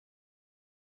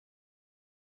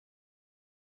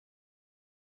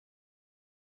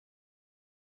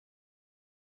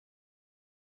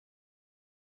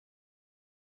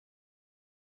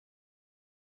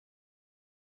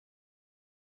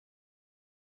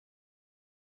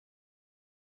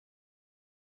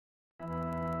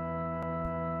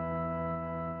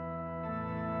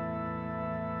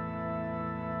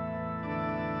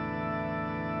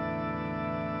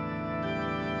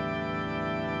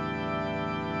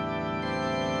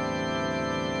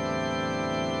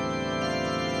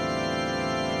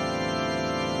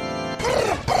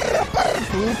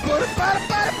You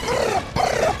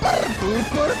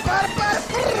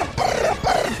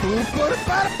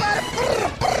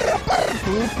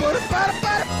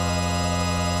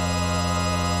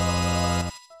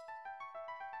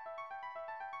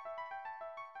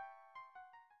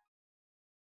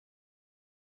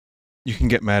can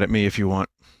get mad at me if you want.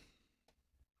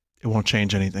 It won't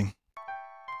change anything.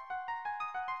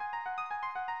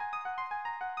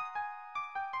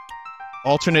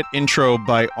 Alternate intro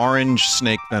by Orange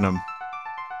Snake Venom.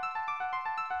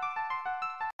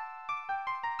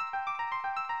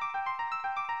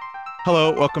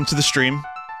 Hello, welcome to the stream.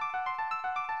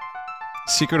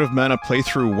 Secret of Mana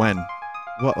playthrough when?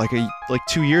 What, like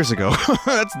 2 years ago?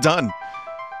 That's done.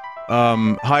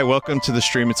 Hi, welcome to the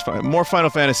stream. It's more Final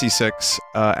Fantasy VI.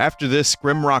 After this,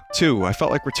 Grimrock 2. I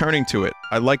felt like returning to it.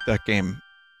 I like that game.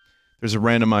 There's a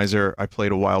randomizer I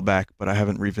played a while back, but I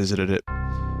haven't revisited it.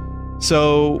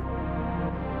 So...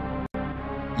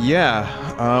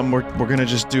 yeah, we're gonna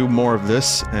just do more of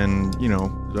this and, you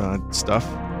know, stuff.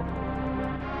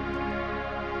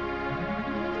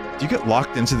 Do you get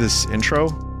locked into this intro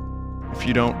if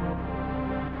you don't,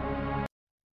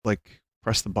 like,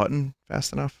 press the button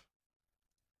fast enough?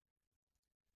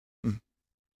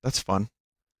 That's fun.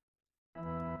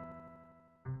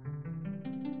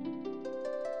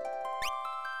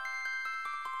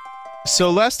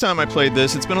 So last time I played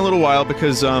this, it's been a little while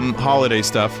because, holiday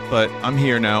stuff, but I'm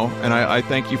here now, and I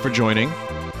thank you for joining.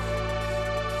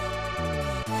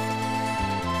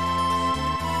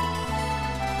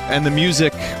 And the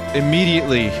music,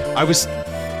 immediately, I was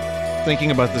thinking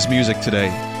about this music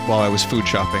today while I was food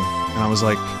shopping, and I was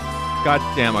like, God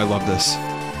damn, I love this.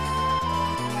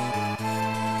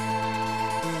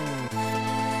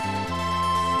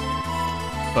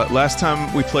 But last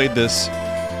time we played this,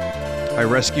 I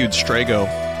rescued Strago,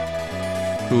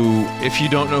 who, if you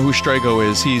don't know who Strago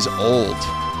is, he's old.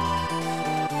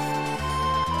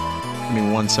 Give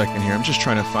me 1 second here, I'm just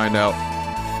trying to find out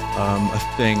a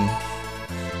thing.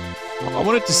 I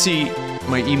wanted to see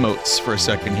my emotes for a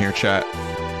second here, chat.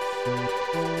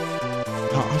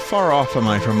 How far off am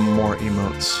I from more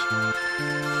emotes?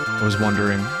 I was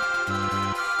wondering.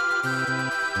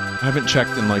 I haven't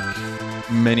checked in, like,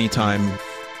 many time.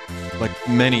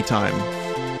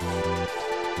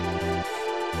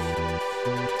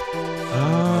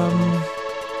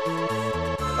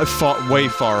 I fought way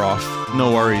far off.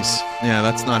 No worries. Yeah,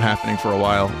 that's not happening for a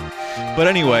while. But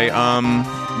anyway,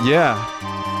 yeah.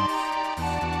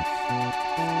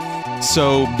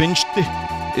 So, Binch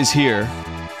is here.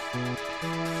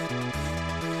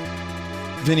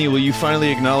 Vinny, will you finally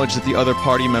acknowledge that the other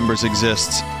party members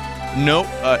exist? Nope.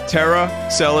 Terra,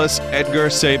 Celis,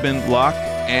 Edgar, Sabin, Locke,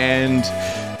 and...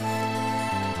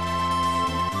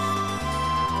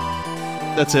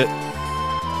 that's it.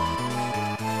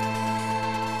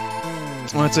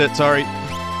 That's it, sorry.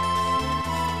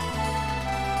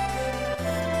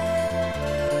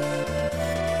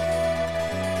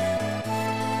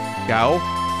 Gao?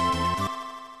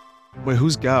 Wait,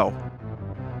 who's Gao?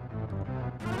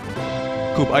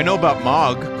 I know about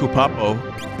Mog, Kupapo.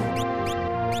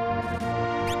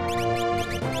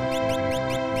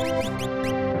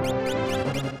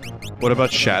 What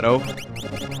about Shadow?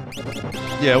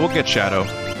 Yeah, we'll get Shadow.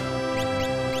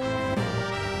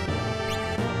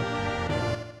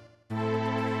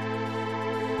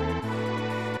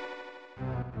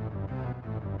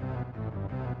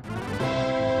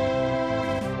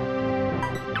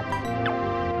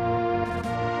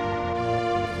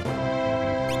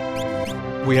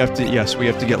 We have to, yes, we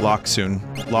have to get Locke soon.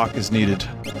 Locke is needed.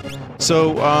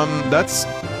 So, that's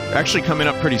actually coming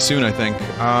up pretty soon, I think.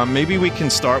 Maybe we can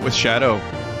start with Shadow.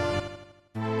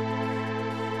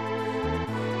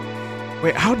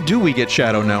 Wait, how do we get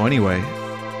Shadow now, anyway?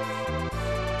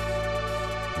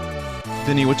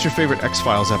 Vinny, what's your favorite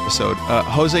X-Files episode?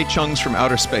 Jose Chung's from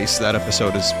Outer Space. That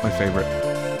episode is my favorite.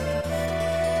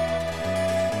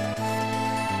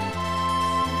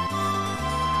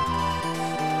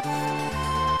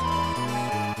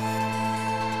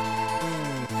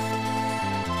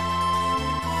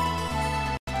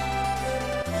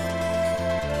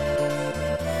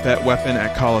 That weapon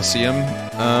at Coliseum.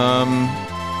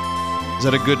 Is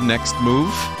that a good next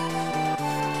move?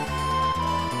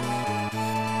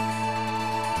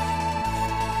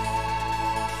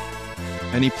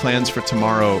 Any plans for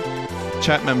tomorrow?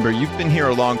 Chat member, you've been here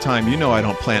a long time. You know I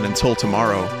don't plan until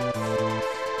tomorrow.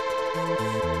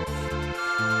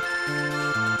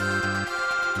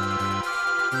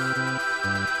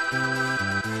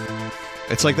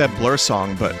 It's like that Blur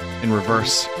song, but in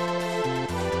reverse.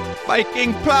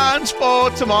 Making plans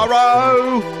for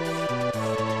tomorrow!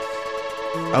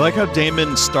 I like how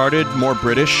Damon started more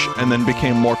British and then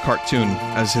became more cartoon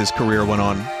as his career went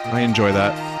on. I enjoy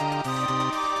that.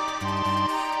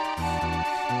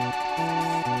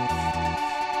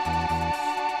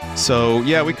 So,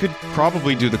 yeah, we could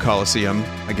probably do the Colosseum,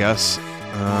 I guess.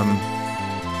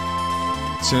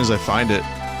 As soon as I find it.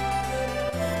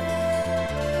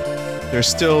 There's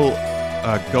still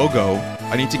Go-Go.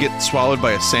 I need to get swallowed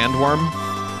by a sandworm.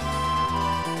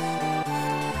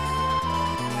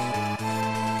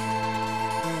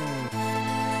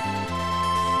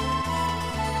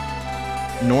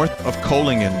 North of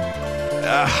Kolingen.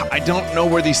 I don't know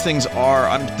where these things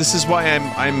are. This is why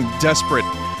I'm desperate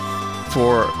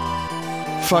for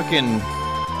fucking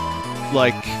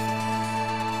like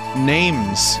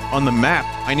names on the map.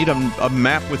 I need a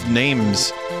map with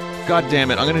names. God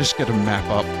damn it! I'm gonna just get a map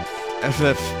up.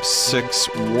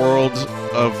 FF6 World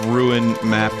of Ruin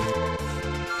map.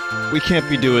 We can't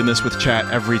be doing this with chat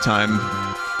every time.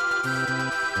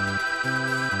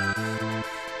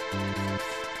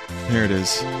 Here it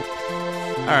is.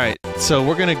 Alright, so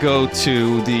we're gonna go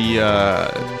to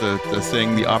the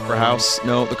thing, the Opera House.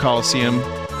 No, the Colosseum.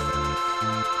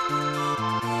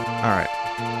 Alright.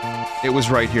 It was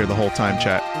right here the whole time,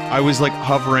 chat. I was, like,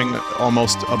 hovering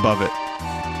almost above it.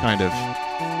 Kind of.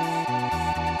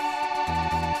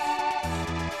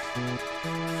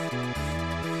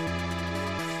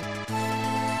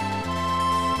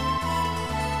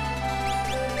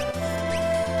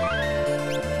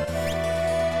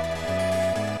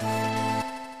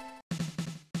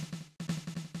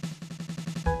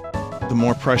 The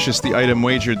more precious the item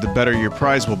wagered, the better your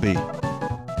prize will be.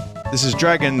 This is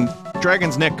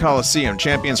Dragon's Neck Coliseum.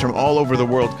 Champions from all over the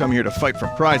world come here to fight for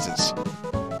prizes.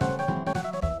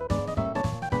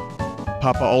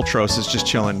 Papa Ultros is just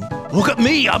chilling. Look at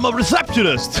me, I'm a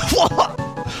receptionist!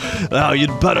 Now,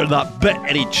 you'd better not bet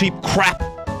any cheap crap,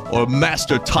 or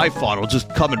Master Typhon will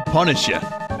just come and punish you.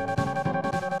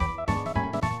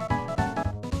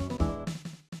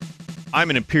 I'm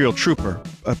an Imperial Trooper.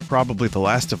 Probably the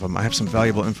last of them. I have some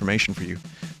valuable information for you.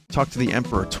 Talk to the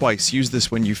Emperor twice. Use this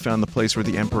when you found the place where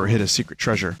the Emperor hid a secret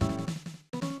treasure.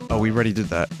 Oh, we already did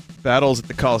that. Battles at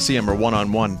the Colosseum are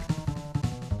one-on-one.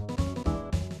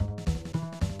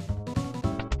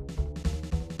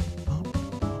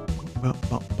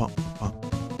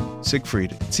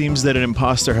 Siegfried, it seems that an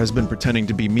imposter has been pretending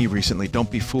to be me recently. Don't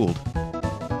be fooled.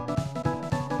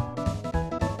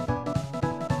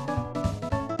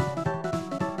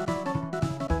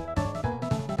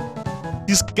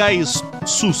 This guy is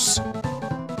sus.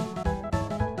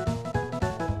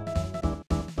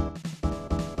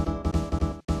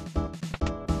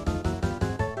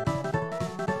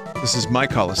 This is my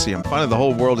Colosseum. Finally, the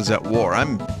whole world is at war.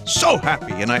 I'm so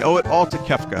happy, and I owe it all to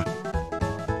Kefka.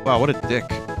 Wow, what a dick.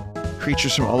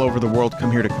 Creatures from all over the world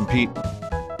come here to compete.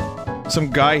 Some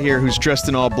guy here who's dressed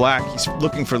in all black. He's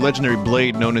looking for a legendary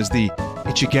blade known as the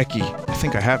Ichigeki. I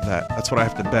think I have that. That's what I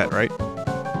have to bet, right?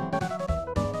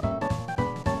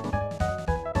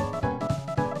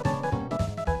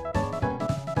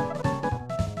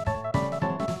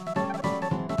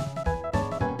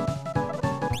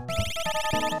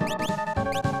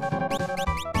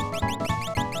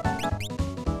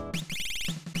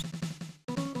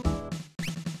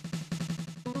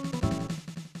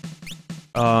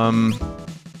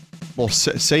 Well,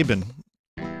 Sabin.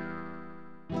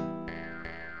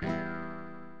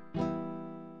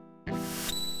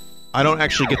 I don't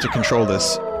actually get to control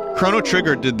this. Chrono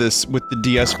Trigger did this with the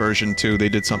DS version, too. They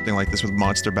did something like this with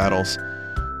monster battles.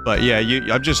 But yeah,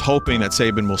 I'm just hoping that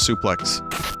Sabin will suplex.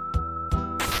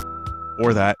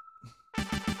 Or that.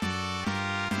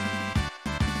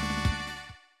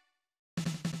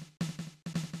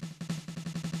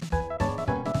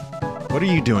 What are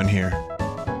you doing here?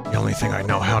 The only thing I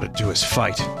know how to do is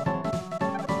fight.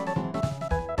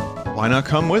 Why not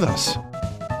come with us?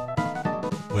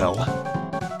 Well,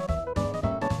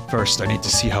 first I need to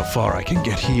see how far I can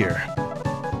get here.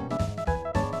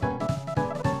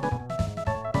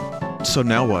 So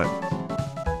now what?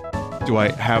 Do I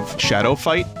have Shadow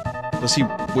fight? Does he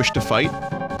wish to fight?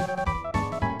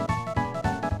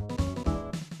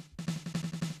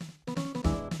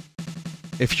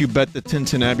 If you bet the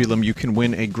Tintinabulum, you can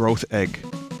win a growth egg.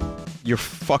 You're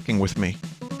fucking with me.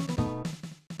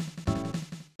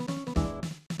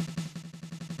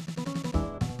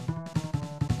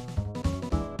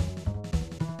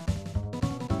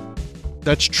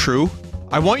 That's true.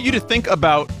 I want you to think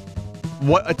about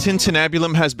what a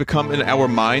Tintinabulum has become in our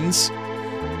minds,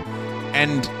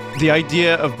 and the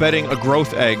idea of betting a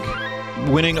growth egg,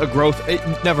 winning a growth egg.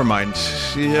 Never mind.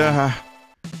 Yeah.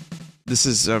 This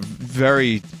is a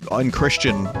very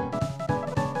unchristian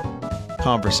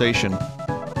conversation.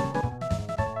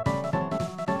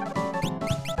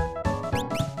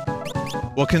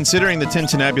 Well, considering the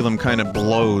tintinnabulum kind of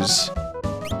blows,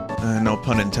 no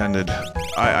pun intended,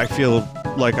 I feel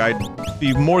like I'd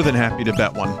be more than happy to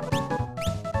bet one.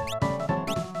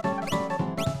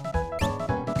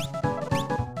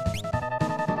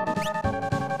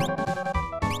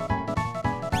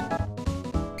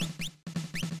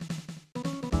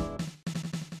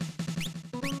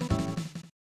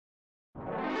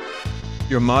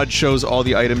 Your mod shows all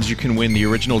the items you can win, the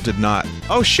original did not.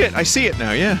 Oh shit, I see it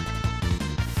now, yeah.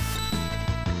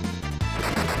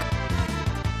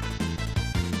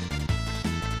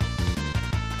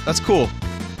 That's cool.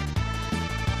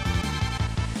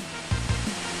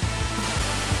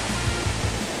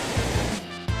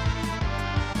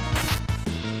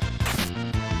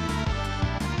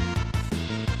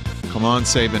 Come on,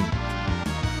 Sabin.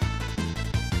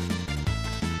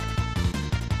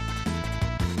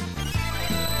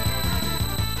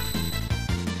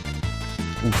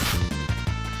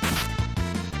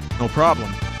 Oof. No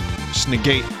problem. Just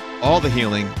negate all the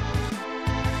healing.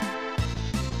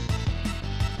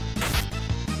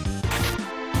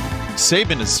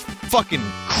 Sabin is fucking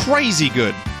crazy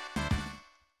good.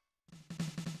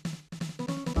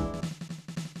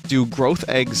 Do growth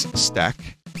eggs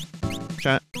stack?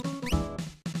 Chat.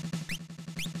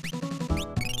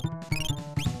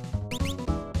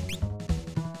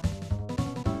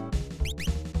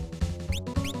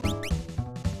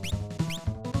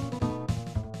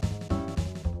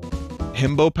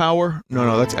 Himbo power?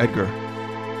 No, that's Edgar.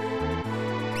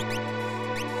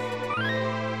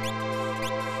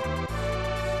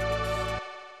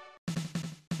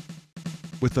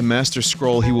 With the Master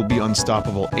Scroll, he will be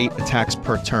unstoppable. 8 attacks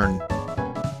per turn.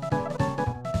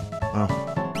 Oh.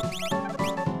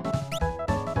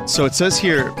 So it says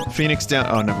here, Phoenix down-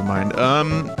 oh, never mind.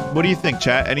 What do you think,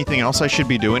 chat? Anything else I should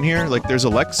be doing here? Like, there's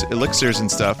elixirs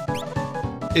and stuff.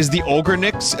 Is the Ogre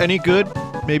Nyx any good?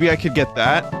 Maybe I could get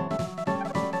that?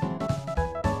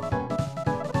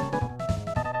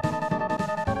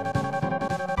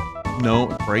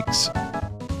 No, it breaks.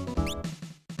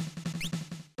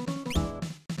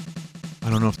 I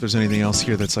don't know if there's anything else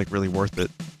here that's, like, really worth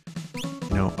it.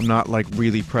 You know, I'm not, like,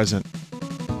 really present.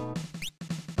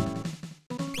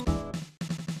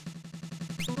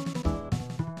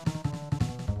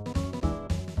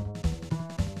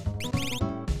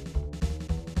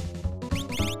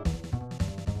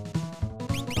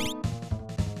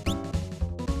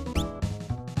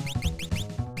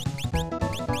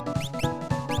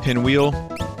 Pinwheel.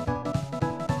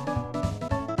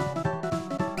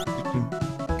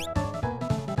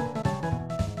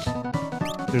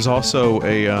 There's also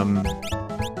a,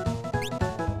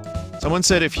 someone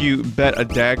said if you bet a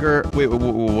dagger... Wait,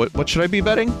 what should I be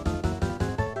betting?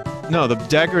 No, the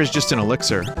dagger is just an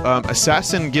elixir.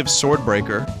 Assassin gives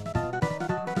Swordbreaker.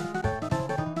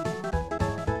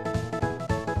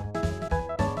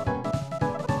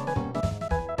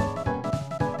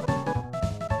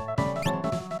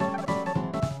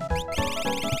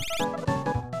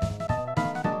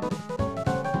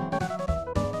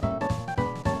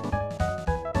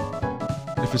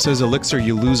 If it says elixir,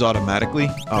 you lose automatically.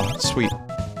 Oh, sweet.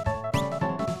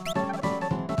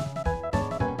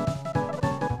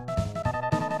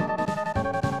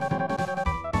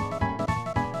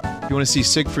 If you want to see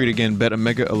Siegfried again, bet a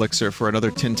mega elixir for another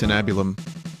tintinnabulum.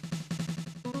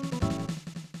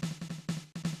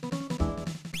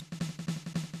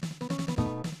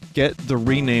 Get the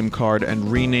rename card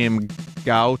and rename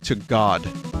Gao to God.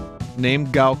 Name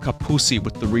Gao Kapusi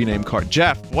with the rename card.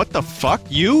 Jeff, what the fuck?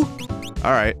 You?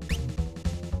 Alright.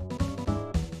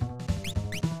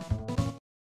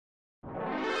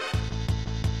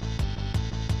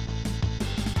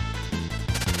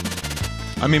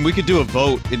 I mean, we could do a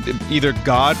vote. Either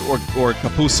God or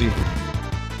Kapusi.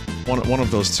 One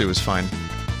of those two is fine.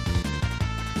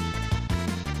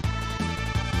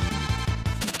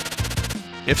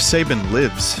 If Sabin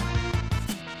lives.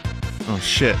 Oh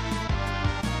shit.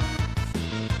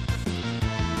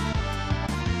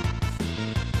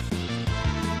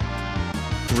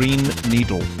 Green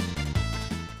needle.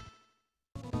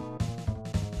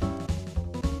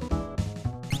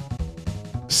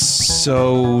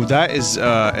 So that is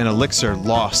an elixir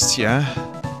lost, yeah?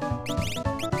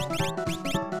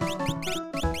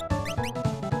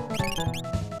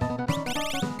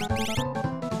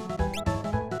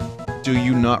 Do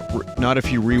you not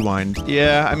if you rewind?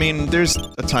 Yeah, I mean, there's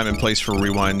a time and place for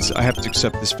rewinds. I have to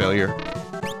accept this failure.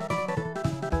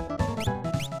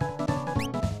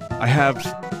 I have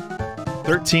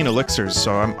 13 elixirs,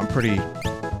 so I'm pretty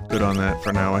good on that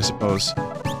for now, I suppose.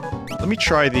 Let me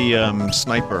try the,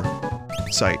 sniper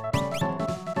sight.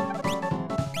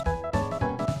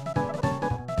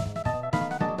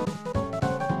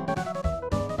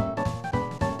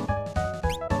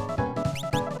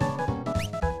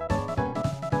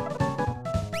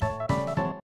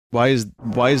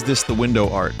 Why is this the window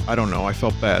art? I don't know, I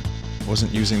felt bad. I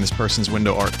wasn't using this person's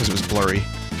window art because it was blurry.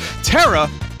 Terra!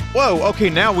 Whoa, okay,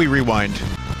 now we rewind.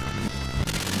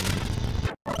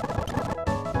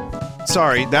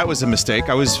 Sorry, that was a mistake.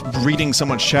 I was reading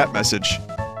someone's chat message.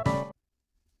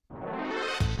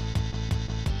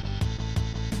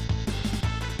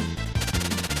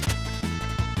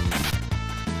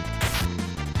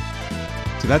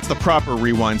 So that's the proper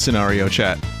rewind scenario,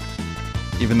 chat.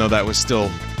 Even though that was still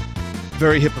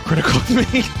very hypocritical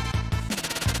of me.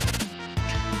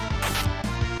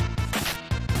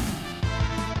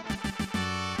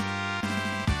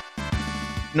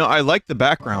 No, I like the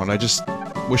background, I just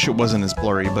wish it wasn't as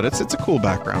blurry, but it's a cool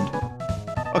background.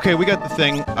 Okay, we got the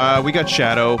thing, we got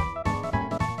Shadow.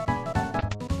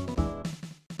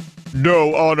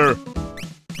 No honor!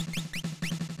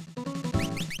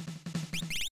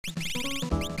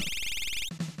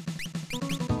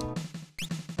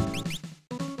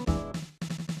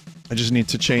 I just need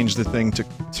to change the thing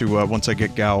to once I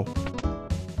get Gao.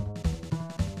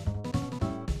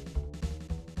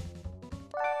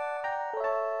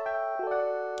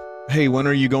 Hey, when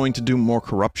are you going to do more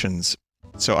corruptions?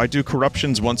 So I do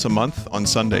corruptions once a month on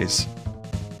Sundays.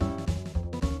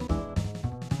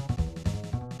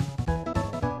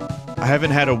 I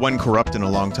haven't had a one corrupt in a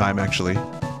long time, actually.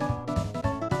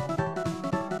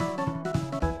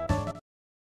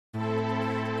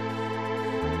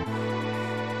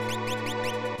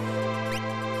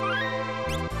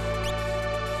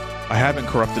 I haven't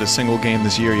corrupted a single game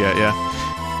this year yet, yeah.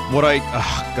 What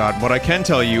I can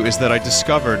tell you is that I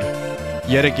discovered,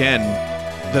 yet again,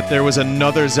 that there was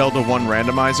another Zelda 1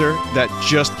 randomizer that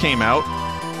just came out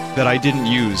that I didn't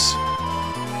use.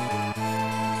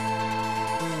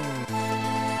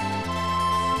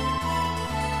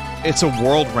 It's a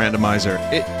world randomizer.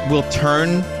 It will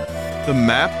turn the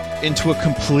map into a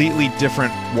completely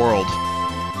different world.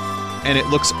 And it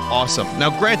looks awesome.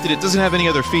 Now granted, it doesn't have any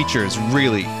other features,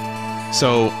 really.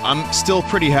 So, I'm still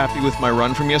pretty happy with my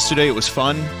run from yesterday, it was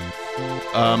fun.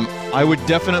 I would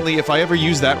definitely, if I ever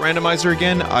use that randomizer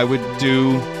again, I would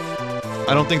do...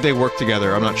 I don't think they work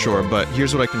together, I'm not sure, but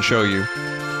here's what I can show you.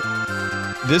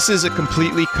 This is a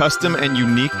completely custom and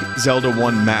unique Zelda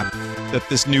 1 map that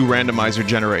this new randomizer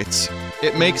generates.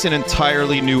 It makes an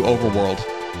entirely new overworld.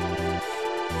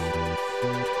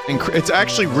 It's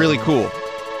actually really cool.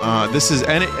 This is...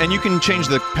 and you can change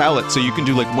the palette so you can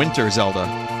do, like, Winter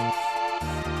Zelda.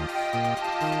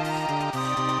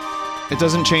 It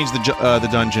doesn't change the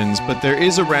dungeons, but there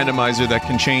is a randomizer that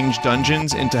can change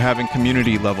dungeons into having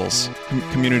community levels.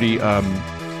 Community,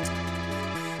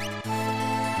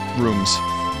 rooms.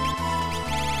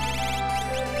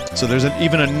 So there's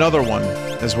even another one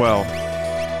as well.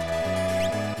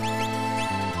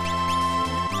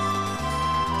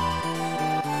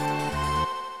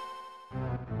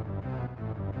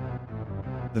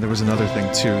 Then there was another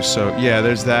thing too, so yeah,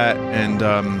 there's that, and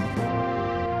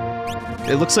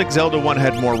it looks like Zelda 1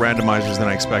 had more randomizers than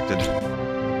I expected.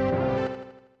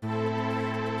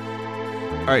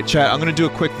 Alright, chat, I'm gonna do a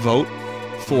quick vote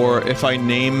for if I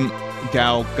name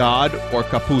Gao God or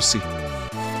Kapusi.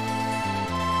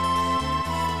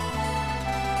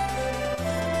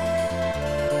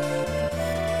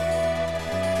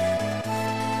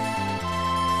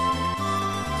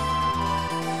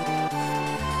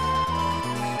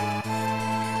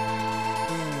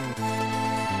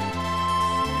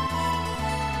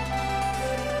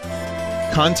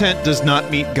 Content does not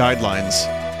meet guidelines.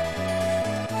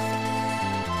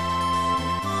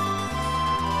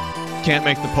 Can't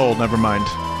make the poll, never mind.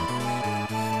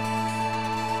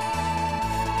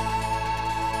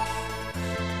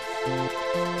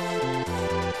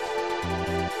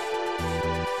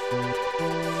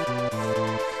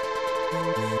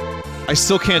 I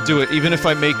still can't do it, even if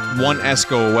I make one S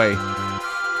go away.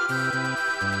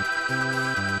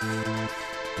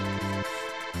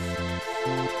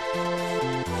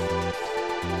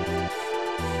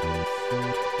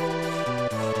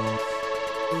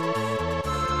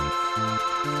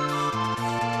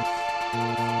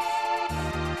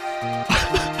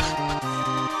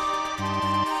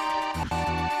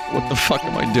 What the fuck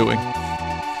am I doing?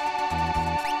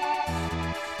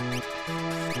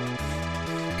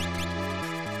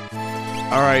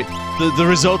 Alright, the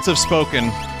results have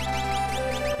spoken.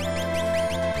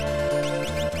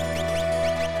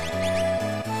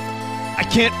 I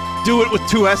can't do it with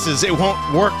two S's, it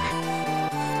won't work.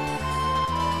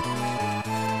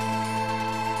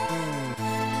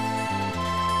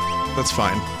 That's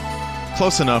fine.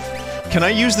 Close enough. Can I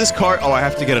use this card? Oh, I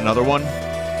have to get another one?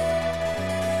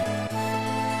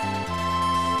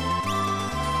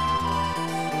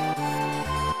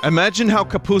 Imagine how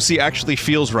Kapusi actually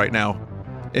feels right now.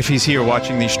 If he's here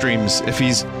watching these streams. If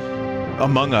he's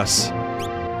among us.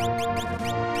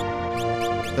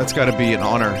 That's gotta be an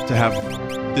honor to have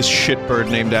this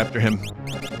shitbird named after him.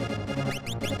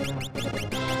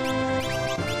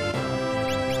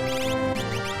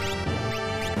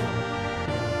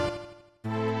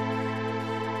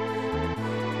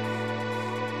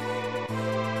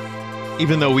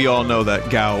 Even though we all know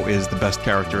that Gao is the best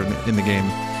character in the game.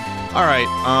 Alright,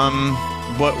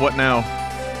 what now?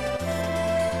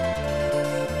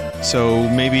 So,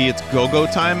 maybe it's go-go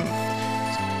time?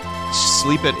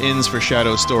 Sleep at inns for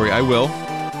Shadow's story. I will.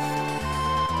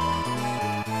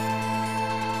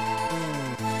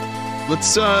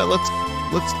 Let's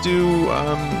do,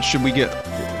 should we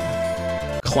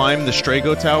climb the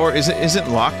Strago Tower?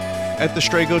 Isn't Locke at the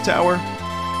Strago Tower?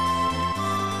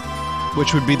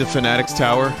 Which would be the Fanatics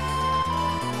Tower.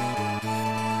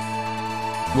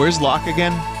 Where's Locke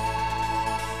again?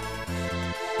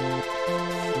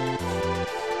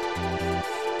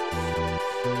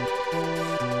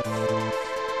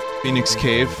 Phoenix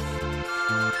Cave.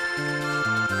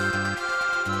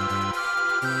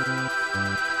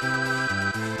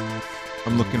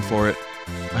 I'm looking for it.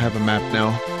 I have a map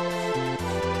now.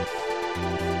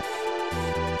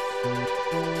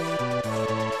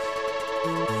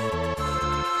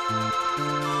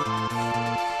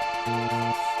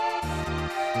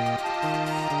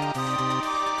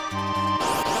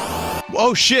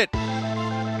 Oh shit!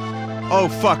 Oh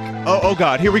fuck. Oh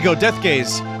god, here we go, Death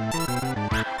Gaze.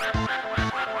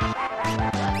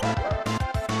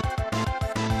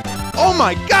 Oh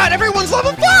my god, everyone's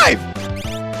level 5!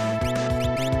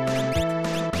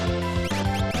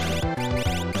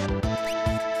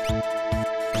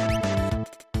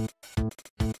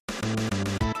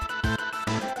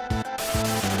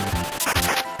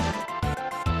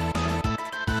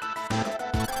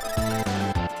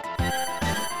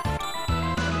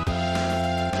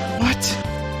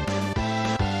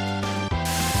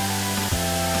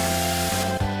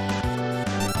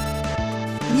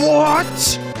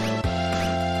 What?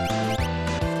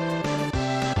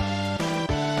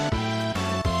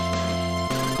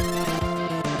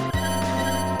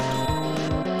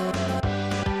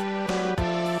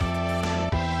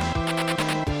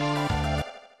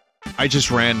 I just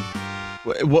ran.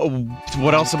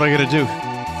 What else am I gonna do?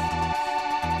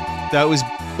 That was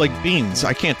like beans.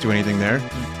 I can't do anything there.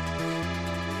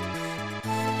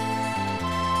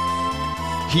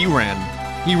 He ran.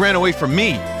 He ran away from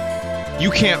me. You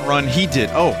can't run, he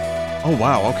did. Oh. Oh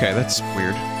wow, okay, that's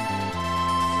weird.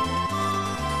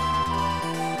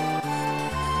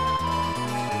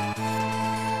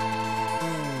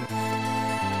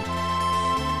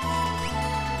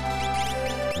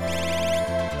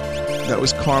 That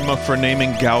was karma for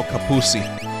naming Gao Kapusi.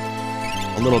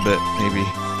 A little bit, maybe.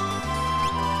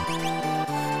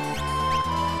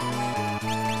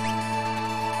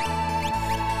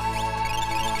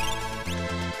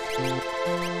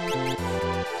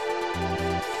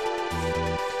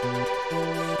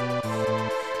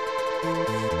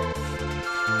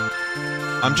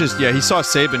 I'm just, yeah, he saw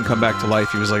Sabin come back to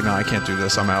life. He was like, no, I can't do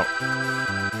this. I'm out.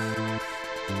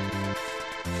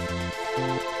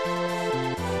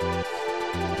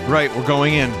 Right, we're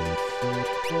going in.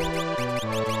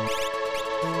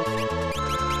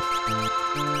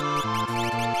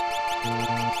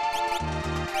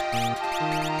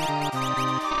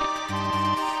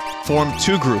 Form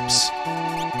 2 groups.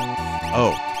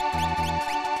 Oh.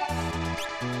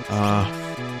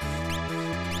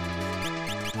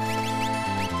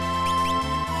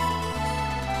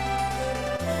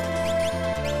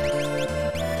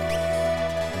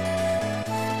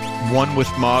 One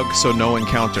with Mog, so no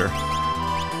encounter.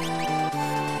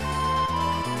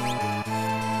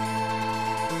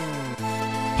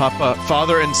 Papa,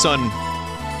 father and son.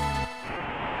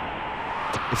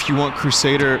 If you want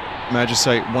Crusader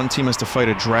Magicite, one team has to fight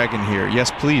a dragon here. Yes,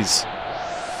 please.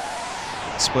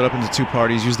 Split up into 2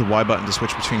 parties, use the Y button to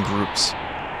switch between groups.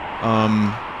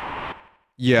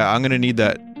 Yeah, I'm gonna need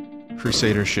that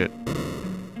Crusader shit.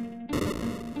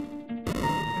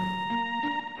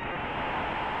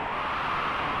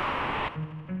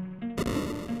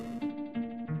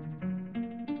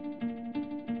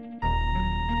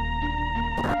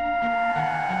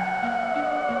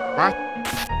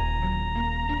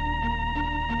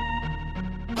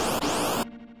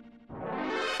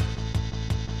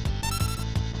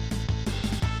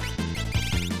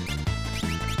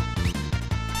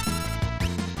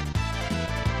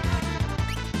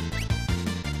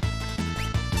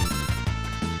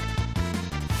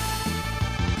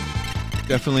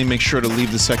 Definitely make sure to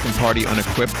leave the second party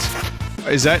unequipped.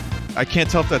 Is that... I can't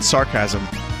tell if that's sarcasm,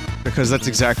 because that's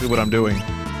exactly what I'm doing.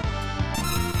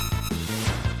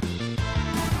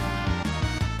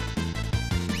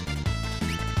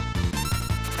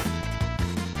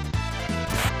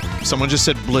 Someone just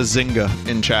said Blazinga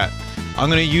in chat. I'm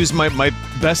gonna use my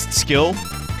best skill,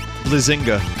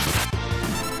 Blazinga.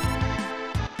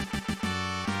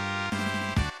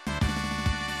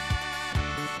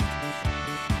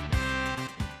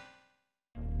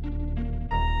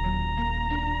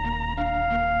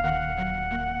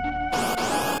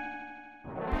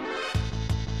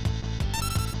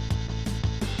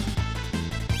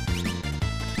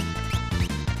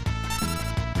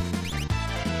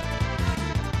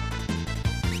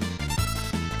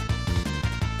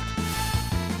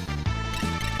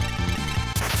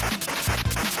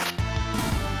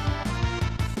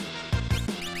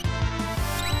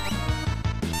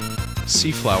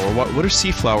 Sea flower. What are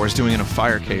sea flowers doing in a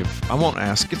fire cave? I won't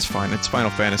ask. It's fine. It's Final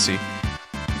Fantasy.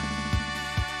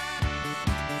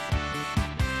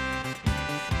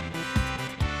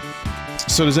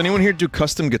 So does anyone here do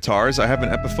custom guitars? I have an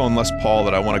Epiphone Les Paul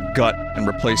that I want to gut and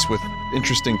replace with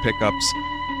interesting pickups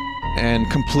and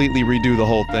completely redo the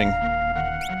whole thing.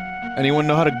 Anyone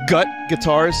know how to gut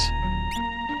guitars?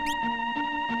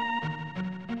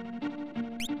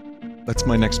 That's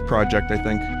my next project, I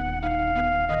think.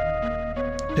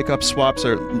 Pickup swaps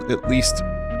are at least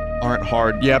aren't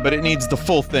hard. Yeah, but it needs the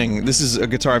full thing. This is a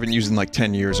guitar I've been using like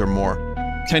 10 years or more.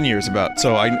 10 years about.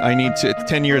 So I need to... It's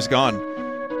 10 years gone.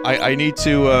 I need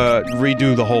to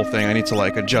redo the whole thing. I need to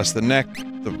like adjust the neck,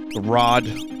 the rod,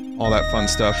 all that fun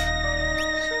stuff.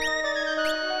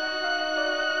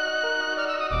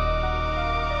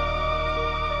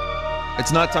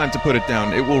 It's not time to put it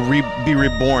down. It will be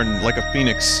reborn like a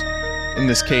phoenix in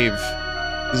this cave.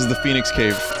 This is the Phoenix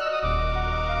Cave.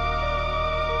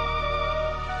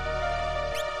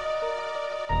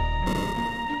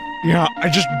 Yeah, I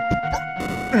just...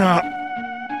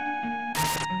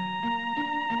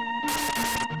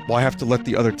 Well, I have to let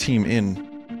the other team in.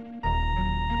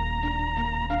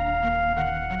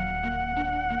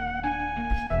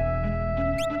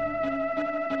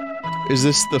 Is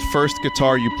this the first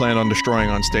guitar you plan on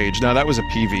destroying on stage? Now, that was a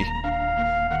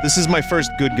PV. This is my first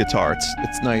good guitar.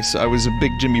 It's nice. I was a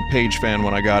big Jimmy Page fan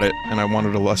when I got it, and I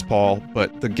wanted a Les Paul,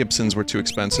 but the Gibsons were too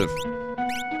expensive.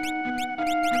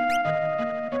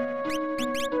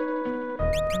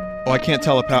 Oh, I can't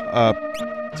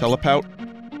telepout?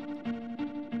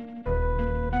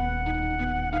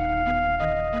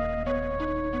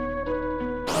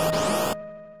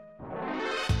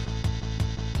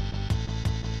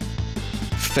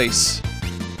 Face.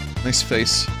 Nice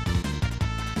face.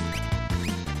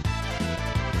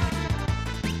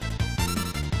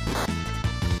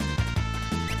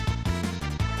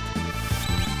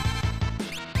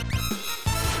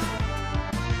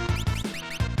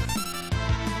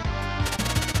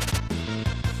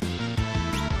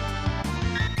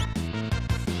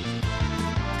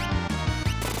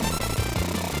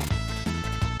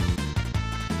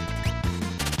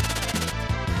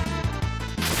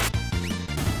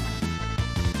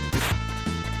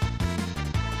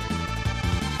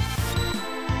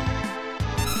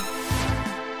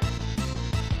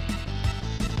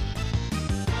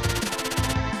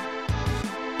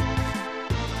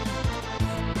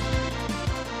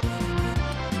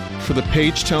 For the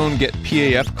page tone, get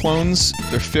PAF clones.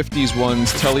 They're 50s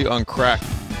ones, Telly on crack.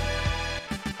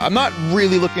 I'm not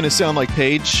really looking to sound like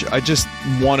Page. I just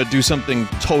want to do something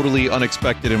totally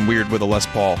unexpected and weird with a Les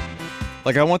Paul.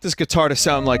 Like, I want this guitar to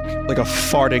sound like a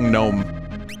farting gnome.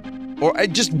 Or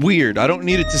just weird. I don't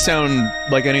need it to sound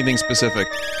like anything specific.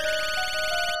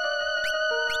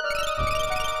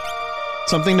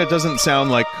 Something that doesn't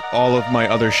sound like all of my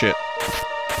other shit.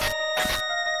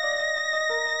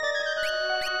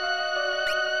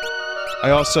 I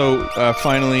also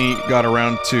finally got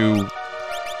around to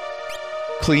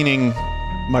cleaning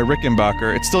my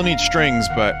Rickenbacker. It still needs strings,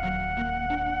 but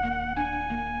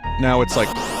now it's like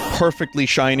perfectly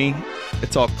shiny.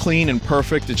 It's all clean and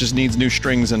perfect. It just needs new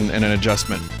strings and an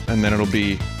adjustment, and then it'll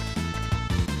be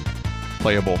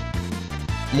playable.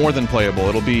 More than playable.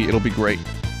 It'll be great.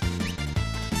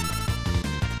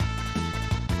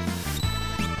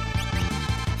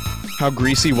 How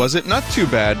greasy was it? Not too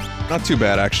bad. Not too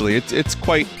bad, actually. It's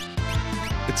quite...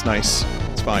 It's nice.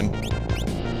 It's fine.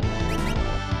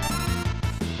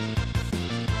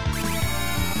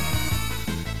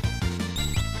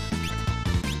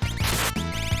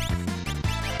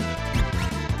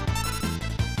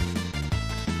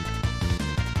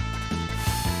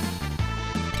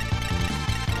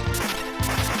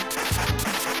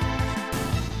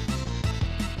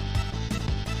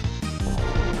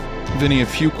 Vinny, a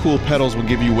few cool pedals will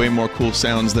give you way more cool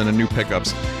sounds than a new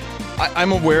pickups.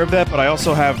 I'm aware of that, but I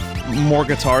also have more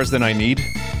guitars than I need.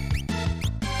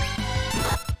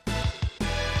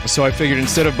 So I figured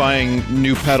instead of buying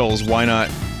new pedals, why not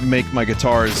make my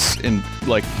guitars in,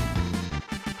 like,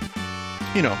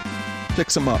 you know,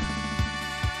 fix them up.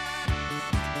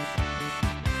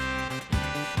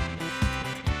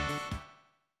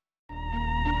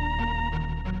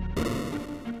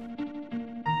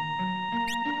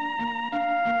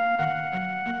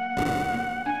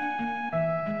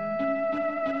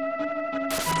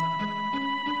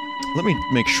 Let me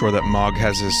make sure that Mog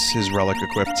has his relic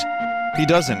equipped. He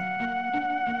doesn't.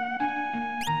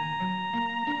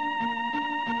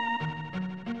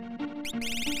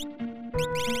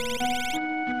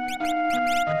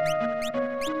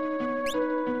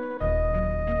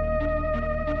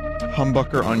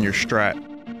 Humbucker on your Strat.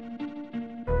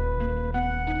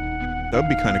 That would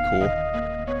be kind of cool.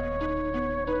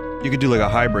 You could do like a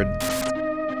hybrid.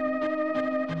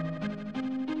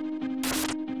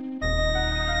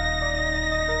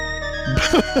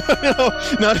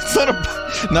 No, it's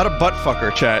not a butt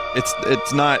fucker, chat. It's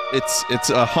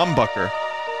a humbucker.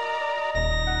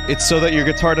 It's so that your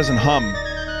guitar doesn't hum.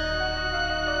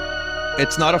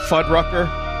 It's not a fudrucker.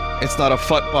 It's not a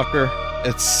futbucker.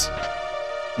 It's,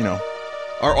 you know.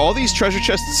 Are all these treasure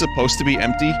chests supposed to be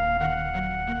empty?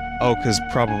 Oh, because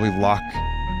probably Locke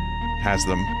has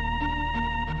them.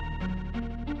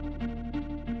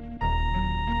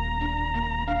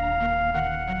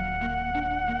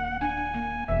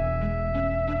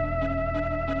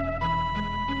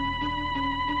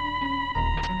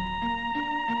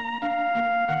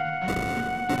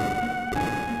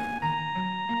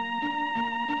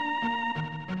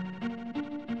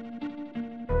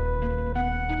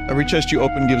 Every chest you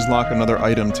open gives Locke another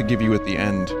item to give you at the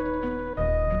end.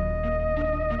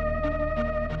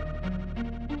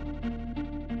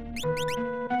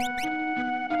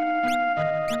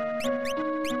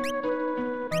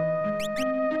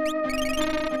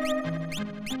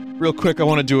 Real quick, I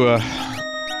want to do a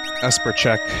Esper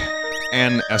check.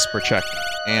 An Esper check.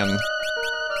 An.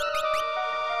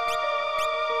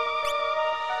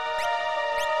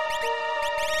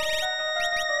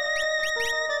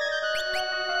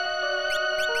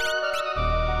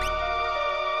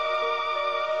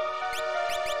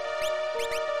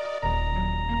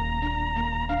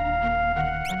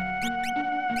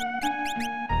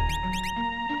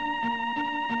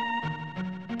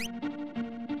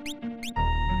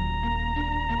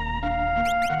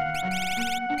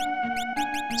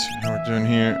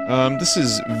 This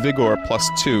is Vigor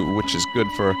 +2, which is good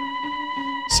for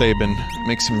Sabin.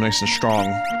 Makes him nice and strong.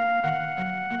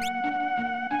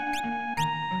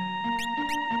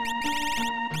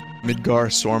 Midgar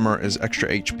Sormer is extra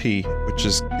HP, which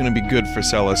is gonna be good for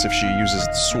Celis if she uses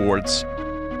swords.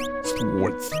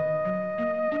 Swords.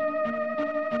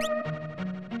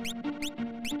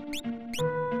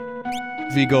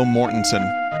 Viggo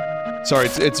Mortensen. Sorry,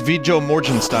 it's Viggo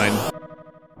Morgenstein.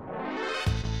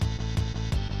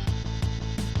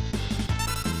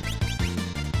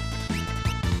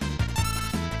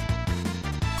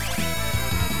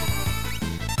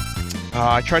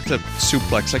 I tried to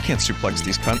suplex. I can't suplex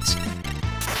these cunts.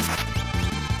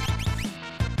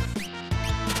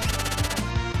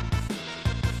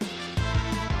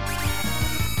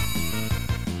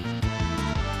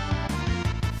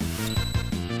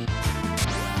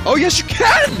 Oh, yes, you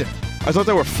can! I thought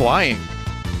they were flying.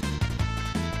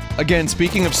 Again,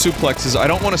 speaking of suplexes, I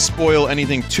don't want to spoil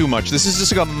anything too much. This is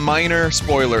just like a minor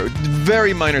spoiler,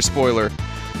 very minor spoiler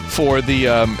for the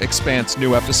Expanse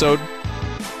new episode.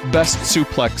 Best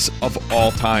suplex of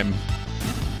all time.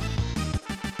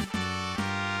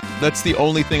 That's the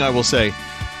only thing I will say.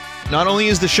 Not only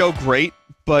is the show great,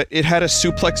 but it had a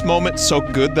suplex moment so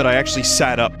good that I actually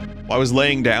sat up. While I was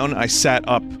laying down, I sat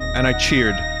up, and I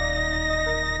cheered.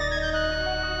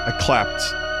 I clapped.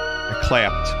 I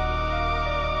clapped.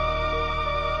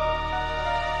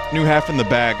 New half in the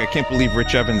bag. I can't believe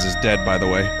Rich Evans is dead, by the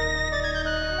way.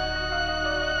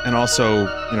 And also,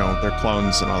 you know, they're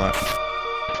clones and all that.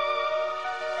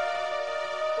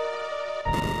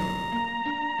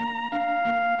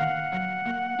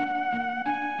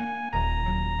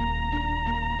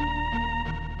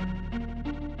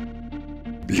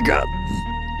 You got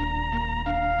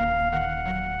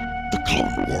the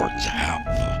Clone Wars have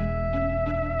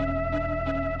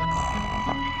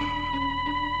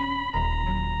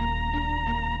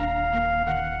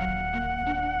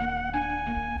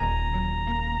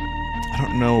I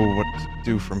don't know what to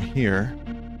do from here.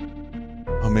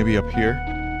 Oh, maybe up here?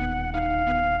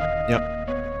 Yep,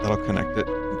 that'll connect it.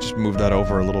 Just move that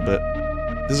over a little bit.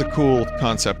 This is a cool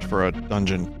concept for a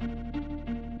dungeon.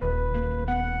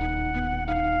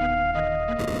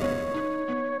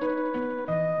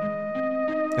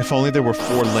 If only there were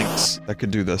 4 links that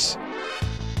could do this.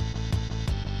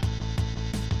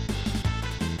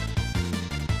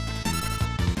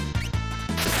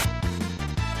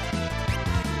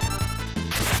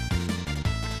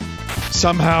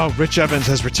 Somehow, Rich Evans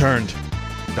has returned.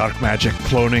 Dark magic,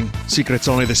 cloning, secrets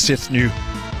only the Sith knew.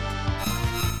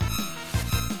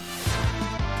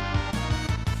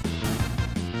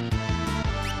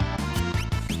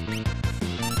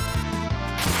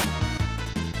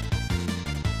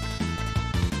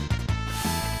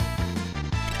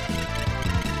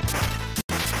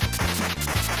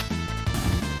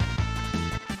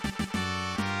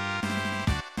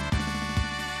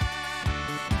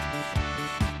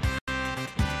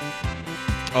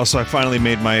 Also, I finally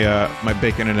made my my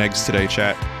bacon and eggs today,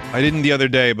 chat. I didn't the other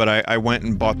day, but I went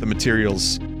and bought the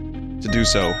materials to do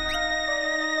so.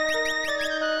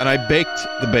 And I baked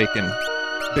the bacon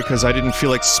because I didn't feel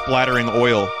like splattering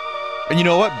oil. And you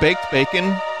know what? Baked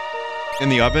bacon in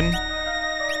the oven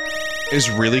is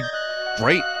really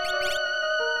great.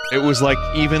 It was like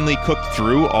evenly cooked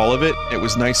through all of it. It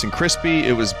was nice and crispy.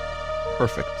 It was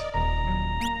perfect.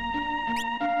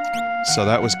 So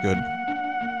that was good.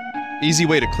 Easy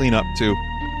way to clean up, too.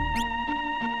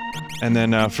 And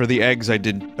then, for the eggs, I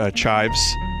did,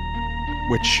 chives,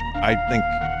 which I think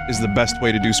is the best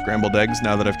way to do scrambled eggs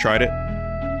now that I've tried it.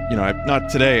 You know, not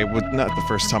today, not the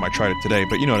first time I tried it today,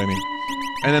 but you know what I mean.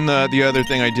 And then the other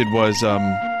thing I did was,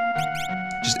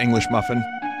 just English muffin.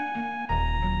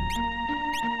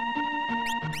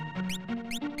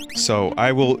 So,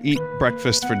 I will eat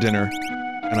breakfast for dinner,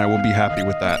 and I will be happy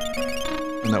with that.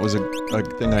 And that was a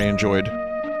thing I enjoyed.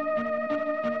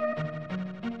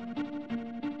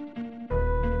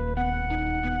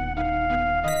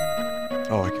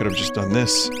 Oh, I could have just done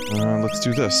this. Let's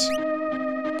do this.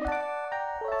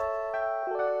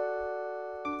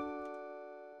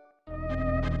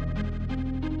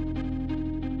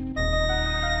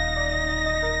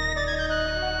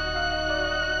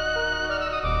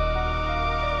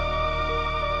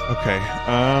 Okay,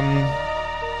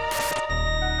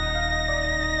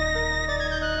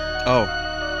 Oh.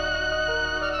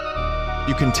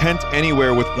 You can tent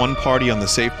anywhere with one party on the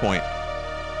save point.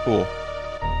 Cool.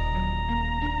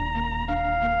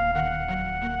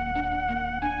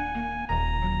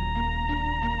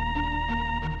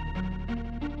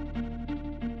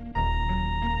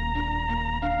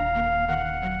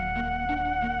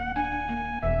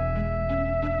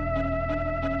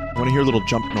 I want to hear little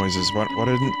jump noises.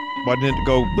 Why didn't it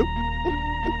go boop, boop,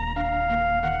 boop?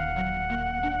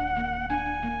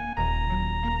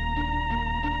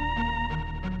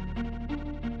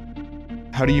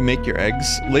 How do you make your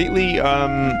eggs? Lately,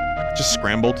 just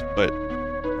scrambled, but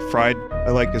fried I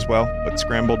like as well, but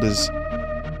scrambled is...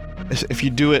 If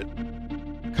you do it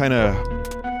kinda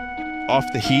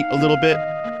off the heat a little bit,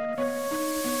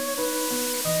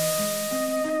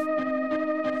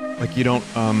 like you don't,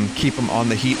 keep them on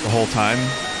the heat the whole time,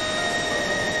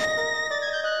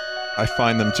 I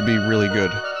find them to be really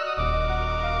good.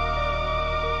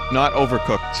 Not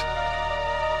overcooked.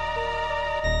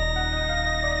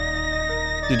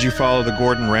 Did you follow the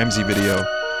Gordon Ramsay video?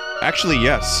 Actually,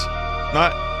 yes.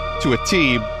 Not to a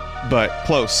T, but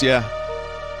close, yeah.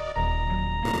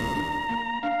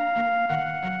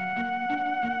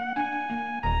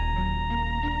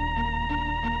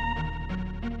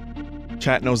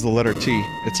 Chat knows the letter T.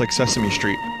 It's like Sesame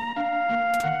Street.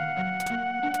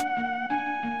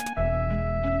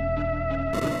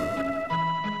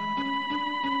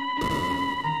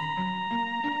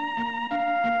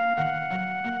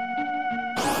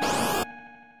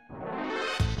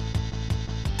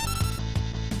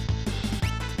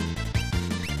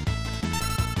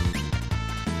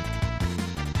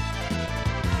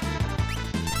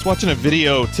 I was watching a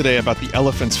video today about the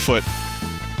elephant's foot.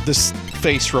 This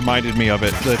face reminded me of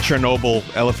it, the Chernobyl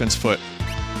elephant's foot.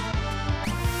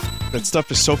 That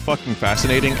stuff is so fucking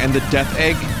fascinating, and the death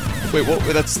egg... Wait, what?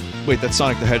 That's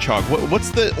Sonic the Hedgehog. What's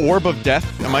the orb of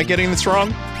death? Am I getting this wrong?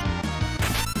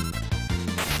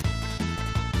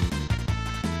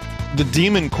 The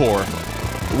demon core,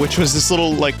 which was this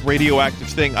little, like, radioactive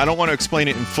thing. I don't want to explain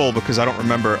it in full because I don't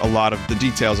remember a lot of the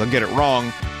details. I'll get it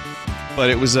wrong. But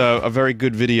it was a very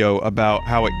good video about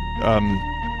how it,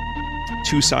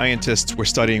 two scientists were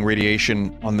studying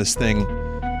radiation on this thing,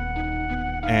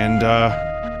 and,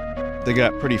 they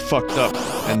got pretty fucked up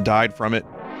and died from it.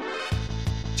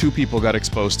 2 people got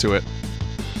exposed to it.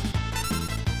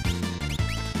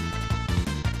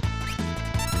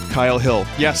 Kyle Hill.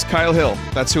 Yes, Kyle Hill.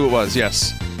 That's who it was,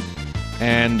 yes.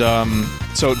 And,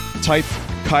 so type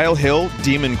Kyle Hill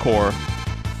Demon Core,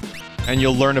 and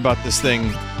you'll learn about this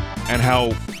thing, and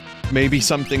how maybe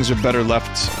some things are better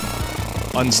left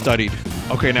unstudied.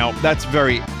 Okay, now, that's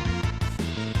very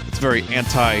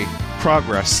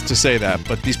anti-progress to say that,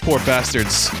 but these poor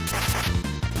bastards...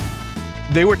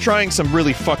 They were trying some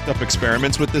really fucked up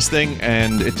experiments with this thing,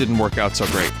 and it didn't work out so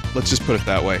great. Let's just put it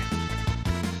that way.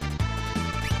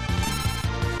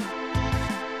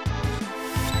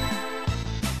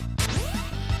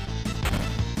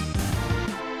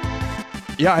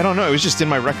 Yeah, I don't know, it was just in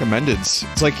my recommendeds.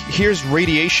 It's like, here's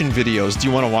radiation videos, do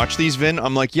you want to watch these, Vin?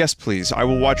 I'm like, yes please, I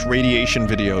will watch radiation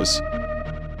videos.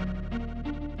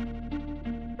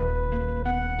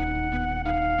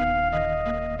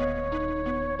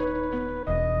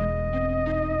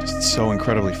 Just so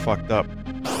incredibly fucked up.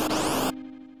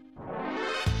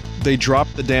 They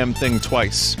dropped the damn thing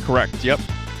twice, correct, yep.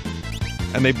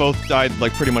 And they both died,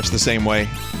 like, pretty much the same way.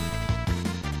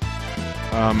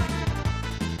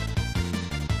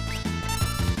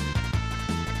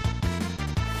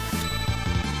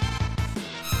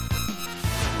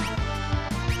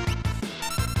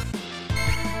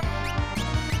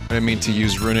 I didn't mean to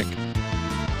use runic.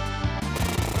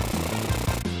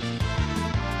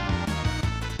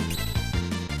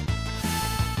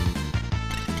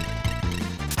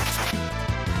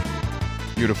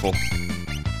 Beautiful.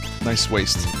 Nice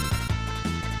waist.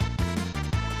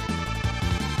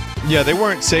 Yeah, they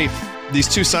weren't safe. These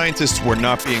two scientists were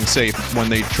not being safe when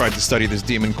they tried to study this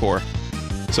demon core.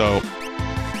 So...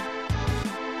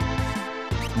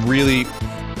 really...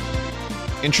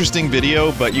 interesting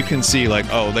video, but you can see, like,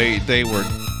 oh, they were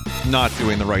not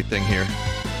doing the right thing here.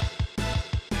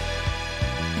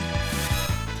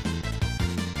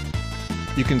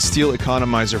 You can steal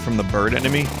economizer from the bird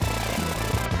enemy.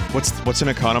 What's an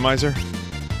economizer?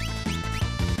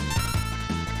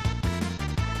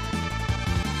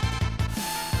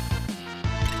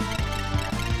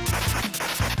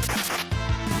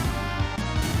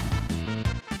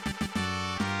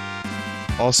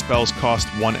 All spells cost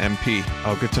 1 MP.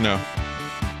 Oh, good to know.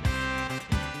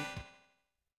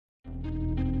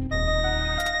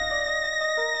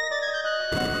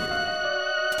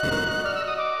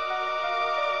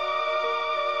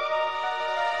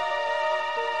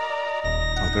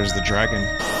 Oh, there's the dragon.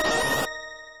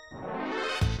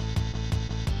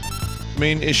 The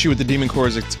main issue with the Demon Core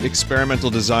is its experimental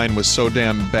design was so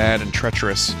damn bad and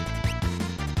treacherous.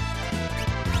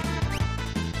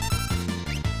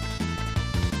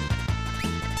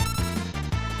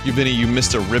 Vinny, you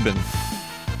missed a ribbon.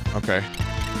 Okay.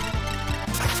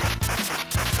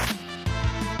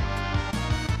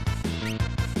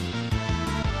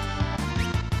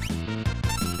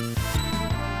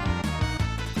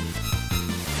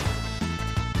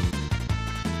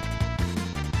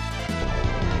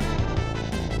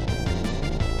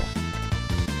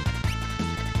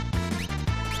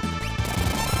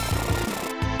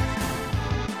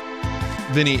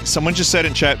 Vinny, someone just said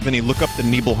in chat, Vinny, look up the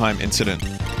Nibelheim incident.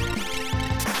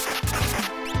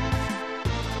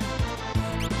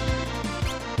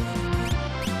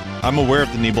 I'm aware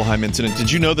of the Nibelheim incident.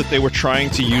 Did you know that they were trying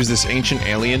to use this ancient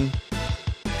alien?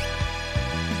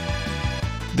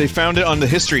 They found it on the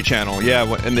History Channel, yeah,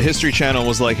 and the History Channel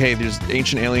was like, hey, these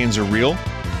ancient aliens are real.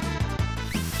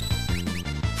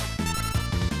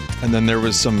 And then there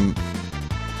was some...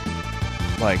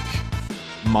 like...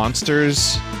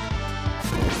 monsters.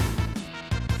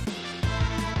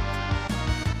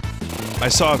 I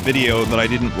saw a video that I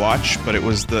didn't watch, but it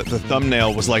was the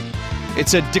thumbnail was like... it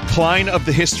said Decline of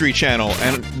the History Channel,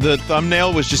 and the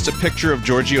thumbnail was just a picture of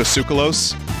Giorgio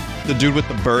Tsoukalos, the dude with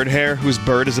the bird hair, whose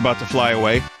bird is about to fly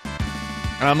away.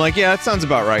 And I'm like, yeah, that sounds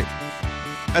about right.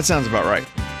 That sounds about right.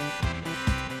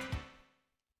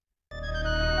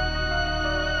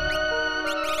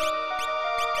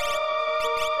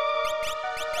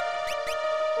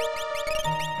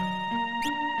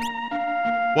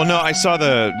 Well, no, I saw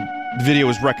the video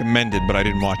was recommended, but I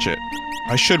didn't watch it.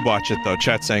 I should watch it, though.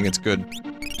 Chat's saying it's good.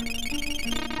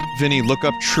 Vinny, look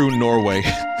up True Norway.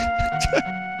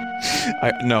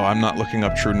 No, I'm not looking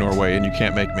up True Norway, and you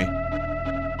can't make me.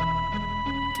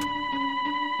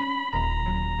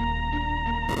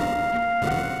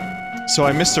 So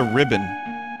I missed a ribbon.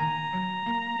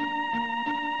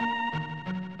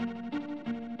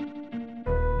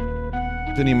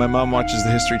 Vinny, my mom watches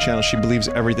the History Channel. She believes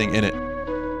everything in it.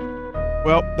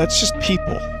 Well, that's just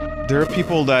people. There are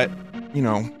people that, you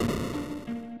know,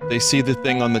 they see the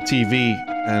thing on the TV,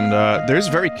 and there's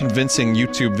very convincing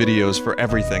YouTube videos for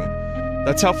everything.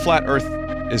 That's how Flat Earth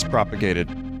is propagated.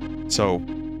 So,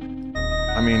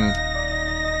 I mean...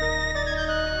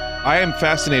 I am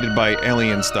fascinated by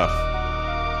alien stuff.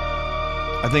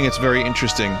 I think it's very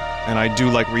interesting, and I do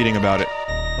like reading about it.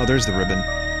 Oh, there's the ribbon.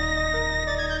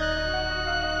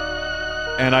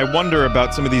 And I wonder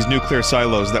about some of these nuclear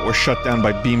silos that were shut down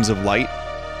by beams of light.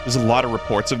 There's a lot of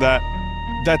reports of that.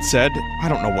 That said, I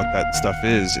don't know what that stuff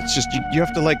is. It's just, you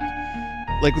have to like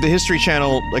with the History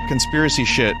Channel, like conspiracy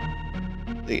shit.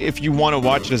 If you want to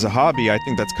watch it as a hobby, I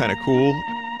think that's kind of cool.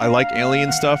 I like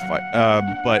alien stuff,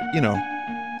 but, you know...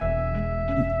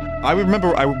 I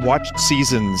remember I watched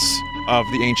seasons of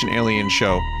the Ancient Alien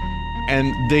show,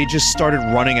 and they just started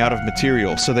running out of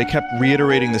material, so they kept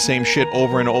reiterating the same shit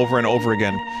over and over and over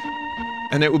again.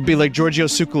 And it would be like, Giorgio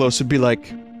Tsoukalos would be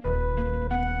like,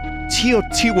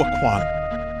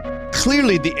 Teotihuacan.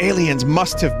 Clearly the aliens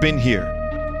must have been here.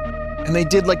 And they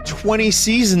did like 20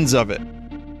 seasons of it.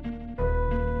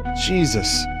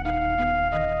 Jesus.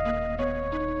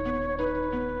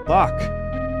 Fuck.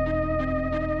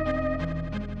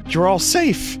 You're all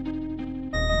safe.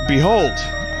 Behold,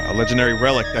 a legendary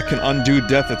relic that can undo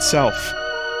death itself.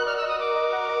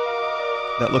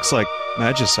 That looks like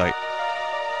magicite.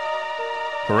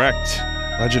 Correct.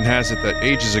 Legend has it that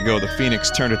ages ago the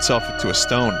phoenix turned itself into a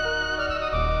stone.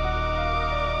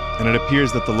 And it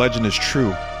appears that the legend is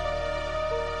true.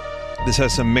 This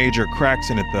has some major cracks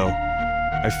in it, though.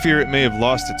 I fear it may have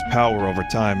lost its power over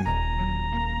time.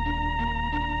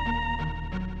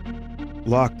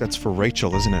 Locke, that's for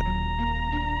Rachel, isn't it?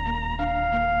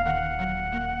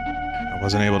 I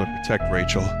wasn't able to protect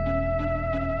Rachel.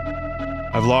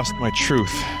 I've lost my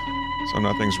truth, so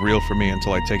nothing's real for me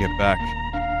until I take it back.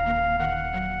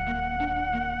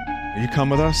 Will you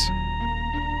come with us?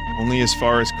 Only as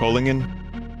far as Kohlingen?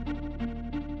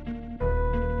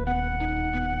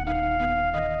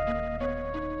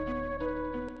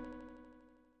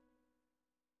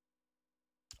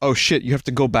 Oh shit, you have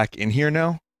to go back in here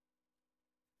now?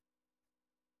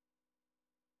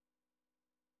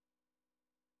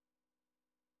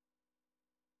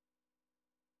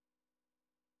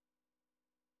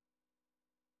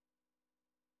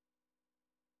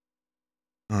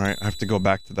 Alright, I have to go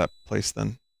back to that place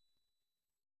then.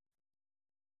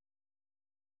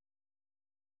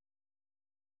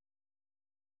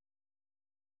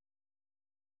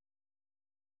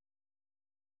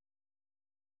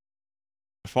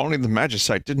 If only the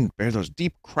magicite didn't bear those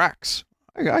deep cracks.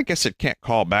 I guess it can't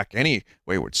call back any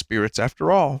wayward spirits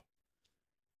after all.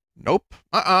 Nope.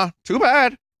 Too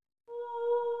bad.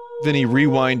 Vinny,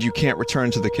 rewind, you can't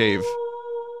return to the cave.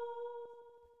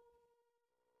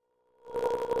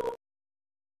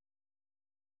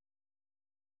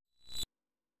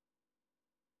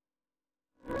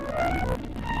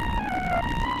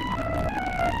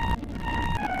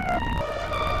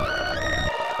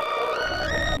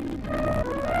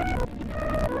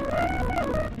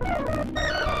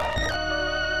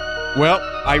 Well,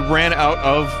 I ran out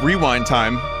of rewind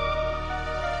time.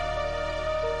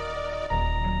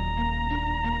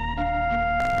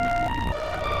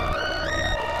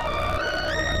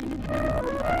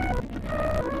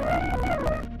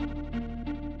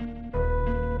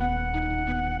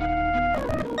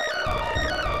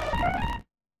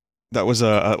 That was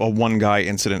a one-guy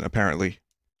incident, apparently.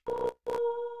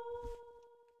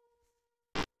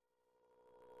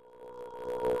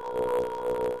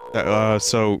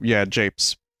 So, yeah,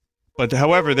 japes. But,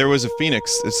 however, there was a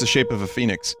phoenix. It's the shape of a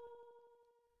phoenix.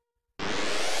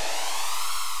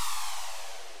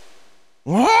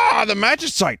 Ah, the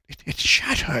magicite! It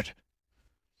shattered!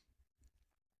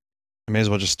 I may as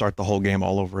well just start the whole game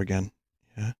all over again.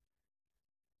 Yeah?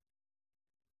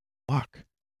 Fuck.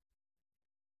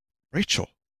 Rachel.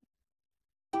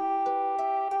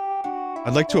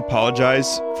 I'd like to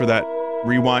apologize for that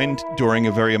rewind during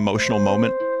a very emotional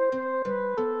moment.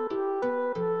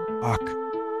 Fuck.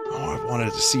 Oh, I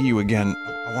wanted to see you again.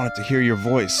 I wanted to hear your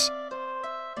voice.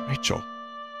 Rachel.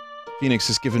 Phoenix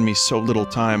has given me so little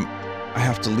time. I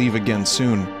have to leave again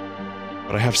soon.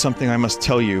 But I have something I must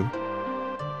tell you.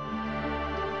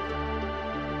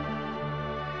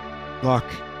 Locke.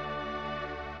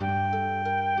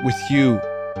 With you,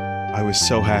 I was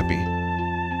so happy.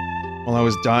 While I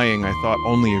was dying, I thought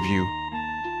only of you.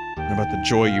 And about the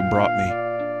joy you brought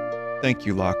me. Thank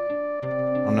you, Locke.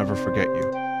 I'll never forget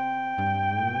you.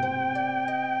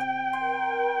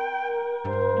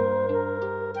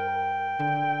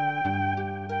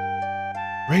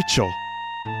 Rachel!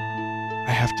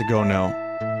 I have to go now.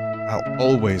 I'll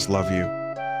always love you.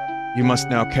 You must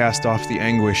now cast off the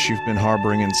anguish you've been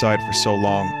harboring inside for so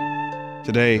long.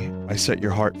 Today, I set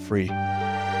your heart free.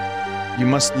 You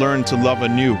must learn to love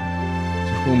anew,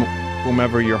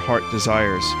 whomever your heart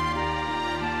desires.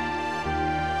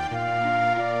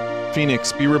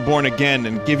 Phoenix, be reborn again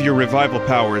and give your revival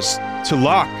powers to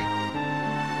Locke.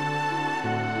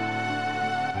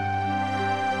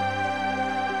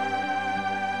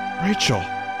 Rachel.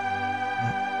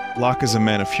 Locke is a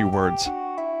man of few words.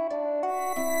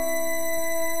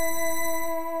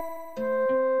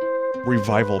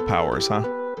 Revival powers, huh?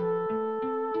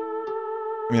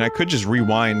 I mean, I could just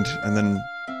rewind and then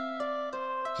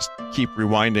just keep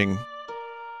rewinding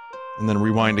and then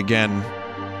rewind again.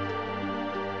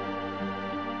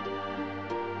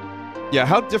 Yeah,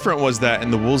 how different was that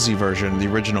in the Woolsey version, the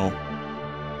original?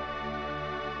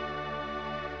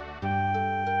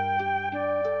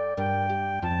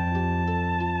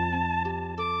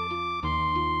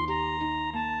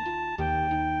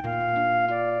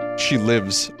 She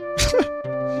lives.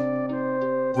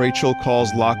 Rachel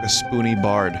calls Locke a spoony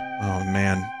bard. Oh,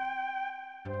 man.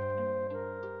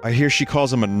 I hear she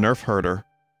calls him a nerf herder.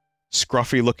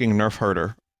 Scruffy-looking nerf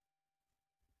herder.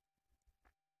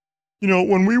 You know,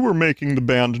 when we were making the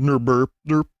band Nerburp,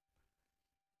 Derp.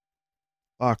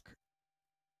 Locke.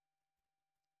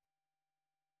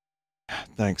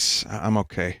 Thanks, I'm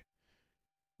okay.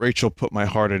 Rachel put my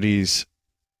heart at ease.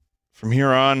 From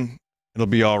here on, it'll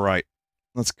be alright.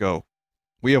 Let's go.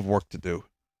 We have work to do.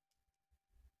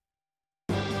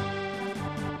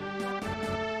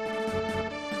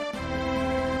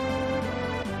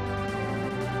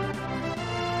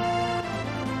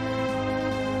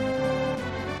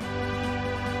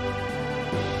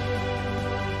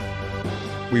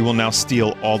 We will now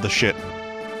steal all the shit.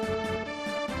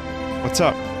 What's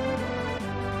up?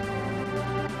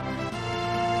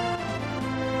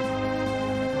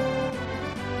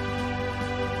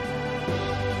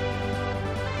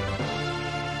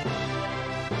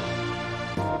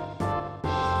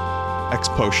 X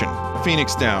potion,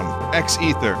 Phoenix down, X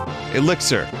ether,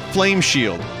 elixir, flame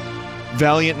shield,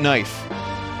 valiant knife,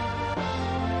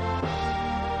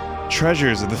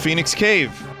 treasures of the Phoenix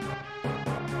Cave.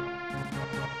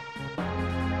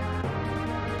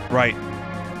 Right.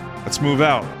 Let's move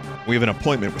out. We have an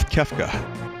appointment with Kefka.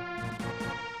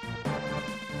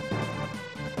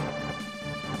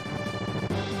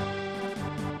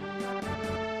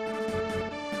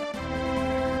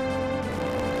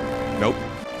 Nope.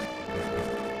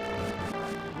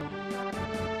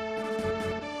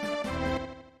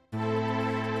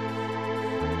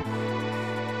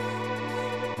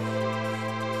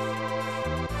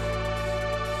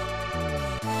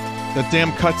 That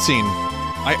damn cutscene.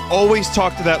 I always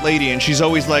talk to that lady and she's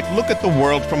always like, look at the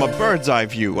world from a bird's eye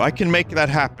view. I can make that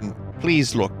happen.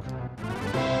 Please look.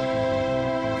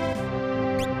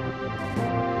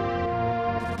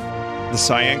 The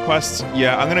Cyan quest?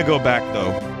 Yeah, I'm gonna go back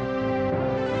though.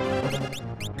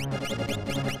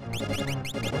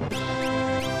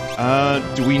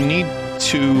 Do we need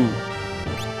two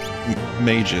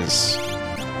mages?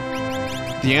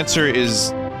 The answer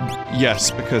is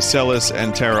yes, because Celis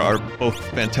and Terra are both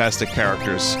fantastic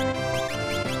characters.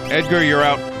 Edgar, you're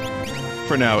out.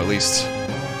 For now, at least.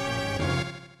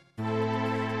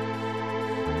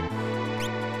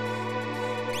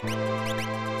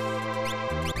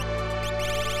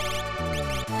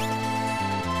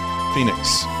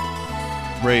 Phoenix.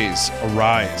 Raise.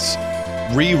 Arise.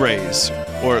 Re-raise.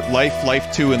 Or Life,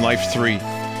 Life 2, and Life 3.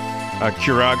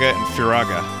 Curaga and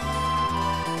Firaga.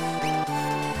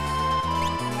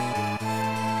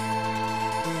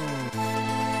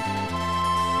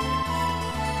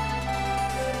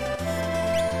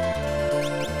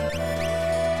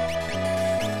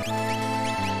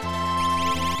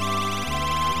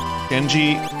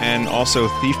 Genji, and also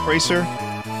Thief Bracer,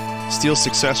 steal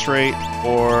success rate,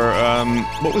 or,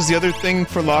 what was the other thing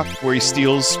for Locke where he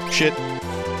steals shit?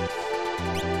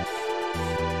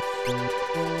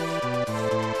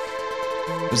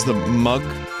 Was the mug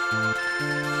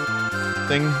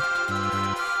thing?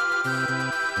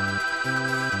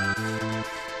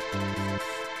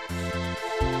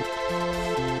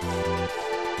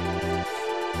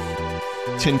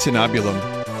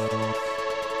 Tintinabulum.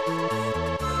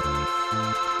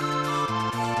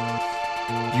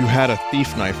 You had a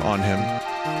thief knife on him.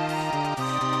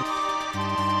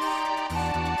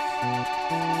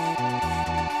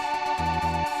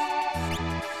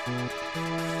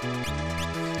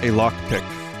 A lockpick.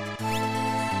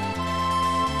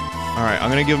 Alright, I'm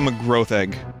gonna give him a growth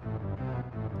egg.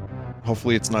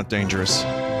 Hopefully it's not dangerous.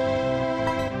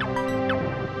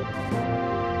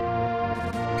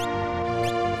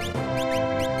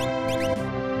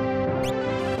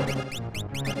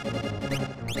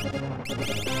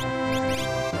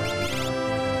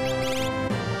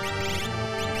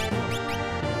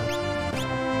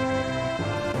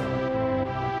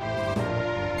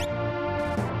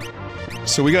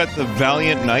 So we got the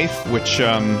Valiant Knife, which,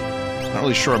 not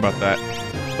really sure about that.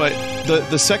 But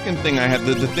the second thing I had,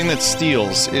 the thing that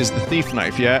steals, is the Thief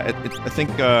Knife, yeah? I think,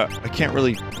 I can't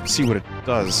really see what it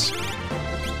does.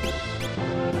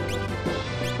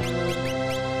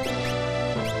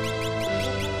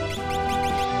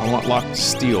 I want Locke to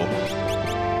steal.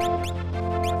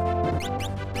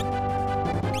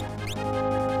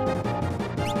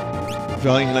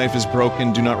 Valiant Knife is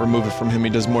broken, do not remove it from him, he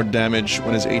does more damage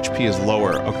when his HP is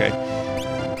lower, okay.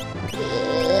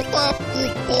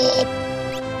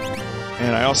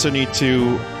 And I also need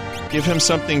to give him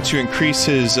something to increase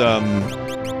his,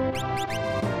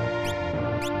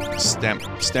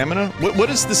 stamina?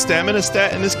 What is the stamina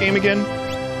stat in this game again?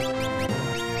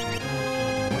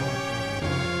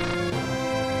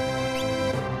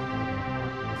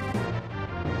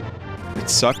 It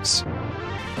sucks.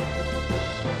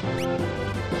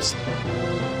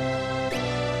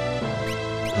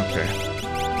 Okay.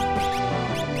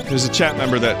 There's a chat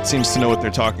member that seems to know what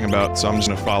they're talking about, so I'm just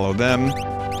gonna follow them.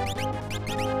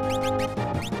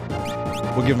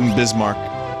 We'll give them Bismarck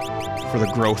for the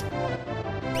growth.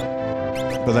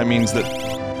 But that means that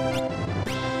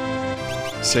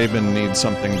Sabin needs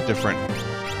something different.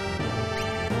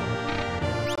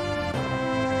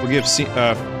 We'll give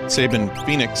Sabin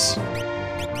Phoenix.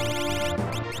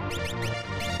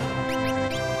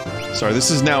 Sorry,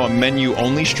 this is now a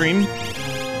menu-only stream.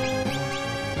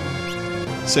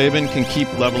 Sabin can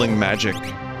keep leveling magic.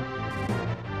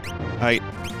 Height.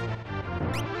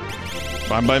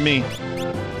 Fine by me.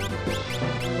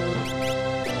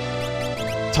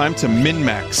 Time to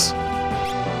min-max.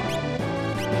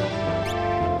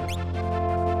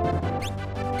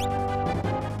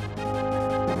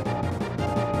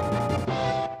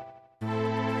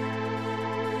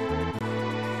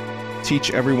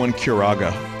 Teach everyone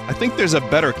Curaga. I think there's a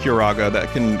better Curaga that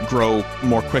can grow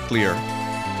more quicklier.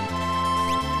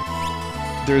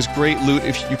 There's great loot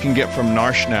if you can get from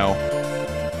Narsh now.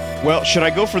 Well, should I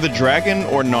go for the dragon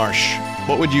or Narsh?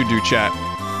 What would you do, chat?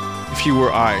 If you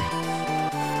were I.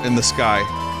 In the sky.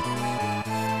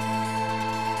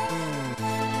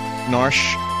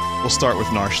 Narsh? We'll start with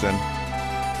Narsh then.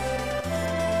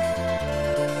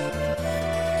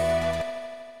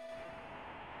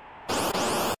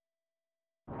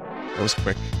 That was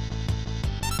quick.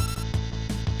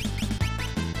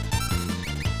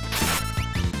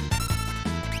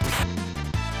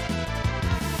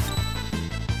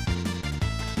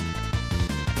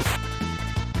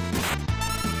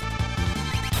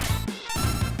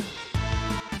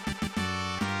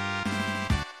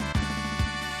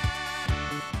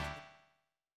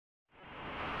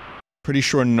 Pretty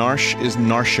sure Narsh is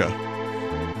Narsha.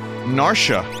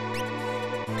 Narsha!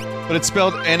 But it's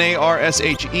spelled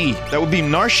N-A-R-S-H-E. That would be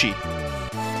Narshi.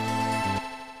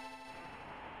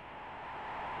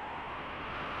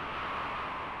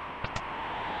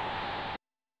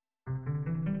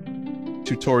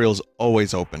 Tutorial's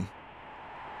always open.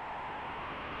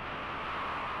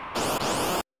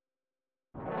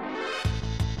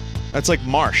 That's like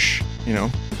marsh, you know?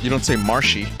 You don't say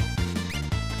marshy.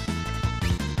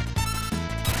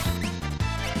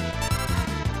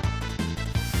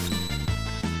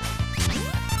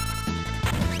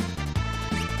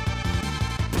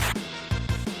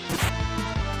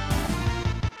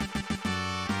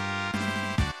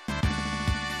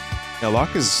 Yeah,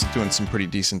 Locke is doing some pretty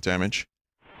decent damage.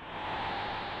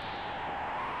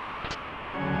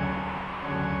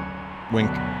 Wink.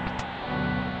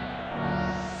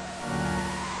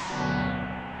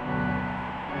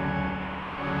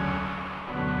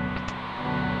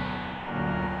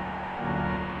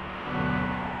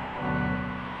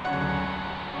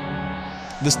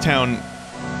 This town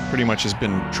pretty much has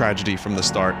been tragedy from the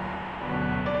start.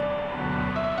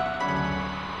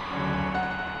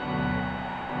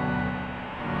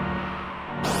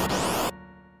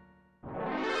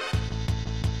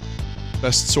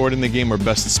 Best sword in the game or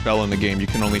best spell in the game? You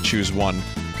can only choose one.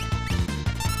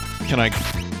 Can I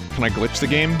glitch the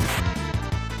game?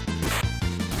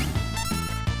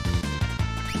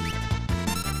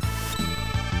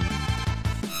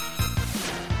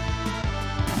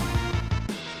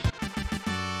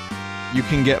 You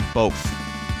can get both.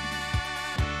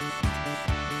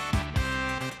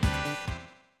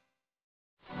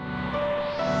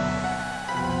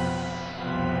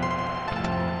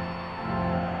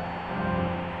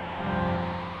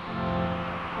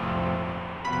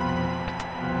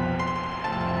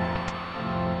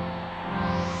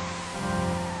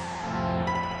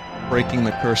 Breaking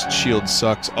the cursed shield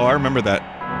sucks. Oh, I remember that.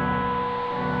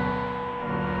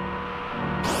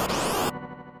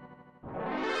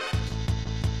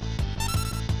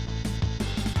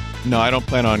 No, I don't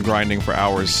plan on grinding for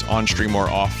hours on stream or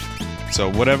off. So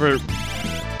whatever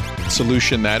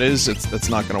solution that is, that's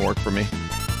not gonna work for me.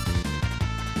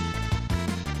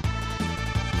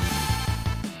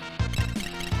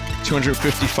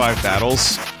 $255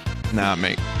 battles? Nah,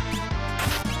 mate.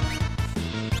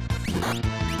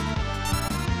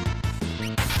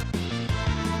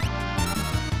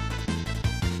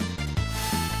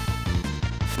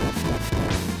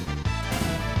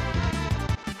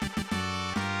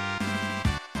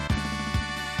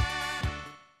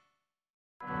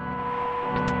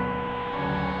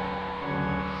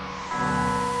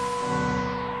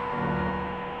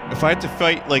 If I had to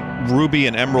fight, like, Ruby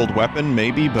and Emerald Weapon,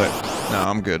 maybe, but no,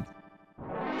 I'm good.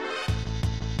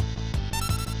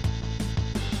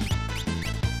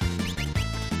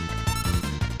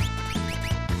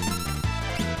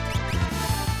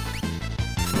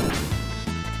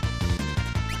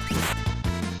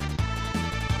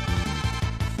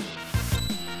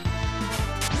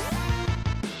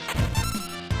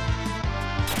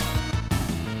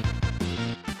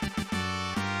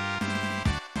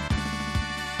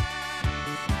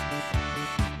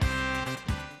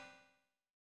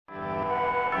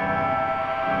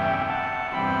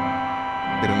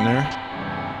 Get in there.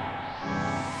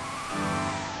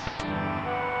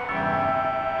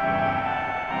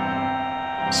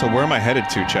 So where am I headed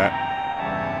to, chat?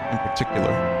 In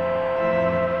particular.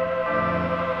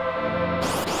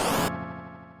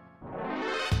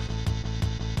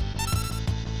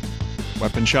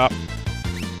 Weapon shop.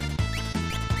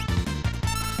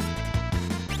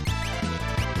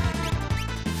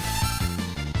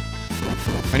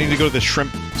 I need to go to the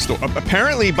shrimp store.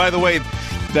 Apparently, by the way,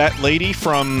 that lady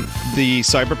from the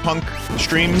Cyberpunk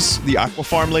streams, the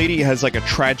Aquafarm lady, has like a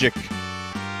tragic...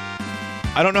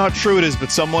 I don't know how true it is,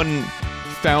 but someone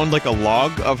found like a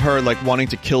log of her like wanting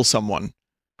to kill someone.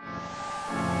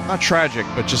 Not tragic,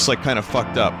 but just like kind of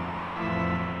fucked up.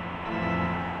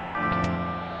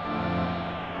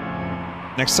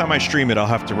 Next time I stream it, I'll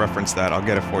have to reference that. I'll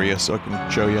get it for you so I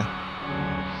can show you.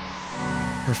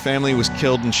 Her family was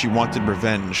killed and she wanted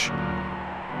revenge.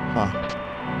 Huh.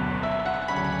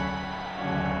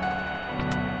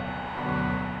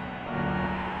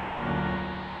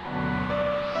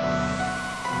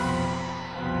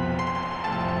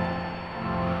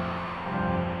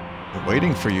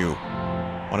 Waiting for you.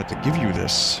 Wanted to give you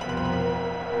this.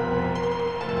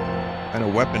 At a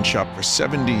weapon shop for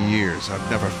 70 years,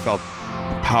 I've never felt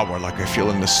power like I feel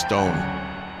in this stone.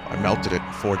 If I melted it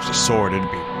and forged a sword, it'd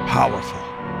be powerful.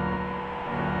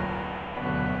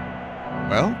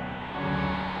 Well?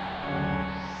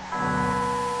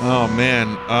 Oh, man,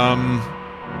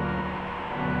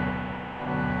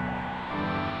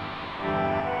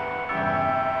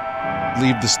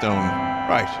 leave the stone.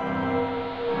 Right.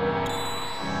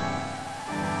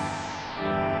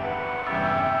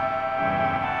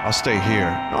 I'll stay here.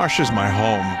 Narsha's my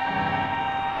home.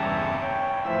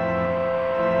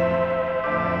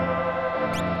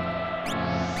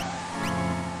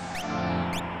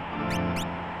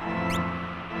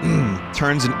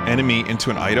 Turns an enemy into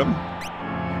an item?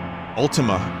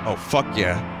 Ultima. Oh, fuck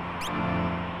yeah.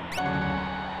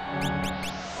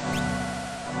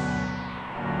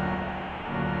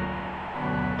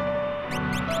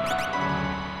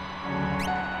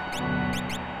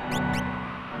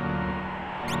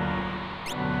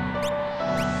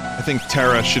 I think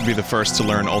Terra should be the first to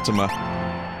learn Ultima.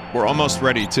 We're almost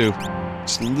ready, too.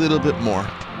 Just a little bit more.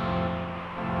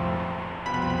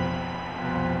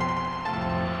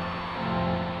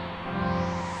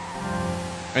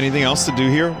 Anything else to do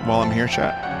here while I'm here,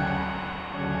 chat?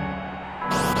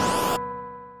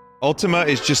 Ultima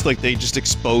is just like they just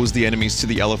expose the enemies to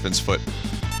the elephant's foot.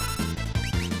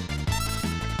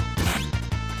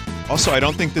 Also, I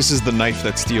don't think this is the knife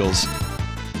that steals.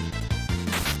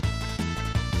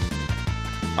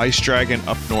 Ice Dragon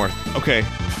up north. Okay.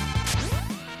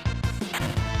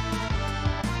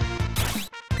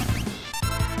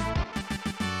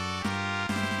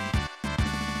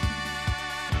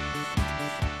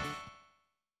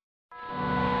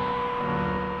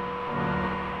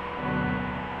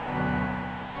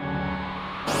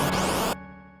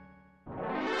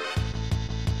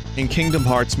 In Kingdom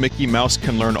Hearts, Mickey Mouse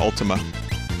can learn Ultima.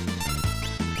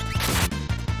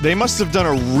 They must have done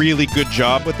a really good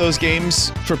job with those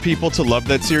games for people to love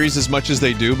that series as much as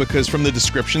they do, because from the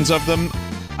descriptions of them,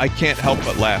 I can't help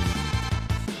but laugh.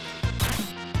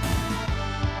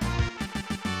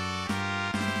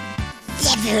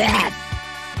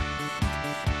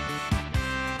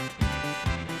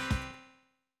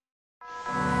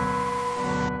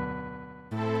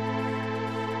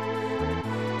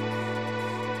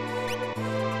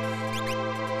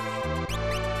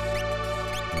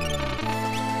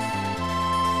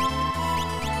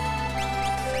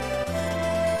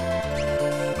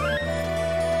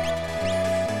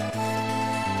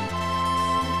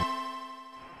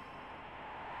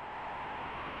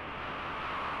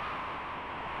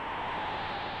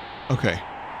 Okay.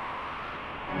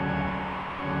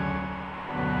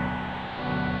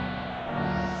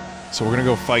 So we're gonna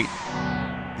go fight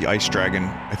the ice dragon,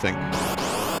 I think.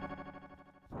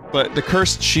 But the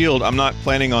cursed shield, I'm not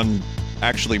planning on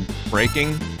actually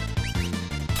breaking.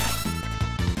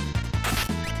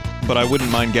 But I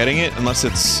wouldn't mind getting it, unless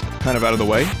it's kind of out of the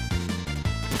way.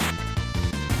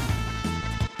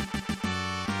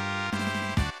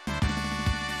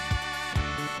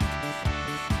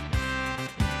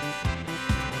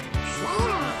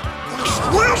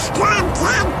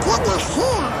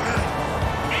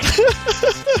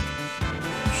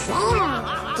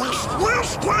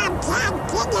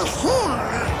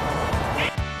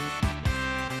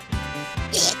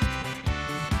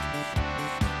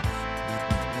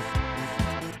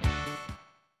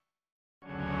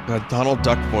 Donald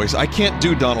Duck voice. I can't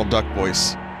do Donald Duck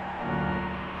voice.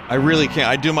 I really can't.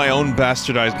 I do my own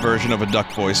bastardized version of a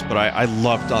duck voice, but I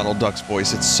love Donald Duck's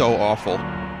voice. It's so awful.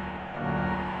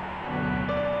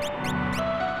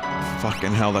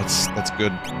 Fucking hell, that's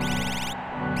good.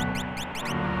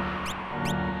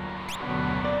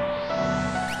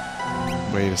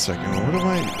 Wait a second, what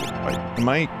am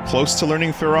I close to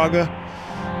learning Firaga?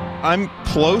 I'm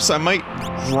close, I might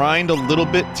grind a little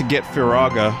bit to get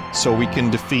Firaga so we can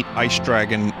defeat Ice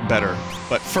Dragon better.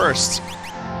 But first,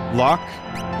 Locke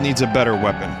needs a better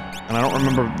weapon. And I don't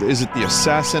remember, is it the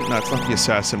assassin? No, it's not the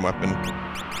assassin weapon.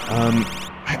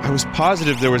 I was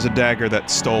positive there was a dagger that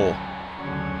stole.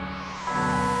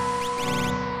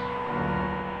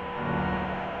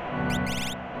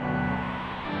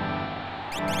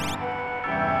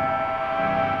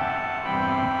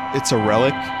 It's a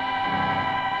relic.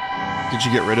 Did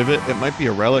you get rid of it? It might be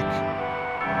a relic.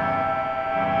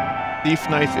 Thief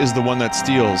knife is the one that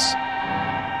steals.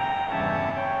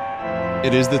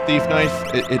 It is the thief knife?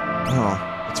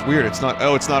 Oh, it's weird. It's not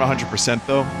 100%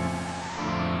 though.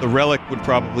 The relic would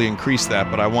probably increase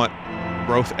that, but I want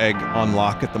growth egg on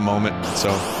lock at the moment,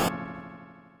 so...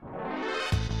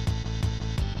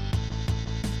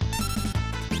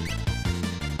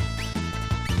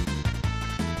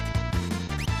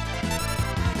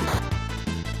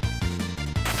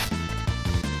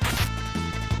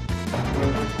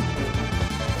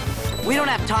 We don't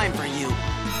have time for you.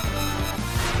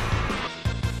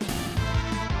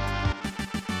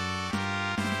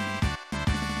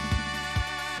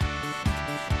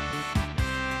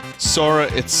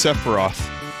 Sora, it's Sephiroth.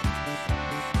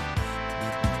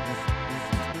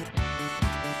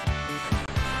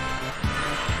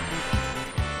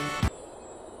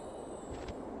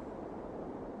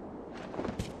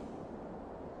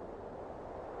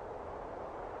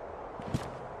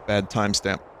 Bad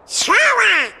timestamp. Sora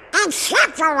and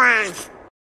Sephiroth.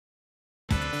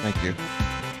 Thank you.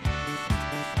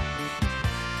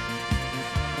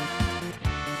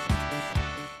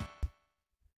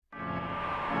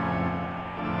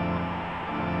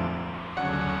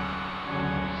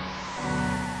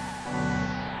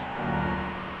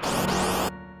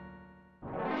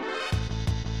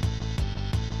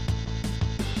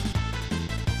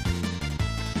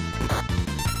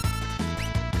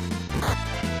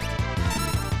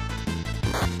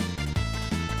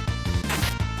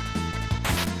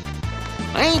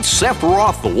 Ain't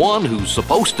Sephiroth the one who's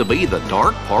supposed to be the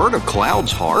dark part of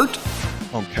Cloud's heart?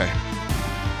 Okay.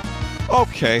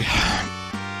 Okay.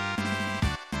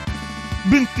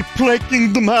 Binti Play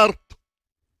Kingdom Heart.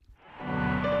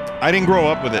 I didn't grow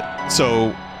up with it, so...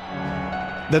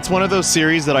 That's one of those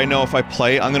series that I know if I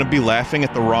play, I'm gonna be laughing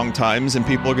at the wrong times, and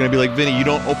people are gonna be like, Vinny, you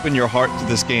don't open your heart to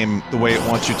this game the way it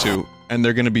wants you to, and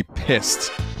they're gonna be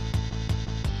pissed.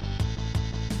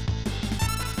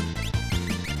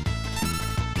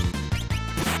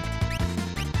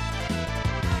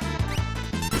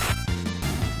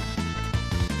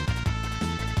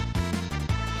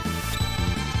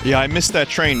 Yeah, I missed that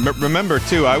train. Remember,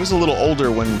 too, I was a little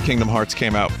older when Kingdom Hearts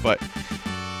came out, but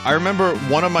I remember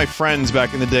one of my friends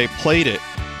back in the day played it,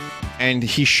 and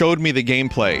he showed me the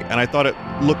gameplay, and I thought it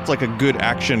looked like a good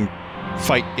action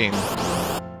fight game.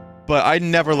 But I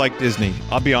never liked Disney.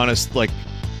 I'll be honest, like,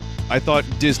 I thought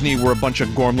Disney were a bunch of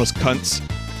gormless cunts,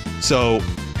 so,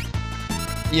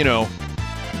 you know,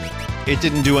 it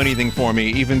didn't do anything for me,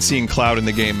 even seeing Cloud in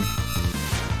the game.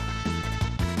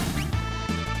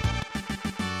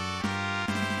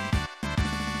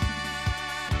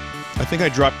 I think I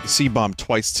dropped the C-bomb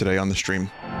twice today on the stream.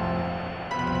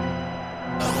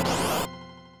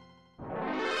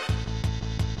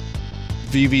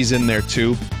 Vivi's in there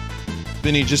too.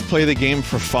 Vinny, just play the game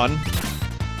for fun.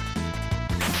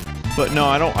 But no,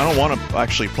 I don't want to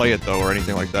actually play it though, or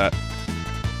anything like that.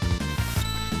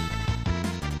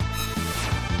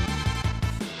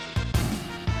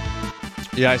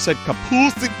 Yeah, I said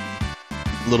Kapulsik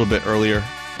a little bit earlier.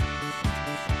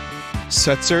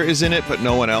 Setzer is in it, but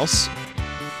no one else.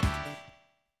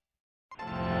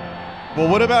 Well,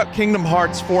 what about Kingdom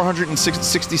Hearts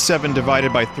 467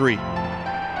 divided by 3?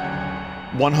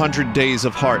 100 Days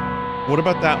of Heart. What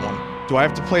about that one? Do I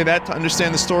have to play that to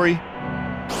understand the story?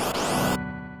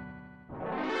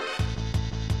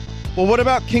 Well, what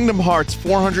about Kingdom Hearts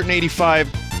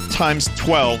 485 times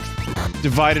 12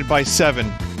 divided by 7?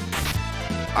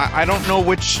 I don't know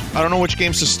which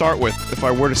games to start with if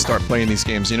I were to start playing these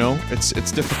games, you know?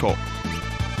 It's difficult.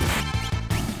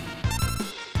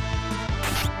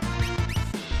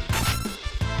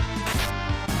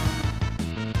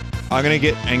 I'm gonna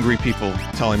get angry people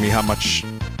telling me how much...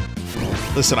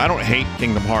 Listen, I don't hate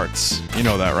Kingdom Hearts. You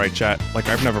know that, right, chat? Like,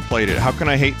 I've never played it. How can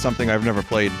I hate something I've never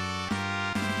played?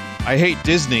 I hate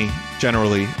Disney,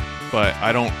 generally, but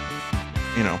I don't...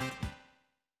 You know...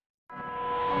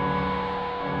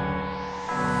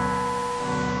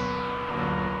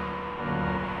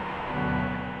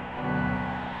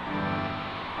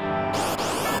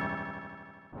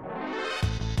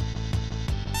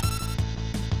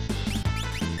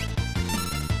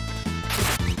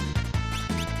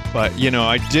 But, you know,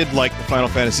 I did like the Final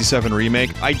Fantasy VII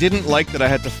Remake. I didn't like that I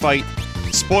had to fight...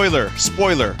 Spoiler!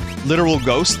 Literal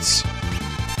ghosts.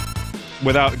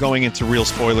 Without going into real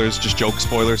spoilers, just joke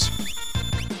spoilers.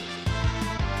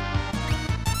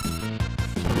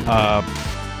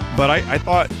 But I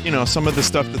thought, you know, some of the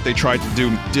stuff that they tried to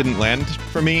do didn't land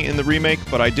for me in the remake,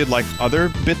 but I did like other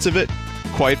bits of it.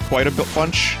 Quite a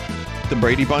bunch. The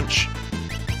Brady Bunch.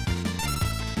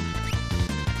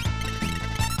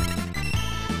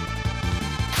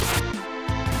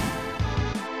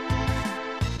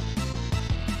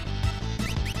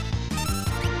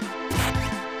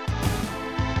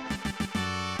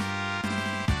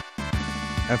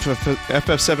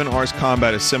 FF7R's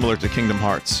combat is similar to Kingdom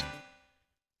Hearts.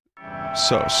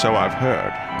 So I've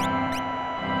heard.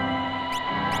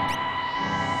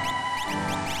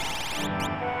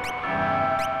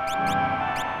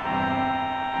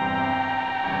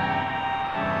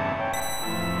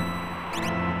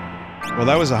 Well,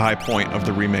 that was a high point of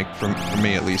the remake for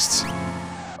me, at least.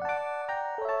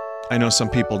 I know some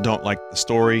people don't like the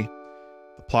story,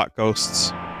 the plot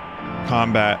ghosts,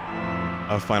 combat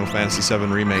of Final Fantasy VII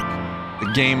Remake,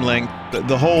 the game length,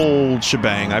 the whole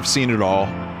shebang. I've seen it all,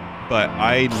 but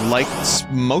I liked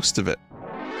most of it.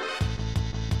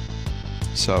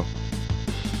 So.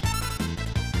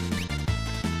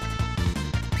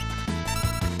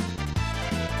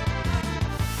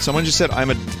 Someone just said, I'm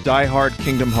a die-hard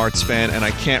Kingdom Hearts fan and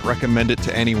I can't recommend it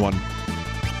to anyone.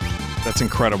 That's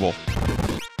incredible.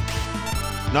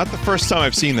 Not the first time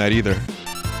I've seen that either.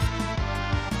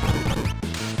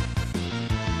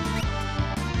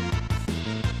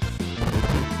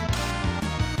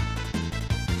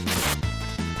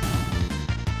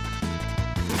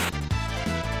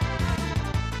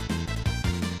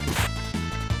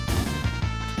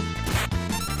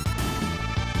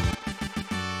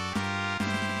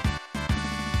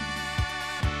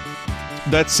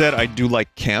 That said, I do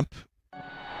like camp.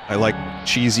 I like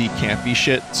cheesy, campy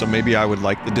shit, so maybe I would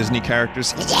like the Disney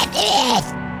characters.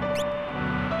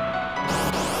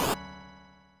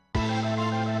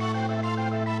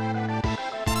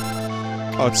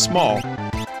 Oh, it's small.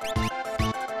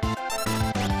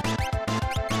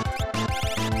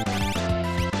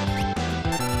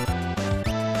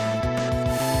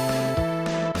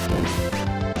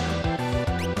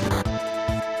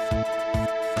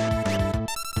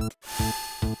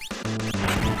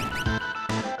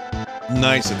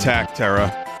 Nice attack,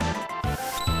 Terra.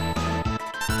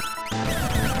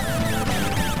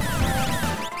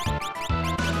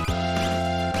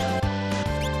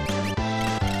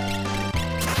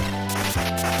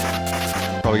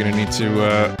 Probably gonna need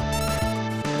to,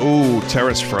 Ooh,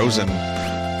 Terra's frozen.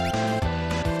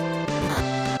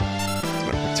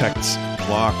 Gonna protect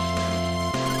block.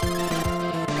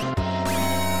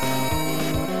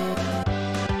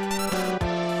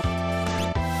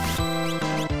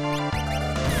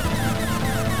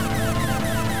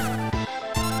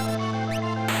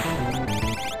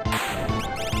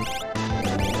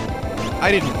 I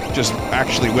didn't just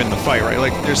actually win the fight, right?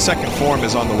 Like, their second form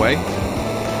is on the way.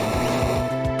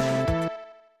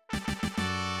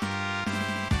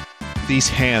 These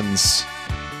hands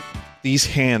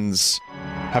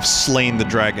have slain the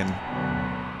dragon.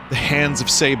 The hands of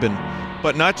Sabin.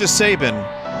 But not just Sabin.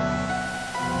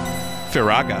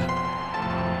 Firaga.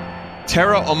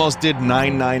 Terra almost did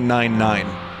 9999.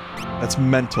 That's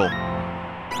mental.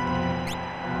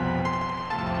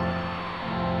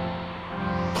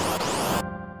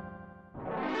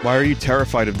 Why are you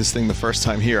terrified of this thing the first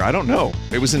time here? I don't know.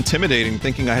 It was intimidating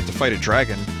thinking I had to fight a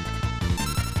dragon.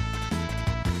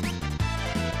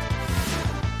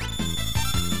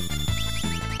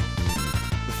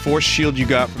 The force shield you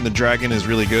got from the dragon is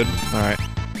really good. Alright.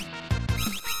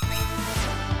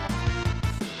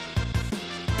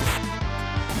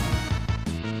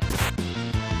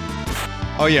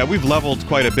 Oh yeah, we've leveled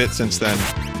quite a bit since then,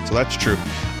 so that's true.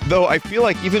 Though I feel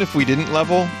like even if we didn't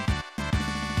level,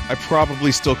 I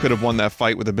probably still could have won that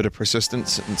fight with a bit of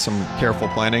persistence and some careful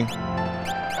planning.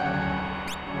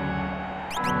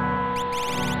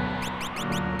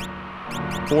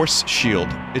 Force shield.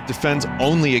 It defends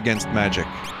only against magic.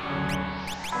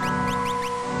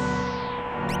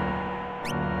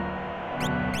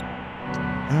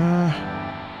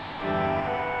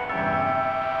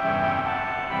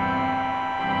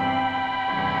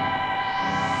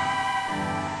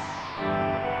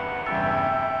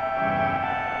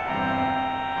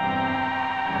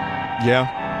 Yeah.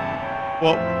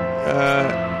 Well,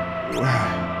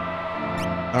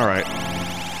 alright.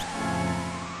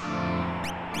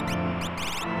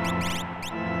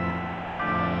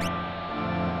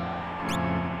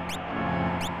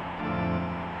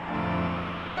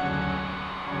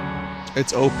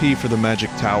 It's OP for the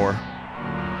magic tower.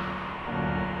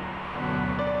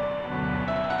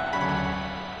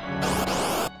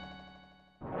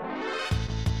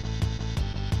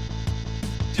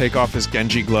 Take off his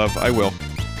Genji glove. I will.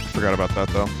 Forgot about that,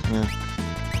 though. Yeah.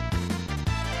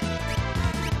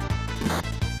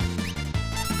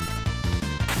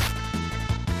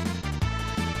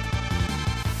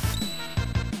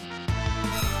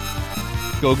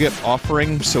 Go get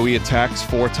offering so he attacks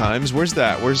 4 times. Where's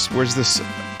that? Where's this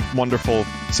wonderful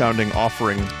sounding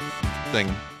offering thing?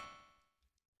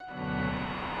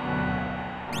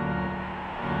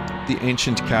 The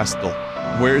ancient castle.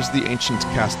 Where's the ancient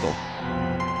castle?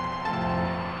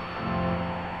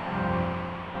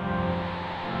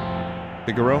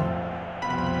 Figaro?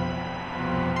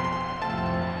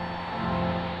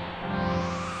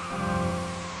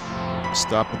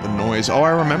 Stop at the noise. Oh, I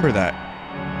remember that.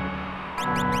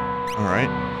 Alright.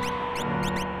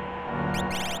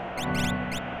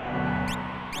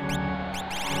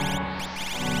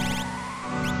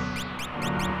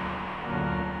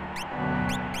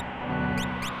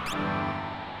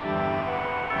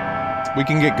 We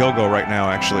can get Go-Go right now,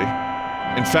 actually.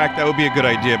 In fact, that would be a good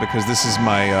idea, because this is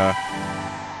my,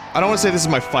 I don't want to say this is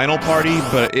my final party,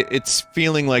 but it's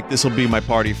feeling like this will be my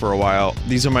party for a while.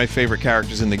 These are my favorite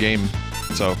characters in the game,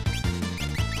 so...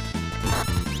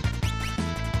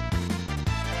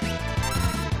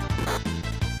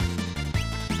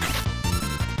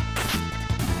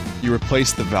 You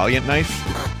replaced the Valiant Knife?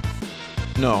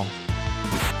 No.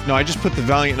 No, I just put the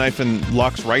Valiant Knife in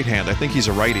Locke's right hand. I think he's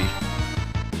a righty.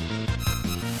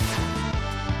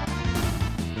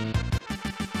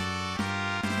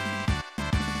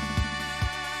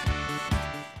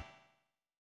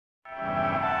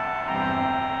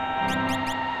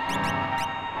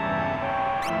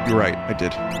 You're right, I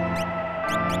did.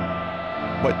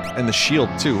 What? And the shield,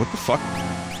 too. What the fuck?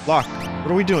 Locke,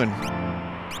 what are we doing?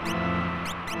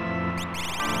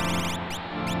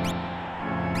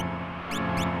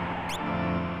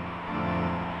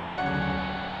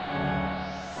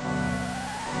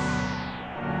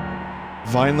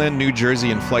 Vineland, New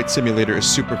Jersey, and Flight Simulator is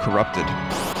super corrupted.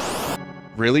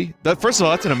 Really? First of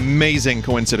all, that's an amazing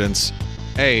coincidence.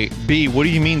 A. B. What do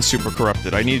you mean super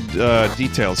corrupted? I need,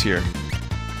 details here.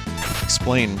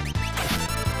 Explain.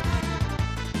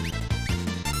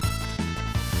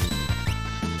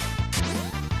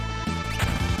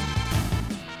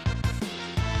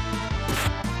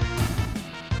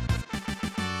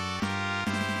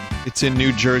 It's in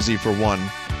New Jersey, for one.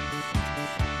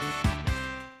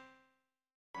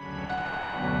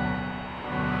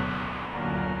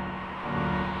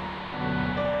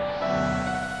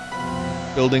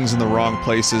 Buildings in the wrong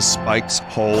places, spikes,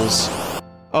 holes.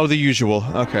 Oh, the usual.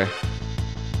 Okay.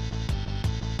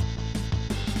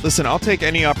 Listen, I'll take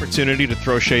any opportunity to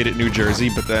throw shade at New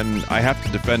Jersey, but then I have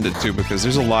to defend it too, because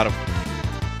there's a lot of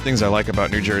things I like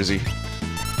about New Jersey.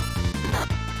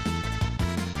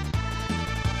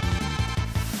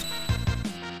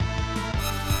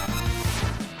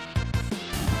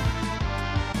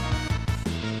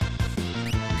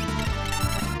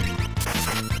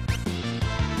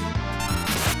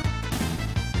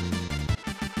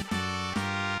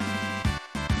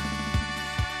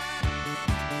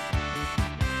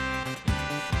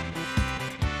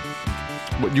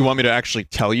 What, you want me to actually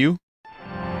tell you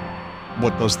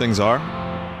what those things are?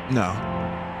 No.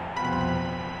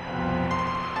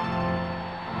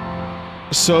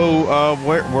 So,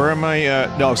 where am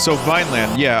I, no, so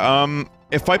Vineland, yeah,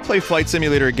 if I play Flight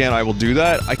Simulator again, I will do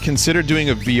that. I consider doing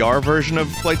a VR version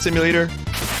of Flight Simulator.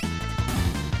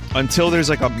 Until there's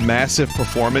like a massive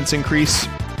performance increase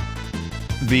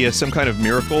via some kind of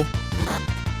miracle,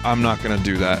 I'm not gonna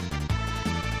do that.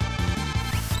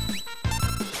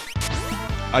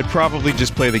 I'd probably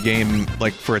just play the game,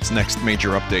 like, for its next major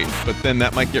update, but then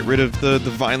that might get rid of the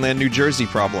Vineland, New Jersey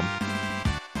problem.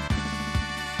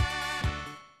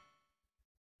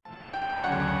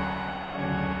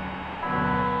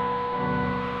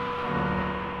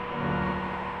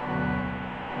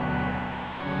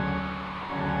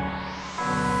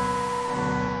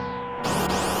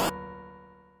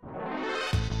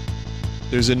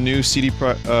 There's a new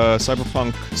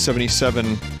Cyberpunk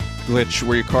 77 glitch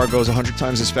where your car goes 100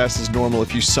 times as fast as normal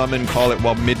if you summon call it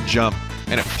while mid-jump,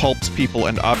 and it pulps people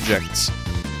and objects.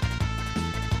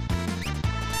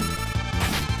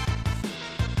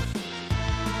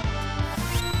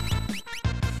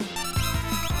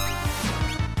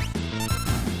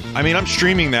 I mean, I'm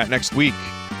streaming that next week.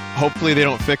 Hopefully they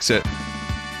don't fix it.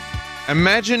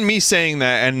 Imagine me saying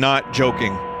that and not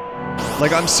joking.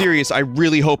 Like, I'm serious, I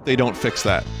really hope they don't fix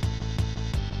that.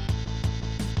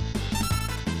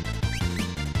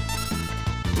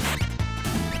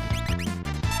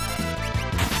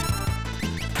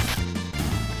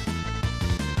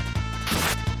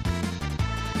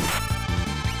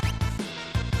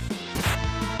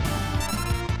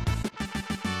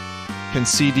 Can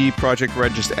CD Projekt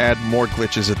Red just add more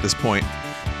glitches at this point?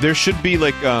 There should be,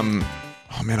 like, oh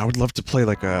man, I would love to play,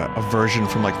 like, a version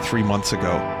from, like, 3 months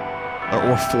ago.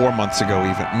 Or 4 months ago,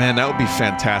 even. Man, that would be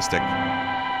fantastic.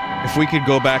 If we could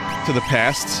go back to the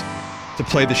past to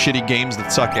play the shitty games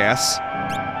that suck ass.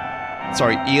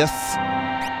 Sorry, ETH.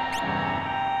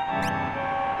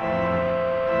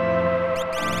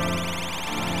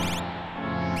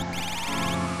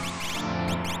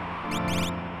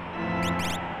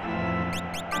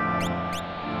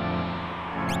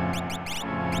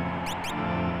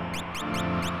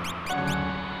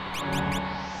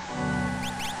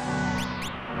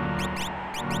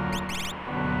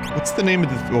 What's the name of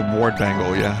the award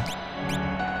bangle, yeah?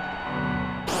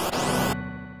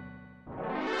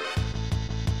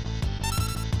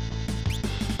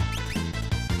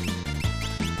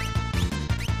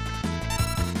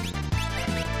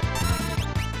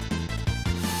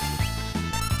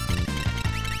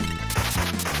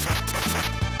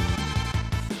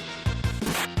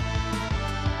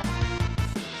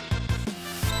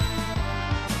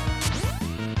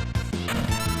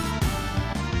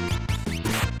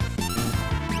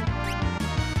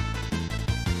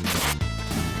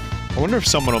 I wonder if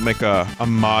someone will make a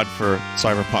mod for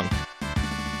Cyberpunk.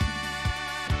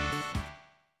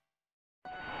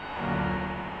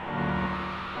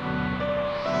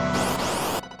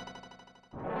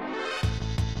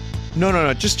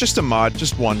 No, just a mod,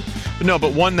 just one.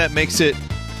 But one that makes it,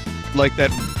 like,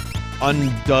 that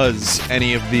undoes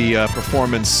any of the, not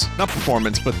performance,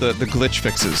 but the glitch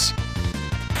fixes.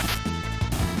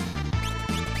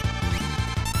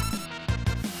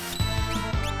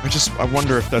 I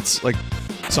wonder if that's, like,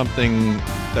 something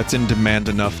that's in demand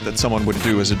enough that someone would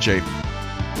do as a jape.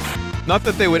 Not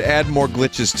that they would add more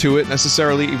glitches to it,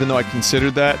 necessarily, even though I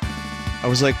considered that. I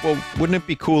was like, well, wouldn't it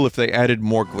be cool if they added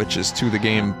more glitches to the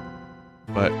game?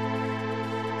 But...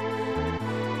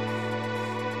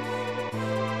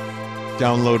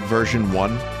 download version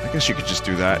 1? I guess you could just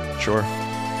do that, sure.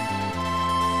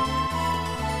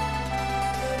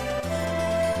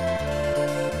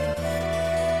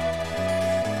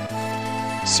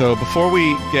 So, before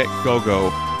we get Go-Go,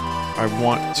 I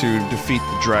want to defeat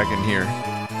the dragon here.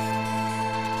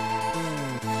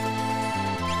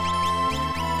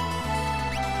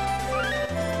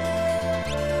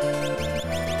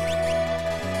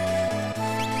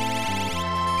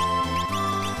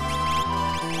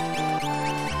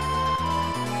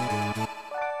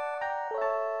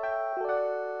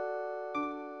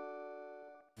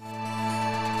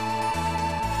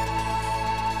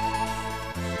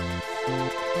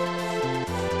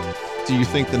 Do you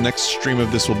think the next stream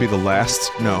of this will be the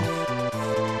last? No.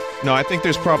 No, I think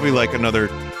there's probably like another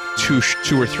two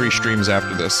or three streams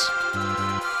after this.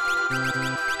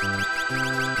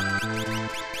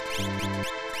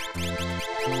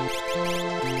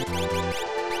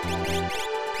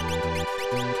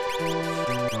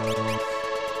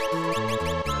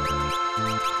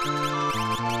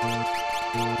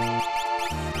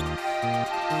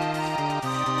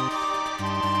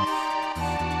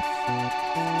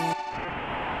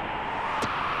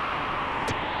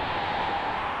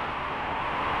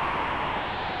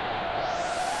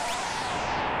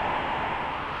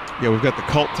 Yeah, we've got the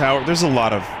cult tower. There's a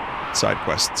lot of side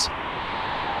quests.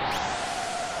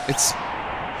 It's...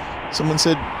 Someone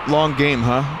said long game,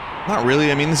 huh? Not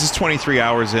really. I mean, this is 23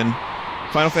 hours in.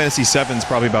 Final Fantasy VII is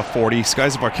probably about 40.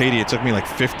 Skies of Arcadia, it took me like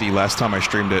 50 last time I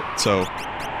streamed it, so...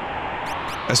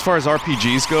 As far as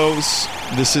RPGs goes,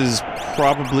 this is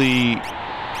probably...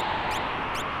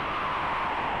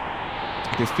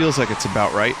 It feels like it's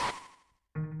about right.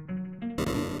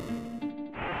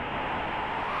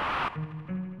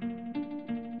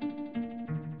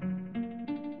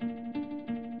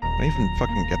 Can I even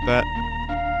fucking get that?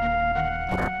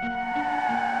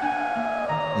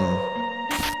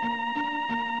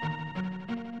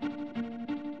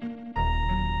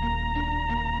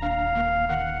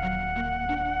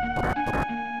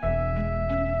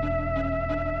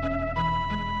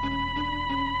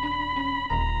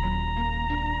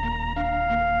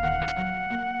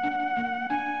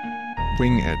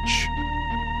 Wing edge.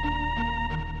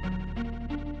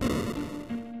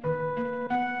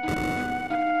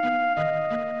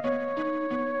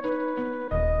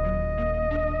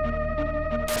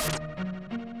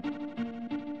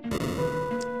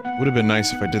 Would have been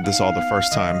nice if I did this all the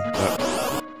first time,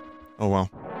 but... Oh well.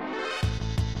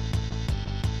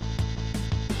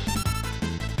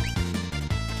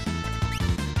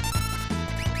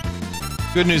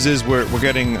 Good news is we're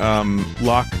getting,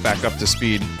 Locke back up to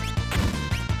speed.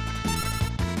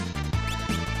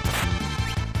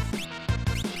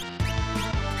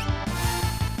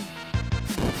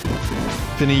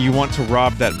 Vinny, you want to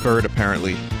rob that bird,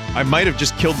 apparently. I might have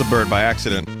just killed the bird by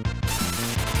accident.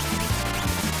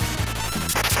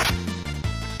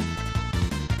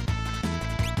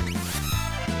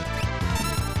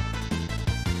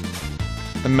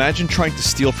 Imagine trying to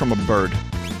steal from a bird.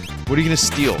 What are you gonna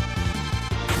steal?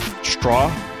 Straw?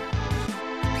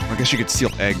 I guess you could steal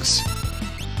eggs.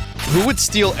 Who would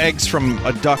steal eggs from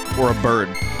a duck or a bird?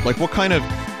 Like, what kind of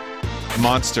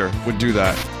monster would do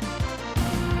that?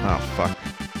 Oh, fuck.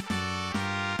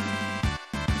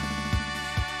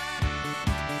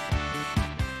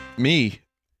 Me?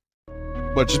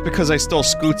 But just because I stole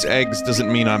Scoot's eggs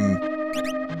doesn't mean I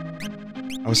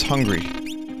was hungry.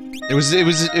 It was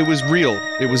real.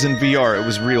 It was in VR. It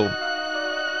was real.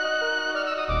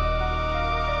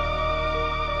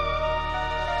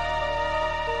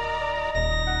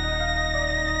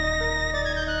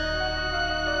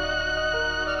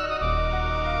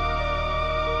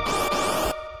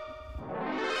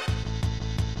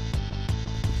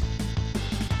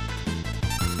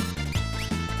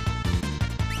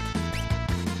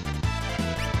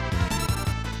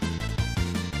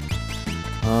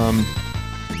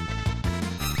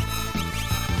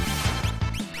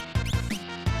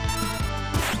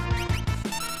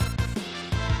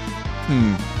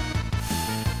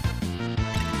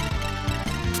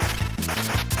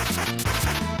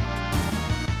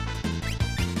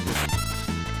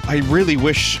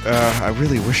 I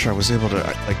really wish I was able to,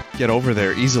 like, get over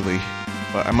there easily.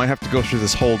 But I might have to go through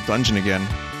this whole dungeon again.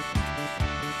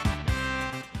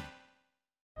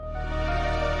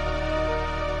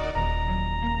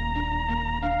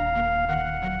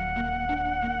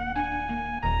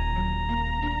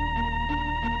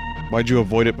 Why'd you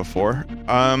avoid it before?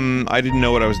 I didn't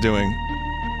know what I was doing.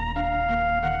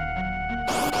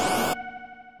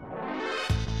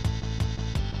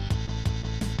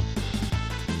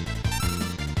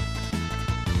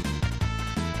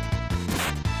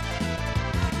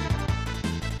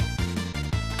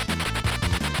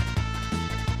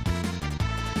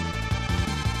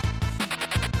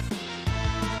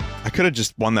 I could have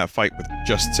just won that fight with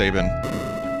just Sabin.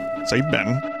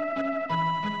 Sabin?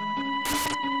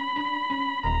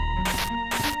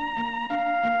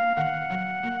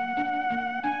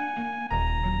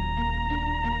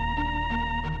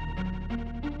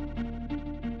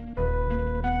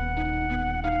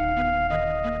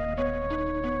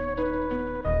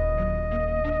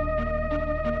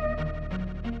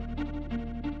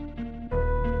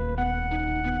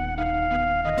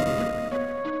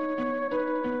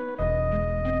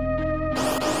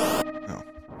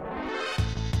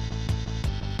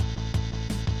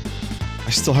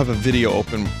 I still have a video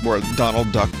open where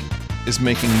Donald Duck is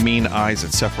making mean eyes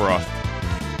at Sephiroth.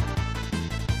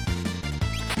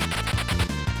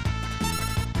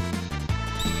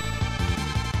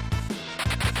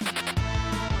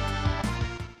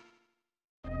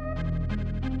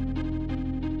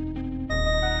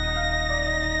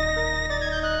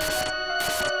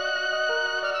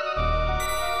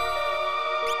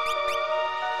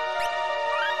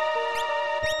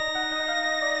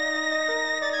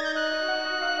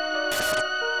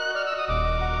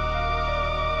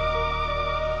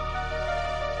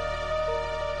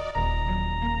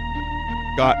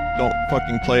 Scott, don't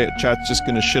fucking play it. Chat's just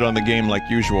gonna shit on the game like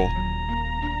usual.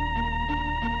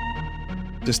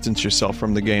 Distance yourself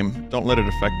from the game. Don't let it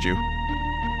affect you.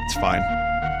 It's fine.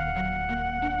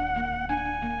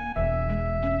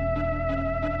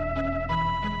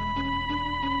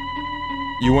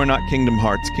 You are not Kingdom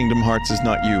Hearts. Kingdom Hearts is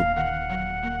not you.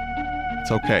 It's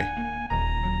okay.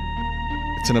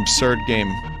 It's an absurd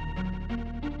game.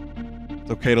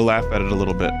 It's okay to laugh at it a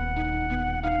little bit.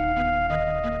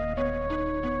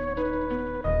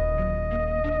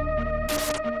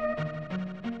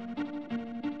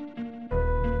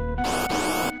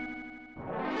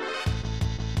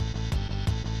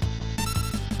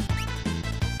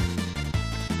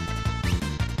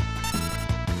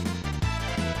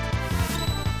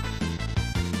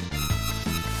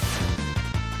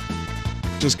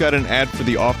 Just got an ad for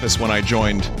The Office when I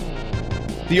joined.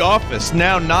 The Office,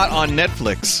 now not on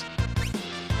Netflix.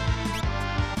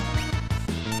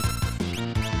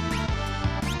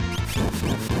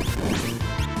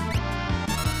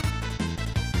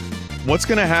 What's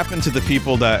gonna happen to the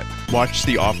people that watch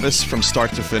The Office from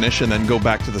start to finish and then go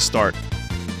back to the start?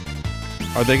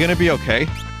 Are they gonna be okay?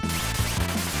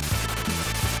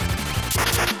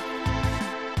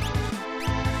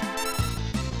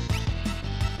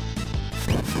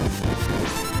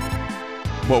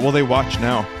 What will they watch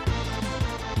now?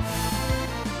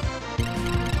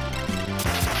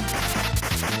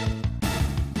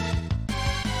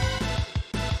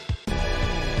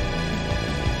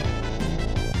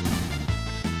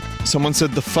 Someone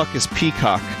said the fuck is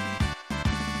Peacock.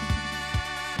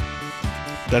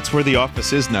 That's where The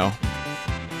Office is now.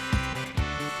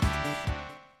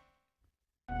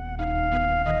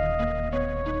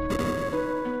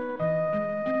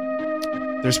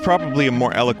 There's probably a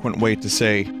more eloquent way to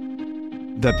say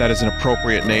that that is an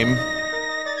appropriate name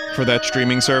for that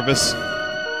streaming service,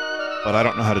 but I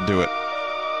don't know how to do it.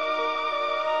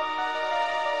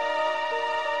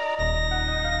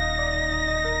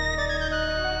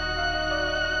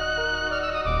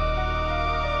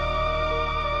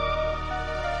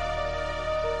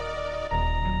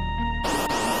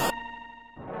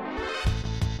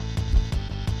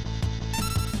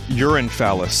 Urine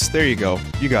phallus. There you go.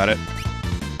 You got it.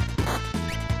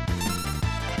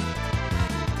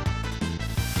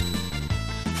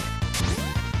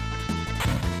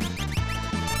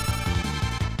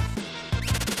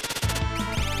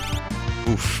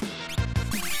 Oof.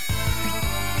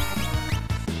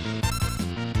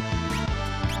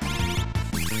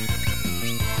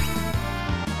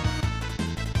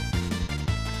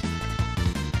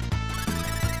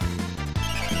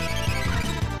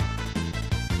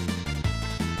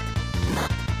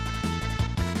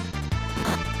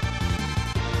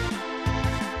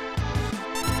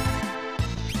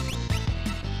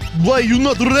 Why you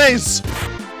not raise?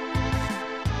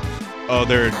 Oh,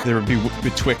 they're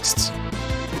betwixt.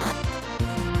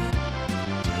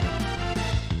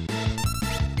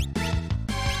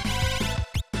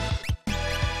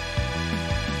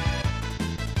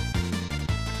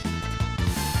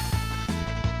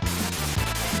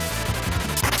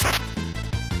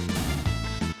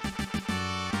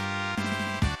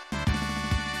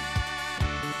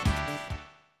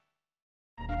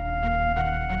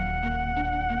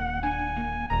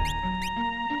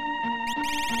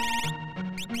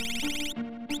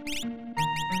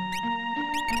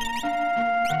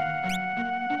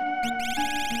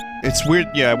 It's weird,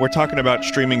 yeah, we're talking about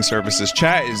streaming services.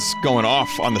 Chat is going off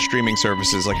on the streaming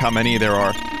services, like how many there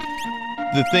are.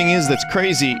 The thing is that's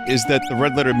crazy is that the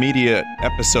Red Letter Media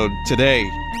episode today,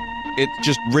 it's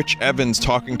just Rich Evans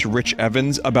talking to Rich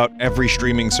Evans about every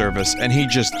streaming service, and he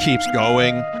just keeps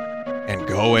going and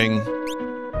going.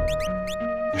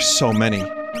 There's so many.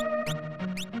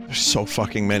 There's so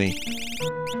fucking many.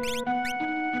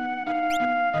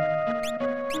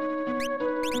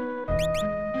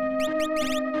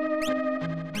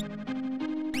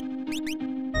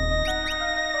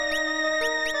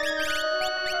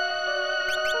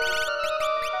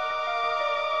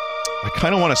 I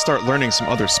kind of want to start learning some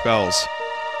other spells.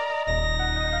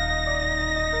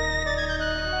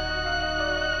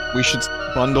 We should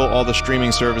bundle all the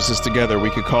streaming services together.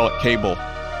 We could call it cable.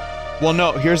 Well,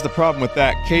 no, here's the problem with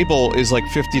that. Cable is like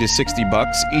 50 to 60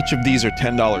 bucks. Each of these are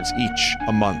 $10 each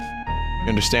a month. You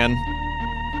understand?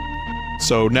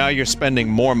 So now you're spending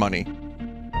more money.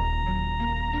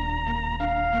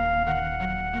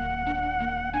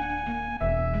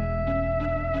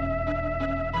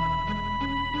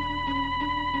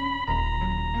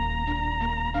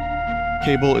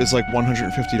 Cable is like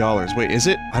 $150. Wait, is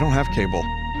it? I don't have cable.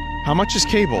 How much is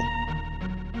cable?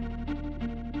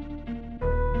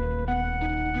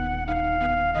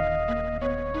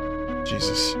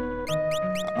 Jesus.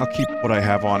 I'll keep what I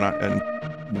have on and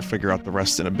we'll figure out the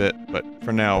rest in a bit, but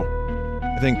for now,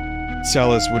 I think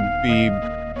Celis would be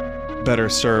better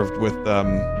served with,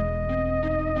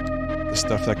 the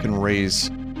stuff that can raise.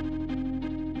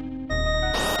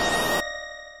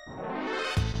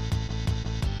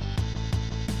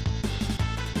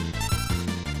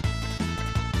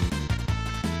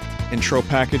 Intro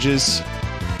packages.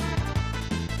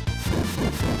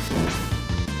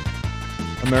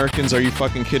 Americans, are you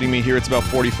fucking kidding me? Here it's about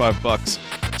 45 bucks.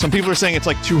 Some people are saying it's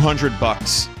like 200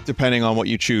 bucks, depending on what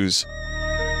you choose.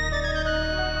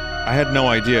 I had no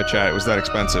idea, chat, it was that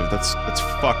expensive. That's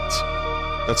fucked.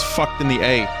 That's fucked in the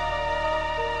A.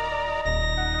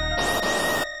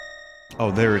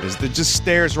 Oh, there it is. It just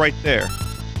stairs right there.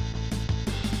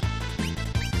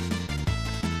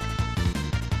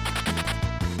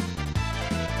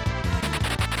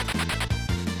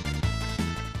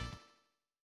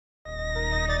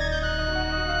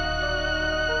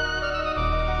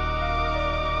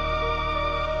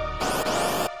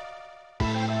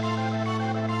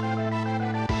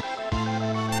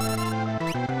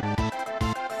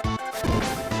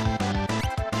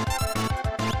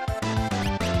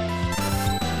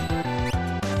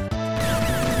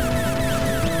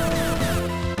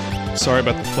 Sorry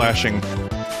about the flashing.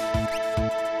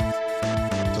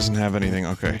 Doesn't have anything,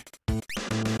 okay.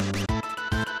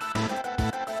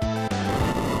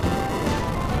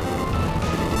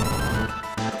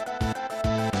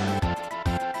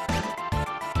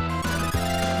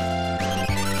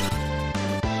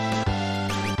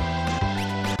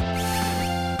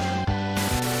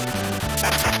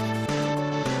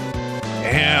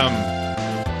 Damn.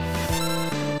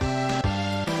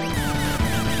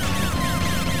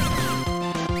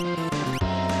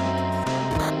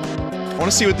 I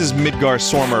want to see what this Midgar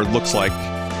Sormer looks like.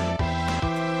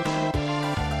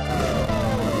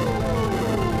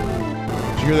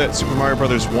 Did you hear that Super Mario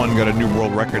Bros. 1 got a new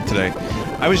world record today?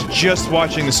 I was just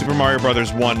watching the Super Mario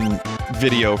Bros. 1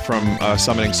 video from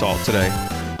Summoning Salt today.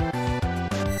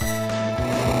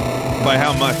 By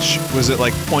how much? Was it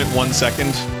like 0.1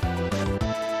 second?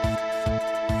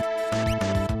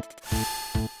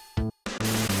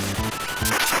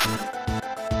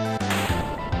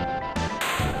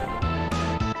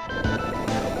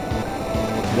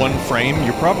 One frame?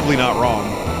 You're probably not wrong.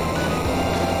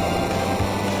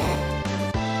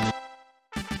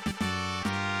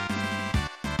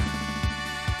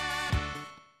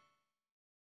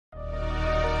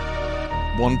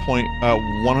 One point,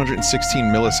 116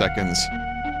 milliseconds.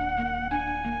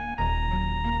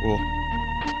 Cool.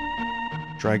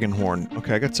 Dragon Horn.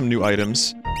 Okay, I got some new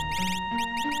items.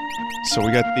 So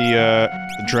we got the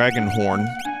Dragon Horn.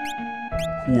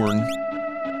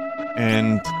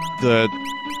 And the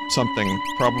something.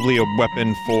 Probably a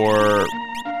weapon for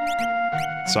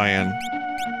Cyan.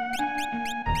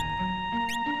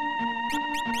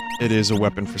 It is a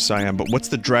weapon for Cyan, but what's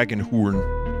the Dragon Horn?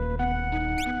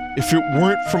 If it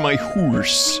weren't for my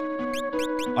horse,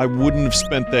 I wouldn't have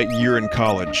spent that year in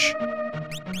college.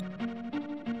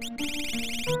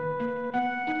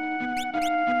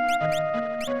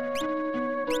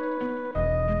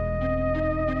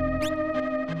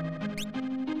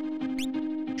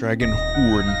 Dragon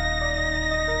Horn.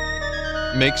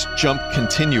 Makes jump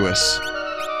continuous.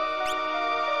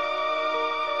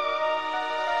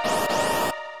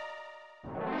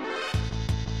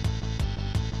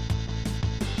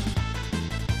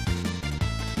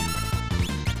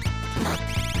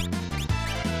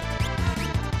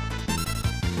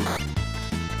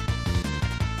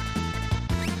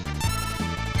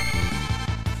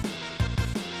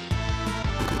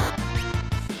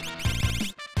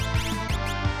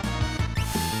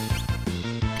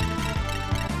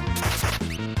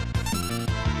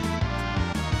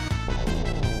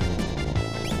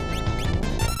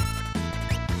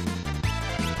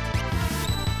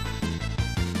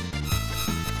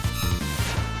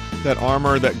 That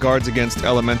armor that guards against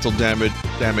elemental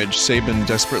damage Sabin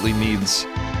desperately needs.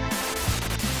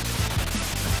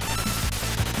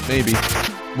 Maybe.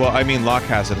 Well, I mean, Locke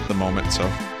has it at the moment,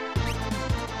 so...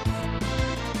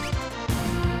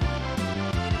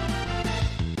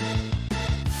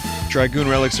 Dragoon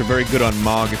relics are very good on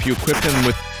Mog. If you equip him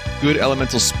with good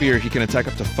elemental spear, he can attack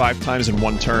up to 5 times in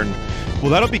one turn.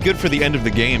 Well, that'll be good for the end of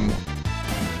the game.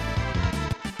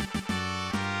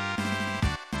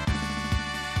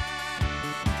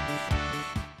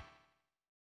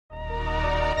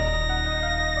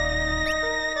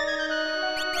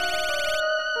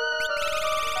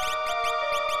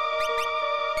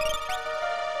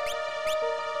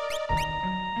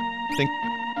 I think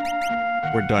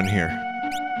we're done here.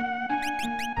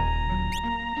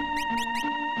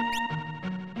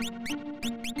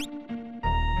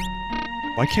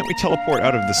 Why can't we teleport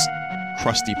out of this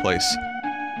crusty place?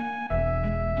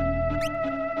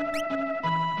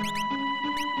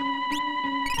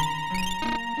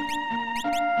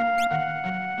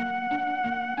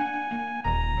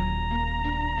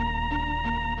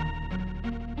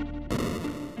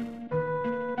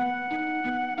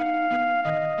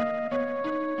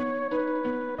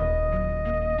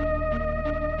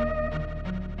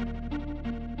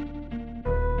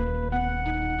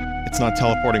 It's not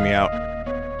teleporting me out.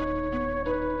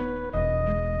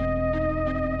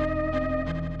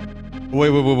 Wait,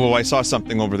 I saw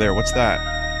something over there. What's that?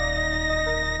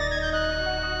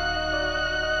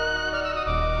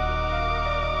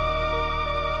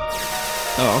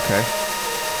 Oh, okay.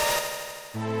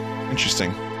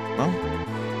 Interesting. Well.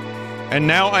 And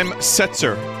now I'm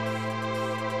Setzer.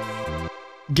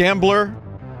 Gambler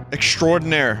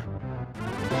extraordinaire.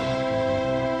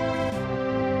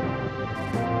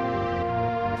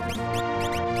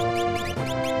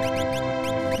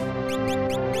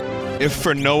 If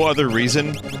for no other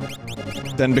reason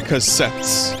than because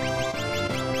Sets.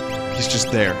 He's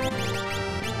just there.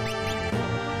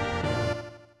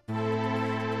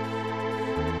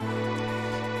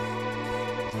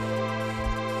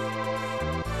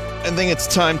 I think it's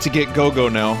time to get Go-Go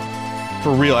now.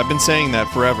 For real, I've been saying that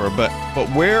forever, but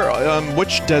where,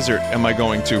 which desert am I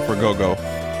going to for Go-Go?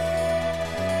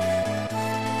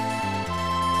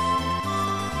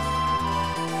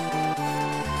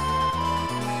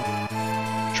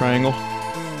 Triangle.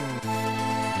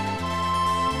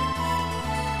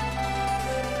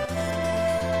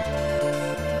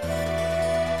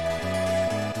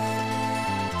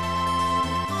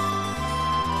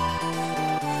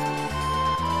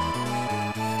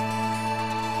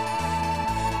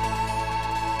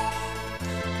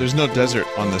 There's no desert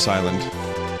on this island.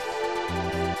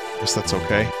 Guess that's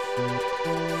okay. I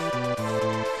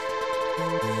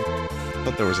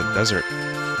thought there was a desert.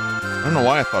 I don't know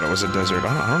why I thought it was a desert.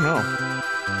 I don't know.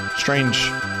 Strange.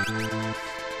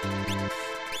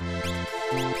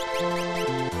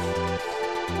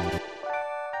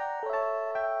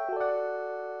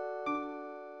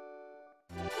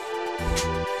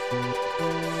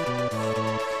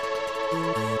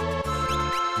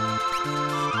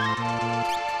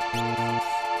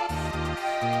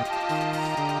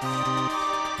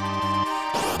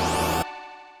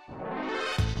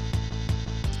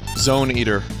 Zone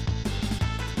Eater.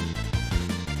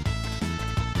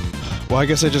 Well, I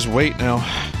guess I just wait now.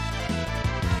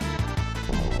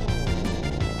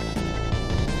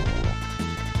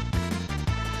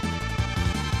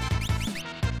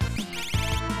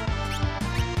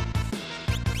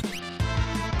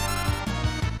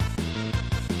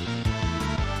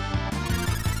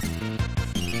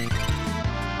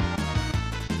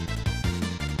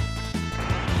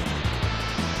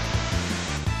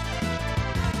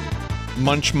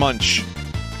 Munch munch.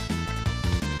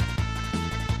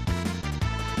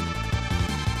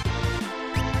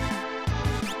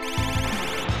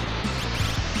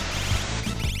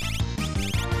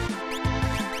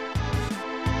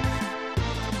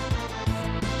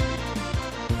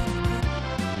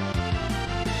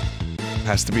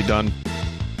 Has to be done.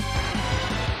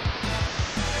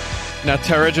 Now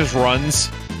Terra just runs,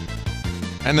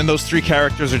 and then those three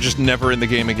characters are just never in the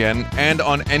game again, and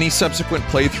on any subsequent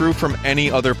playthrough from any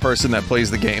other person that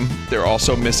plays the game, they're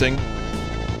also missing.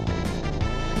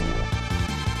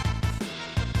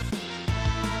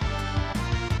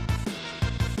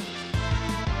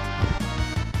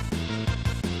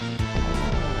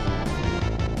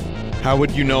 How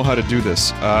would you know how to do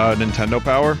this? Nintendo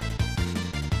Power?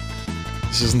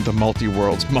 This isn't the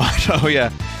multi-worlds mod. Oh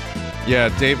yeah.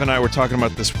 Yeah, Dave and I were talking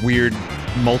about this weird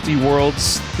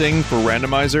multi-worlds thing for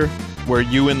randomizer, where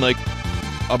you and like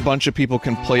a bunch of people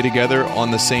can play together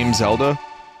on the same Zelda.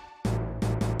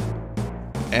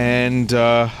 And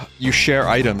you share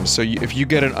items, so if you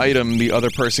get an item, the other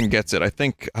person gets it. I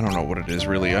don't know what it is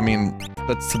really. I mean,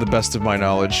 that's to the best of my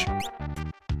knowledge.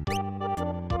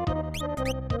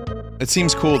 It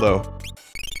seems cool though.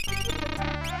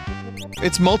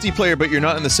 It's multiplayer, but you're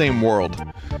not in the same world.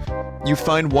 You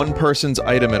find one person's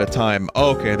item at a time.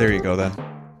 Oh, okay, there you go then.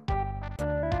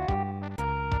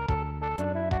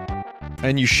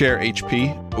 And you share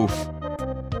HP. Oof.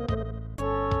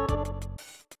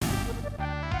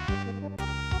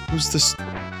 Who's this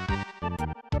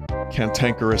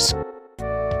cantankerous?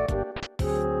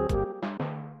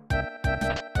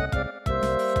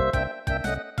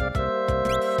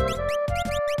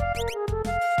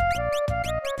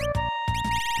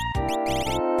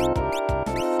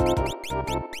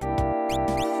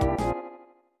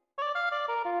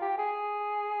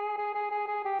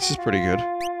 This is pretty good.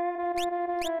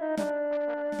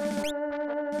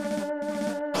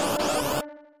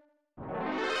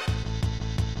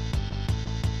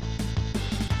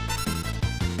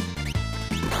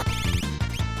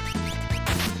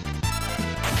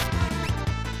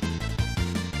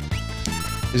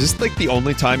 Is this like the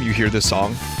only time you hear this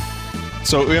song?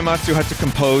 So Uematsu had to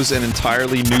compose an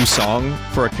entirely new song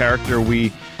for a character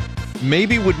we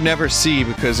maybe would never see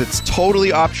because it's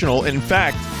totally optional. In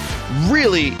fact,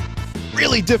 really,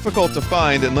 really difficult to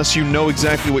find unless you know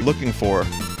exactly what you're looking for.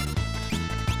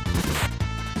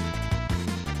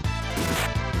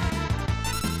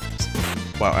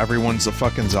 Wow, everyone's a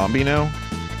fucking zombie now?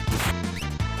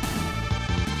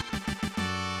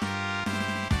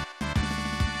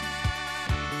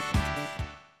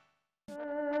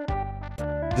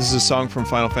 This is a song from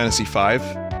Final Fantasy V.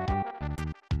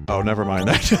 Oh, never mind.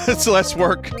 That's less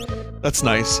work. That's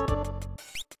nice.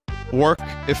 Work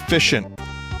efficient.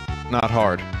 Not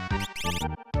hard.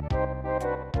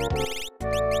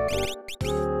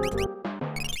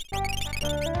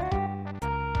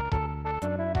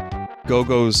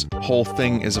 Go-Go's whole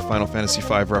thing is a Final Fantasy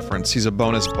V reference. He's a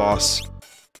bonus boss.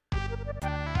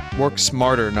 Work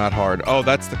smarter, not hard. Oh,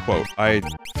 that's the quote. I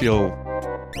feel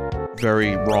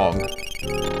very wrong.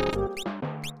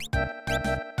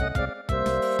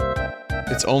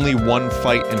 It's only one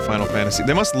fight in Final Fantasy.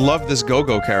 They must love this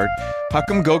Go-Go character. How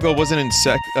come Go-Go wasn't in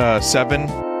 7,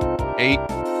 8,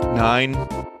 9?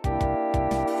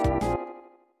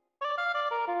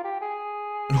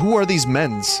 And who are these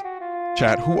men's?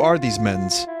 Chat, who are these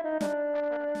men's?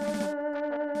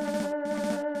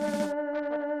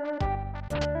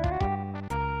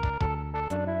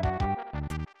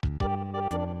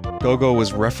 Go-Go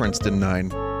was referenced in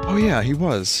 9. Oh yeah, he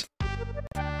was.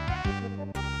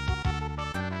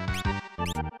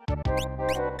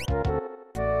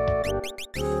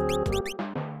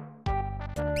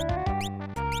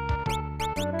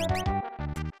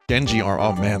 Genji armor.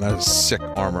 Oh man, that is sick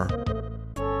armor.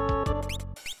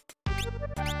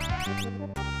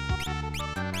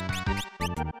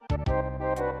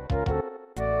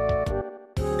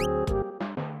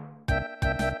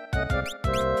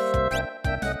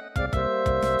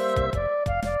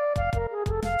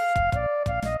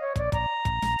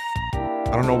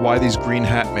 I don't know why these green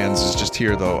hat mans is just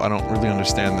here though. I don't really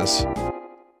understand this.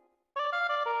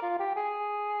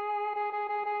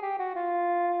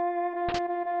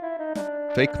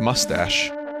 Fake mustache.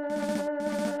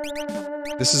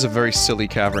 This is a very silly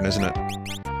cavern, isn't it?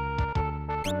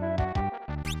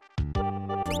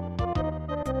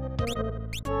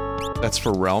 That's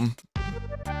for Realm.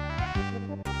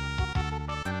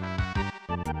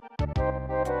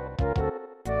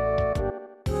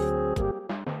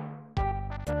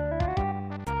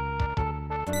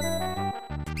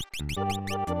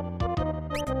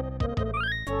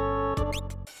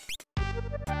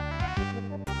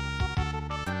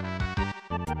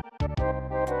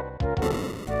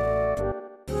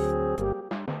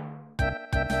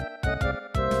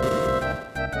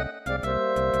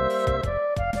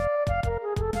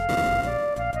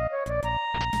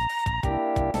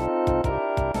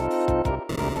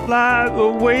 Fly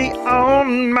away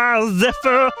on my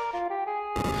Zephyr.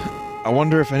 I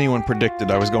wonder if anyone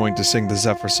predicted I was going to sing the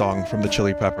Zephyr song from the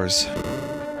Chili Peppers.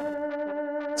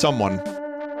 Someone.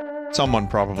 Someone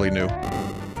probably knew.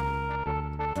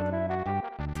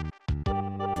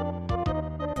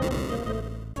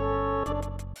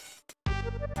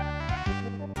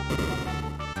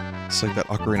 It's like that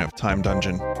Ocarina of Time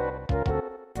dungeon.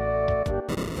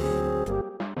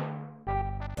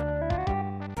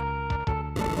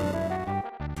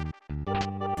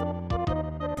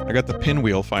 I got the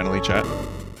pinwheel finally, chat.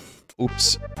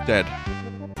 Oops. Dead.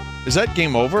 Is that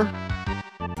game over?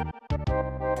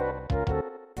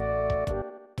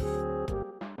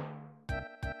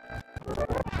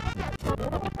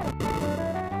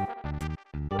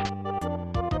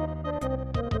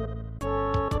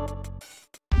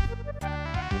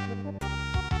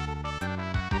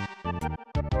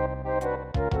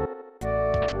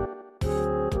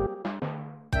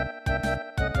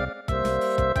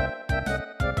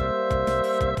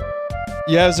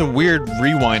 Yeah, it's a weird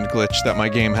rewind glitch that my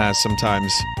game has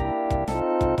sometimes.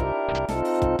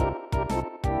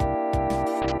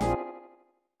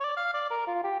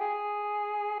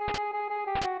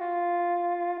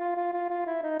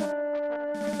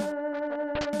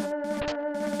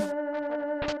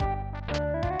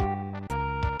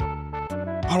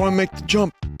 How do I make the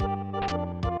jump?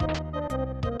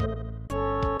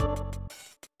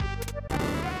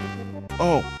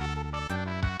 Oh.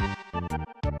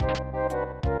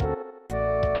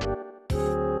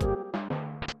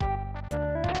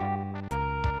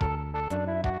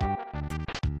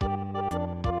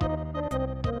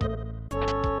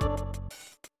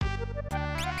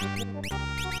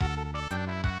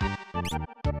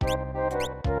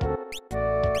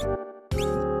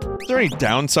 there any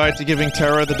downside to giving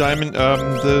Terra the diamond,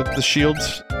 the shield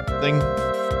thing?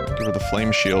 Give her the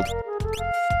flame shield.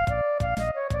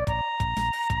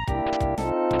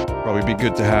 Probably be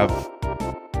good to have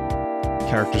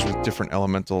characters with different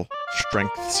elemental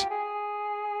strengths.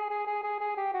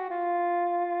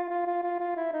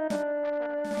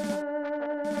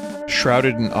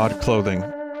 Shrouded in odd clothing.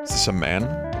 Is this a man?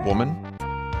 A woman?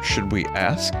 Should we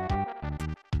ask?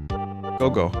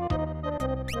 Go-Go.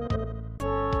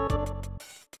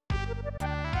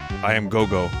 I am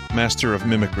Go-Go, master of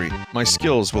mimicry. My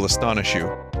skills will astonish you.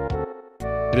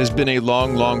 It has been a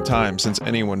long, long time since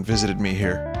anyone visited me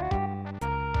here.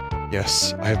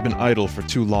 Yes, I have been idle for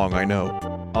too long, I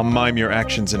know. I'll mime your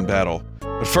actions in battle.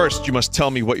 But first, you must tell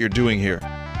me what you're doing here.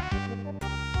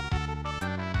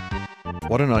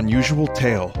 What an unusual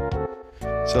tale.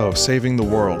 So, saving the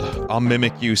world. I'll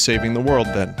mimic you saving the world,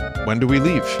 then. When do we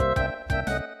leave?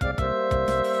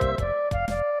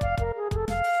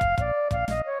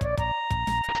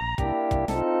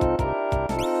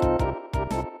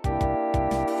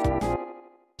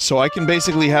 So I can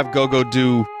basically have Go-Go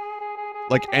do,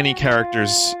 like, any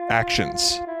character's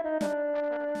actions.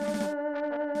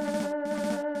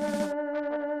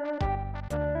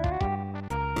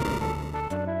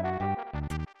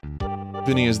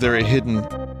 Vinny, is there a hidden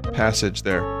passage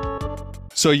there?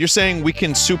 So you're saying we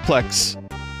can suplex...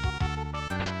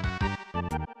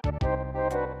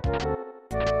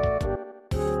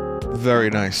 Very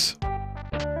nice.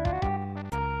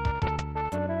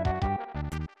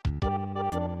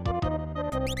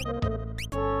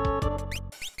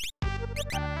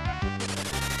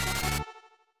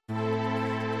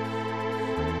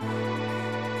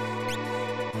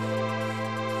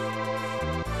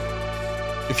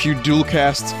 If you dual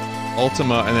cast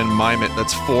Ultima and then mime it,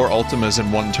 that's 4 Ultimas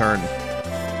in 1 turn.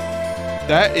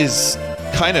 That is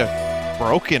kind of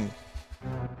broken.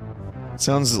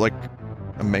 Sounds like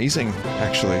amazing,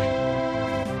 actually.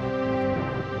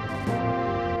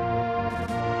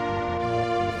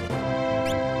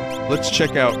 Let's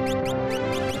check out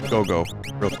Go-Go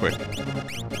real quick.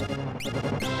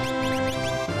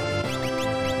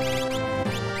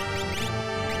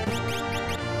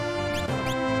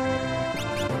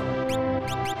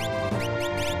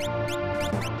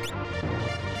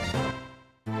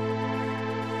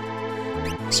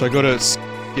 So I go to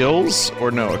skills, or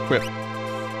no, equip.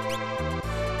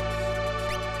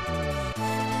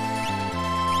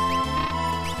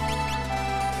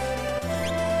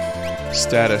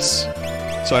 Status.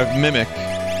 So I have Mimic,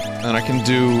 and I can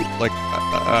do, like,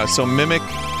 so Mimic,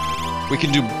 we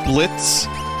can do Blitz,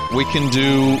 we can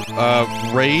do,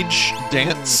 Rage,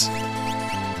 Dance,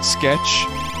 Sketch.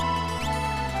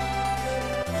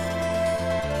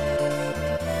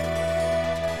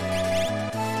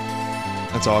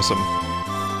 That's awesome.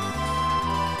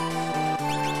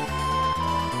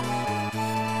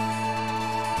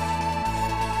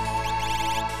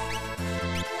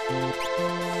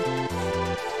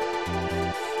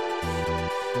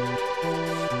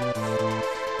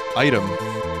 Item.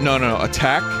 No.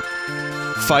 Attack.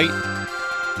 Fight.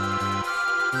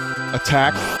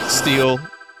 Attack. Steal.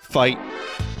 Fight.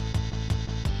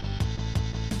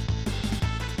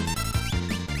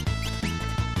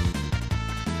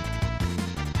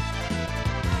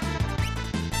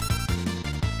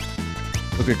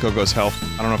 Look at Go-Go's health.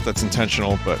 I don't know if that's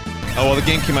intentional, but... Oh, well, the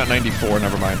game came out in 94,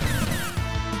 never mind.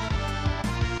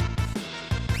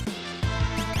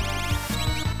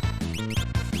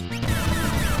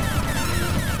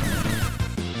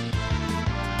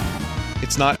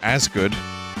 It's not as good,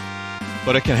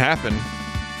 but it can happen.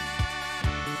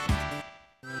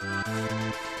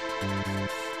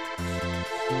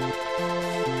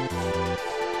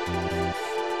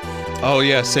 Oh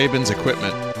yeah, Sabin's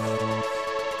equipment.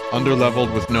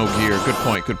 Underleveled with no gear. Good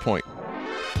point, good point.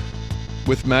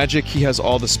 With magic, he has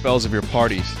all the spells of your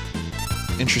party.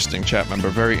 Interesting, chat member.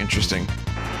 Very interesting.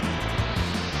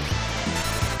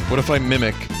 What if I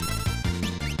mimic?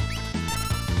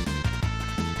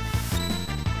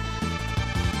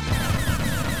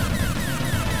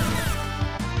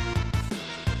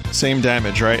 Same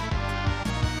damage, right?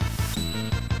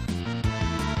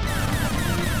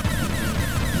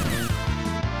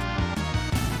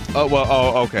 Oh, well,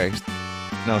 oh, okay.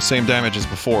 No, same damage as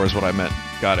before is what I meant.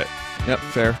 Got it. Yep,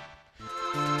 fair.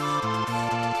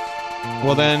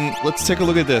 Well then, let's take a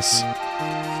look at this.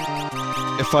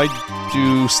 If I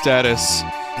do status,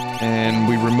 and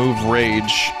we remove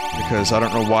rage, because I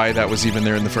don't know why that was even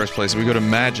there in the first place, we go to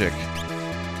magic.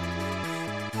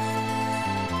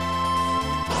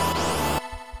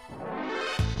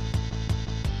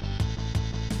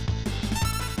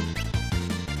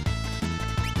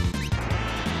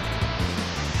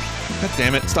 God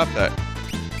damn it, stop that.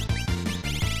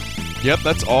 Yep,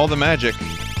 that's all the magic.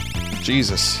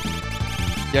 Jesus.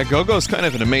 Yeah, Go-Go's kind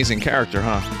of an amazing character,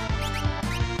 huh?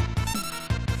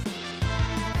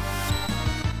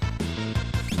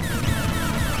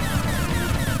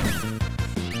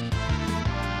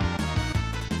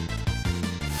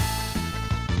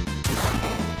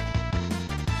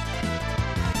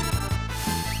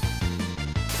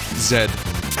 Zed.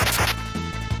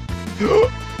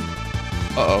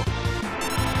 Uh-oh.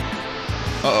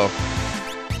 Uh-oh.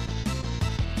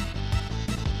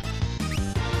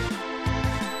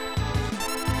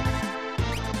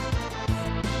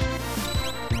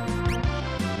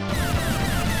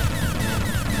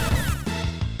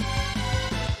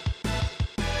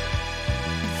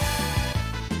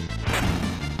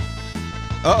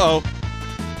 Uh-oh.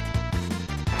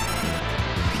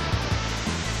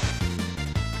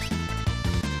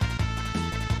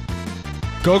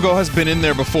 Go-Go has been in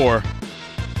there before.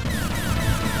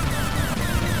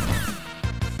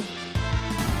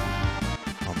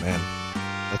 Oh man,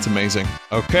 that's amazing.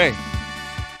 Okay.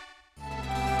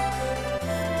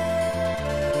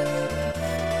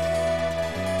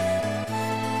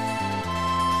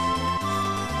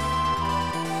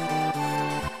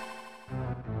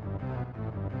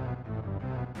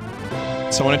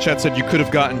 Someone in chat said you could have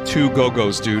gotten 2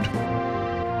 Go-Gos, dude.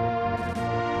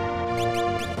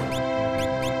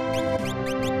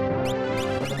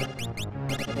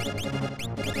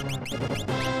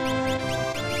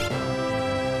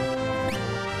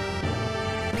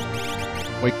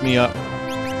 Wake me up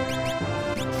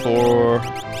for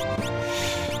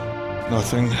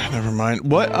nothing. Never mind.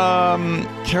 What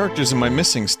characters am I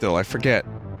missing still? I forget.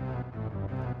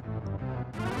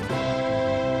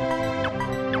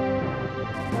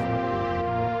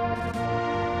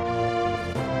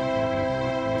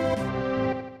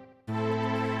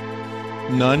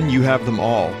 None? You have them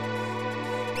all.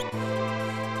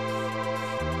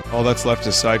 All that's left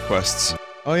is side quests.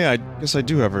 Oh yeah, I guess I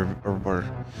do have a reward.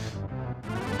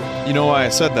 You know why I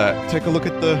said that? Take a look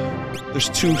at the... There's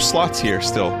 2 slots here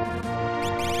still.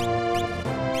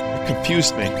 It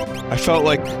confused me. I felt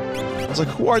like... I was like,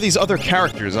 who are these other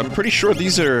characters? I'm pretty sure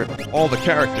these are all the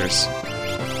characters.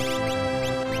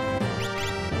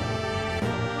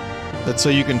 That's so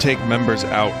you can take members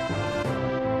out.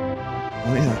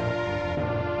 Oh yeah.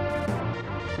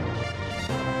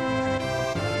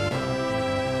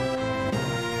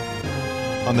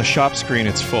 On the shop screen,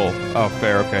 it's full. Oh,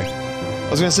 fair, okay. I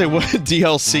was gonna say, what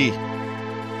DLC?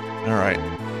 Alright.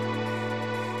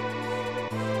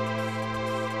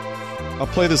 I'll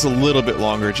play this a little bit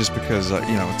longer just because, you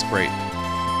know, it's great.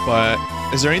 But,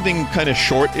 is there anything kind of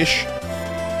short-ish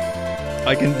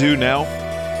I can do now?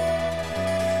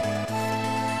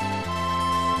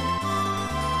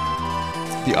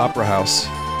 The Opera House.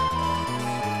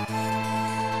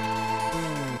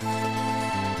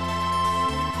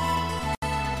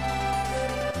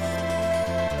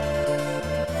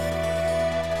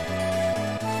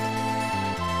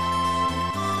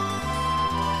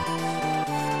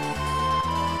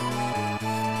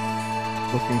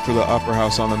 Looking for the Opera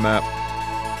House on the map.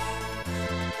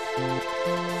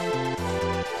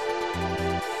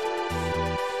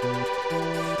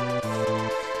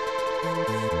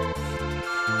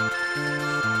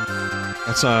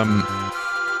 That's, on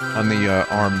the,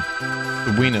 arm.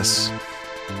 The weenus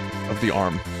of the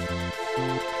arm.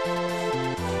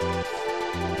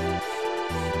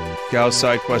 Gao's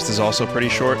side quest is also pretty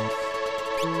short.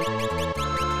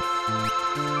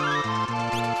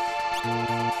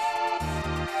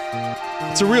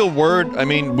 It's a real word. I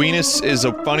mean, weenus is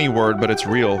a funny word, but it's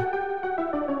real.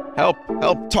 Help!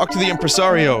 Help! Talk to the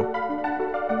impresario!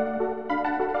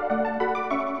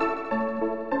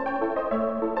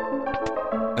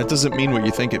 That doesn't mean what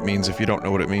you think it means if you don't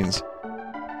know what it means.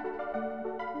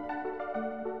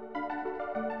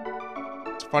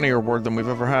 It's a funnier word than we've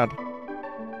ever had.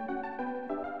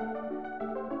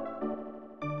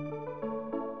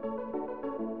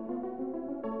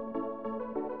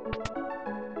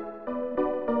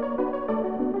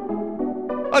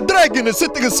 A dragon is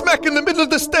sitting smack in the middle of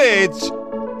the stage!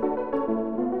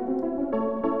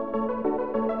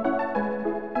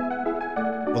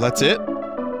 Well, that's it?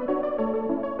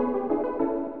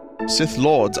 Sith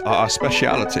Lords are our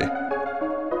speciality.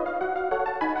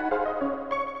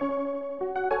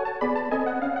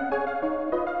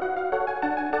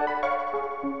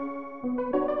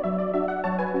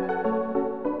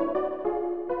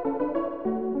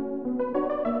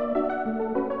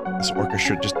 This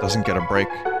orchestra just doesn't get a break.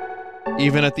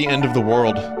 Even at the end of the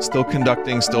world, still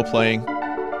conducting, still playing.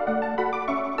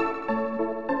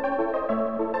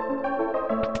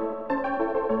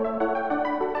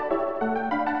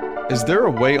 Is there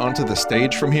a way onto the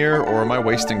stage from here, or am I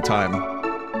wasting time?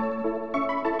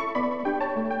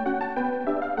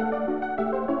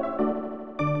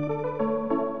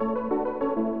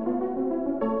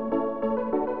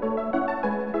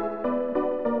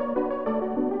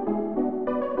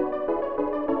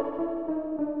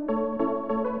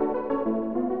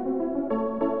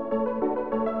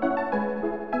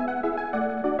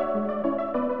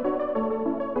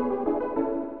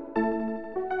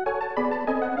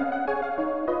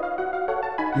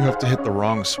 You have to hit the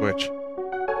wrong switch.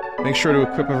 Make sure to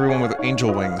equip everyone with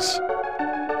angel wings.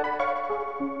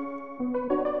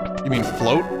 You mean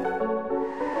float?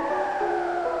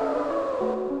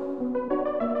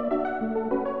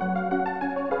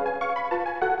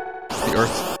 The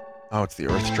Earth... Oh, it's the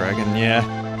Earth Dragon, yeah.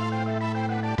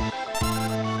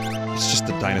 It's just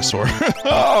a dinosaur.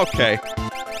 Oh, okay.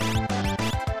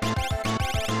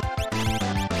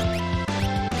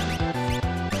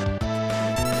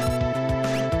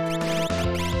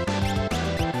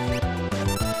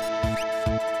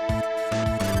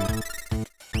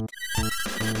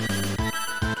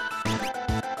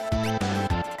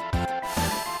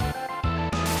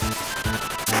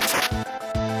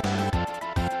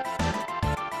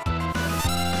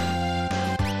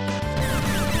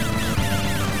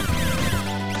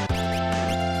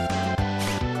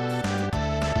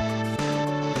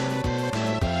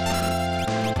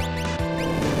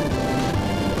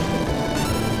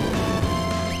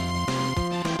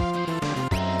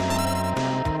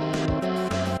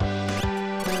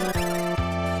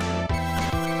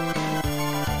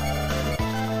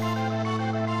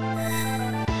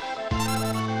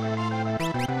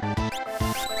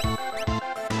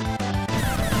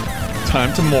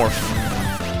 Time to morph.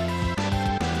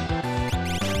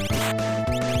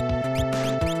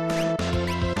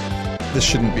 This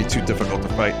shouldn't be too difficult to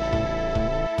fight.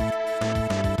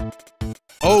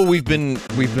 Oh, we've been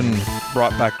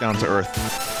brought back down to Earth.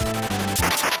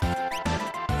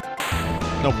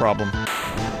 No problem.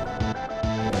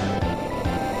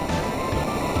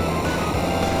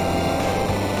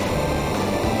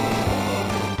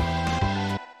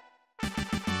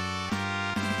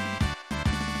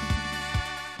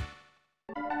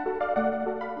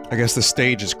 I guess the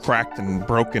stage is cracked and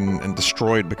broken and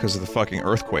destroyed because of the fucking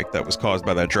earthquake that was caused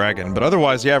by that dragon. But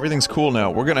otherwise, yeah, everything's cool now.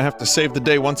 We're gonna have to save the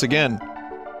day once again.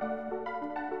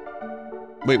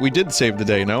 Wait, we did save the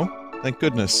day, no? Thank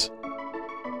goodness.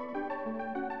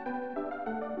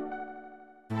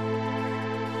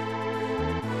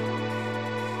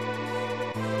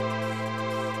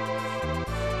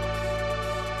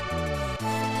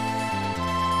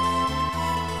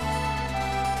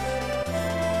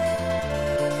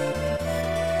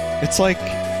 It's like,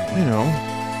 you know...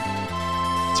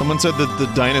 Someone said that the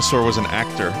dinosaur was an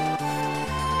actor.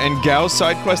 And Gao's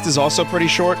side quest is also pretty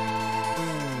short?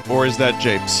 Or is that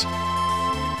Japes?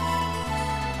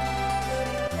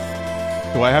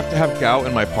 Do I have to have Gao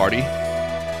in my party?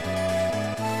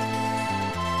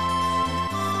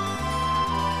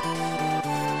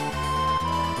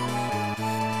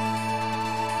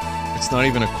 It's not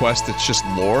even a quest, it's just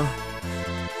lore?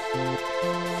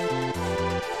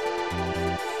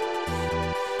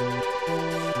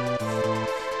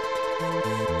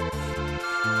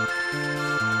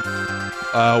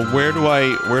 Where do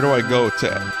I go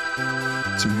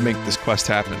to make this quest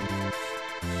happen?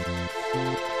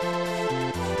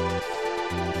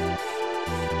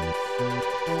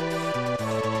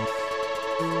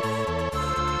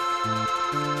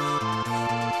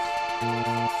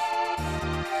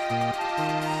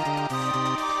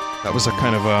 That was a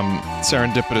kind of,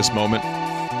 serendipitous moment.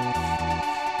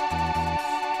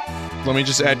 Let me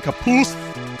just add Caboose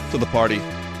to the party.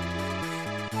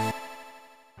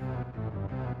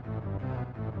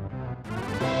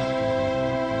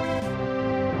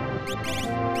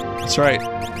 That's right.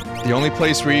 The only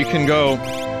place where you can go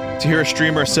to hear a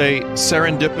streamer say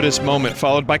serendipitous moment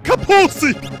followed by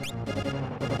Caboose!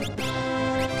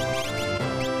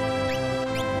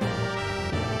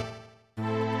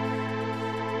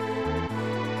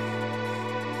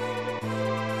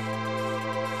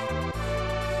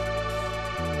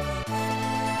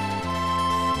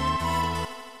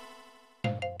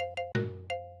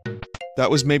 That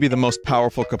was maybe the most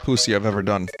powerful Caboose I've ever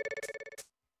done.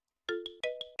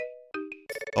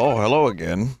 Oh, hello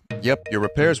again. Yep, your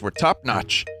repairs were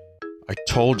top-notch. I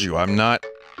told you, I'm not...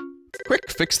 Quick,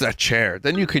 fix that chair,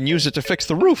 then you can use it to fix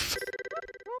the roof.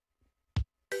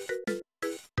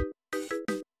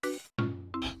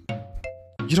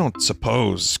 You don't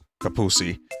suppose,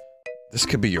 Caboose, this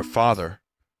could be your father.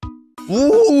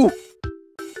 Woo!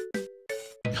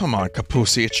 Come on,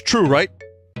 Caboose, it's true, right?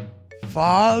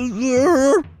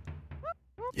 Father?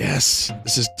 Yes,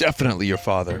 this is definitely your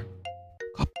father.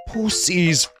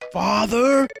 Kapusi's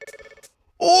father?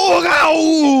 Oh,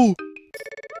 ow!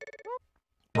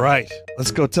 Right,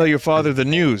 let's go tell your father the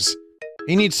news.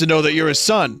 He needs to know that you're his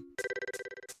son.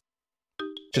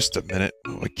 Just a minute.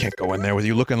 Oh, I can't go in there with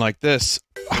you looking like this.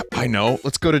 I know.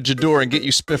 Let's go to Jador and get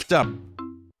you spiffed up.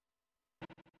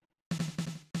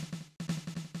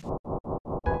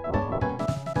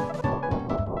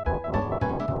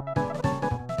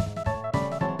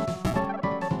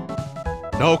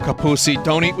 No, Kapusi,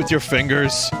 don't eat with your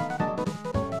fingers.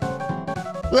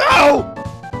 Ow!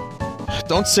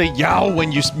 Don't say yow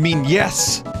when you mean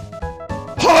yes.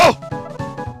 Oh!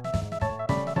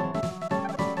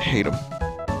 I hate him.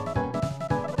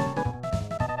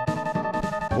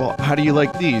 Well, how do you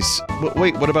like these?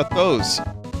 Wait, what about those?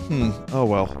 Oh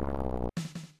well.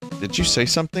 Did you say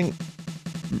something?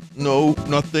 No,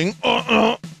 nothing.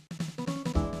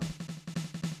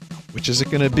 Which is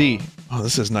it gonna be? Oh,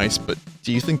 this is nice, but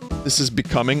do you think this is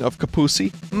becoming of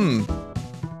Kapusi?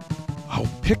 Oh,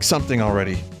 pick something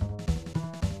already.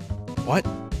 What?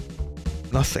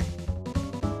 Nothing.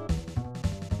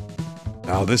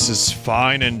 Now this is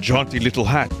fine and jaunty little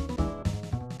hat.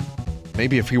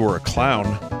 Maybe if he were a clown.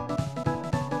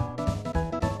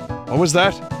 What was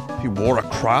that? He wore a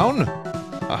crown?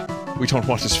 We don't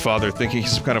want his father thinking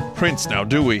he's some kind of prince now,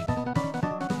 do we?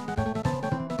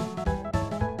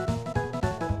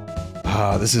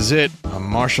 This is it. A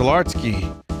martial arts gi.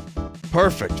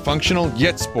 Perfect. Functional,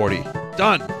 yet sporty.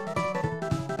 Done!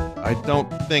 I don't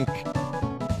think...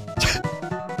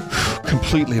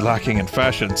 completely lacking in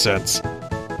fashion sense.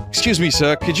 Excuse me,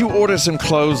 sir, could you order some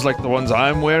clothes like the ones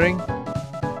I'm wearing?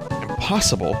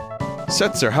 Impossible.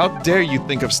 Setzer, how dare you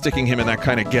think of sticking him in that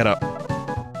kind of getup?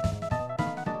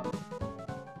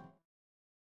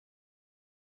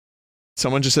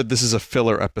 Someone just said this is a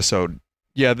filler episode.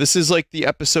 Yeah, this is like the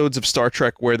episodes of Star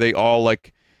Trek where they all,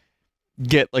 like,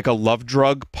 get, like, a love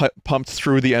drug pumped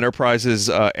through the Enterprise's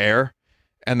air,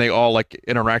 and they all, like,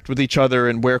 interact with each other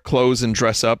and wear clothes and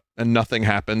dress up, and nothing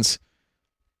happens.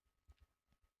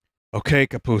 Okay,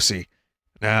 Kapusi.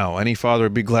 Now, any father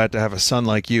would be glad to have a son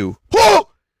like you. Whoa!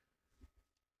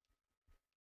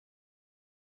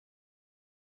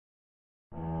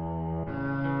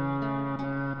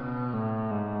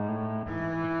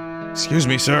 Excuse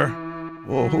me, sir.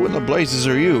 Whoa, who in the blazes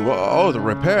are you? Oh, the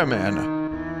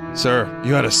repairman. Sir,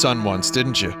 you had a son once,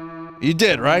 didn't you? You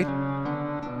did, right?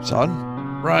 Son?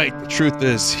 Right, the truth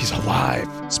is, he's alive.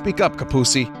 Speak up,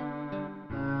 Kapusi.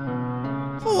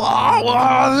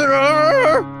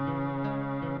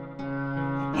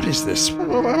 What is this?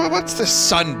 What's this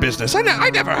son business? I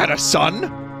never had a son!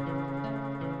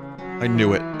 I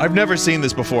knew it. I've never seen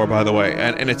this before, by the way,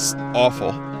 and it's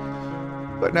awful.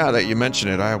 But now that you mention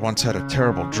it, I once had a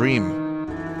terrible dream.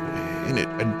 In it,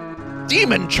 a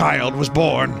demon child was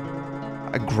born!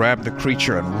 I grabbed the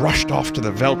creature and rushed off to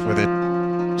the Veld with it.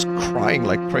 I was crying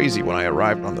like crazy when I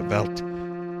arrived on the Veld.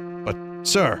 But,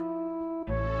 sir...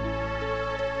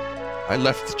 I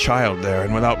left the child there,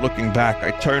 and without looking back,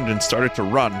 I turned and started to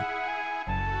run.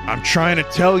 I'm trying to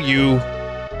tell you...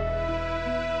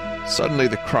 Suddenly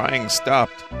the crying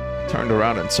stopped. I turned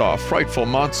around and saw a frightful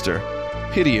monster.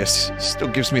 Hideous, still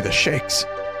gives me the shakes.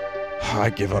 I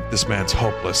give up, this man's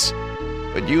hopeless.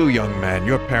 But you, young man,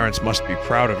 your parents must be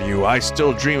proud of you. I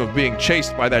still dream of being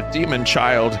chased by that demon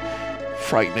child.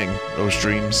 Frightening, those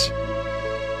dreams.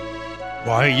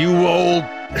 Why, you old...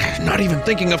 Not even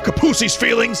thinking of Kapusi's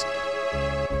feelings!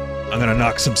 I'm gonna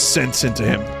knock some sense into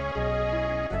him.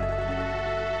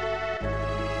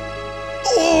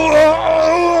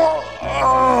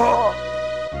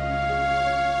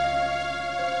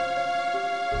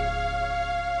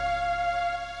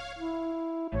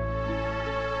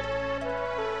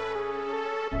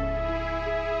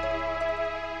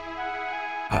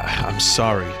 I'm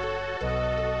sorry.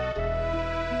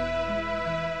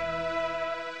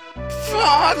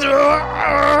 Father,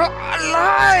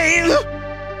 alive!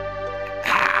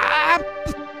 Happy!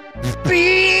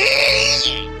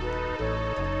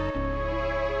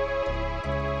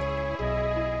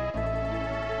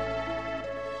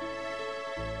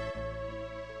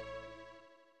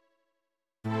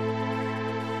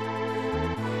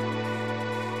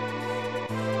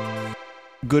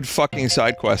 Good fucking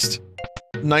side quest.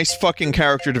 Nice fucking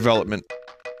character development.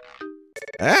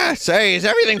 Say, is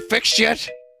everything fixed yet?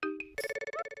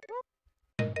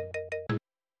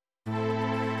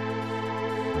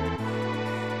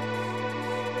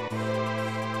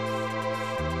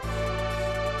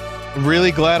 I'm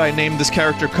really glad I named this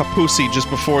character Kapusi just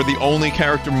before the only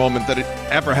character moment that it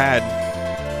ever had.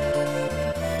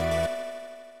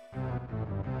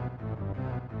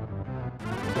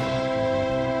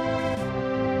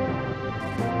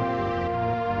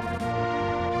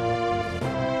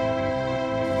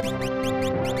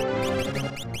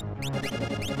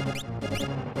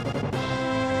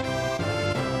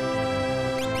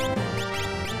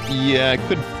 Yeah, I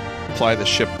could fly the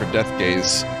ship for Death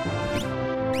Gaze.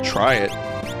 Try it.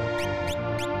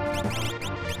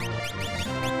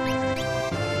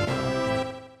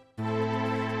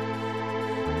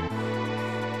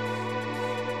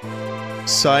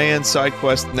 Cyan side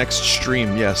quest next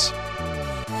stream, yes.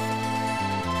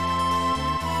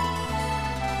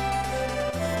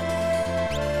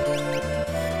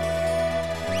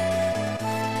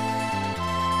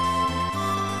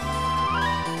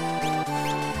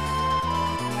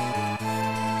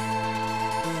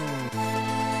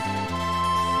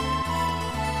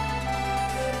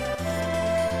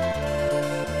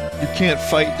 You can't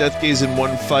fight Death Gaze in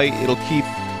one fight. It'll keep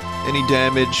any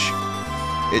damage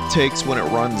it takes when it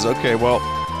runs. Okay, well,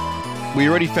 we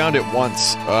already found it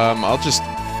once. I'll just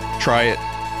try it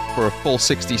for a full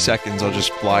 60 seconds. I'll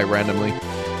just fly randomly.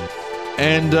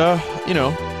 And, you know,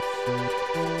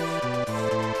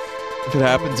 if it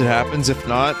happens, it happens. If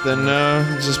not, then,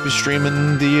 I'll just be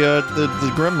streaming the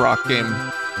Grimrock game.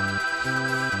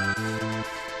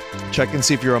 Check and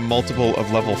see if you're a multiple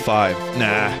of level 5.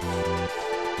 Nah.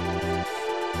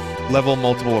 Level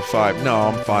multiple of 5. No,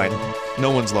 I'm fine.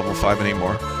 No one's level 5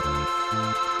 anymore.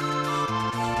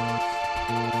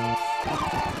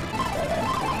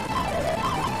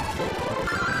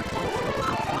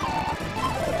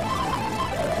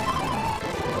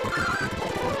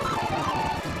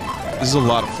 This is a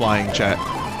lot of flying, chat.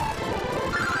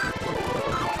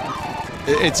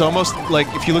 It's almost like,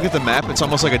 if you look at the map, it's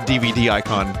almost like a DVD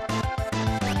icon.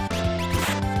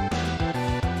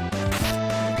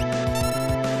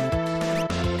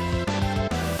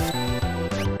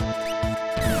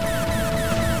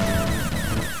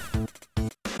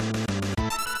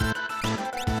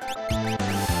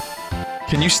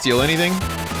 Can you steal anything?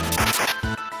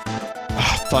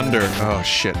 Oh, thunder. Oh,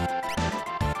 shit.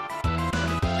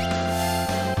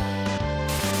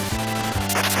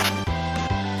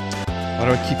 Why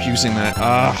do I keep using that?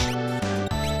 Ah.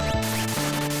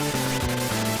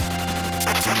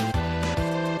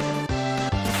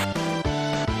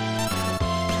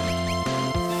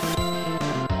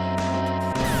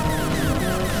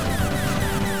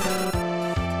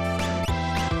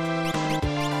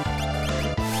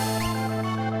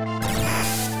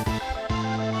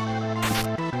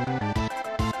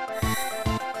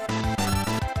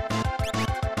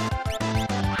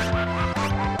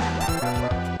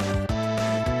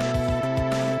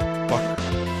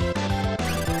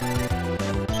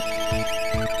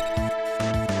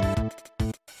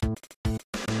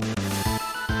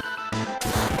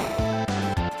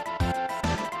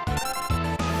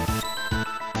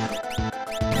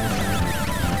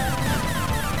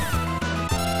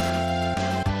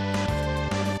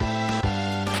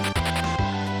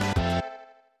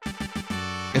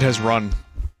 It has run.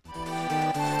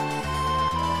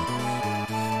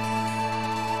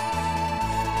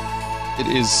 It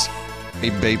is a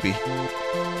baby.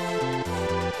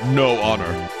 No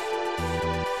honor.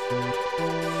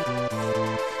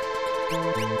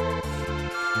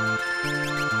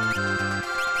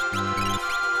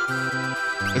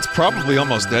 It's probably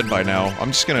almost dead by now. I'm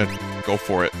just gonna go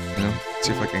for it, you know?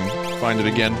 See if I can find it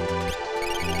again.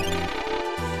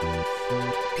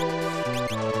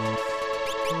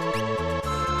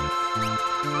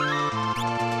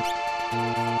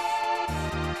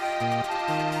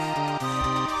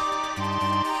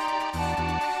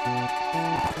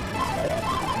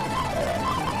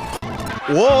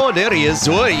 Whoa, there he is.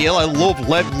 Oh, yeah, I love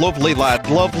lovely lad,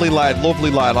 lovely lad,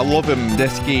 lovely lad. I love him.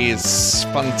 Death Gaze,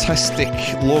 fantastic,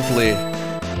 lovely.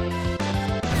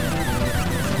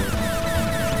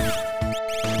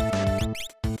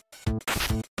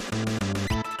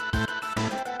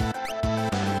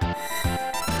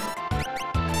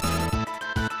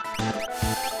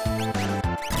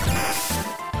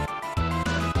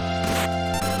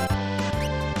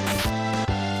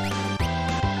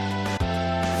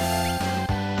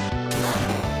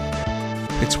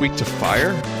 It's weak to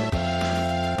fire?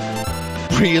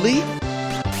 Really?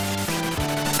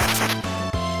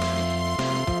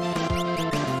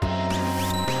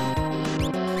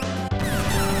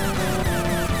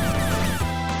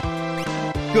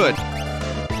 Good.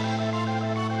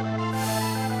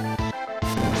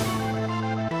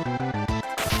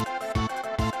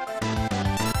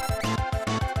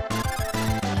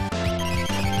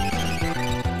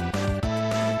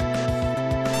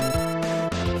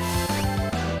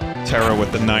 Terra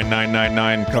with the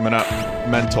 9999 coming up.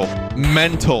 Mental.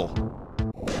 Mental!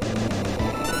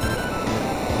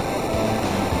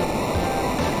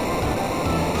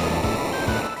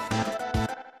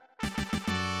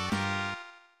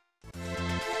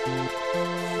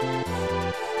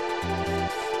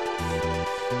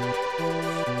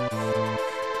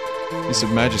 Piece of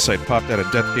magicite popped out of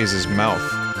Deathgaze's mouth.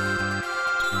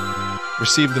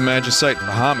 Receive the magicite,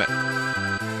 Bahamut.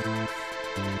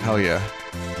 Hell yeah.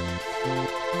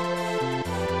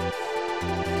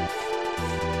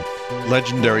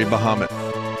 Legendary Bahamut.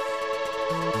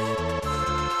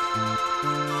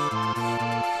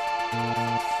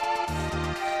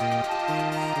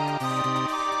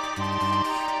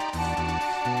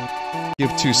 Give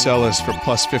 2 Celas for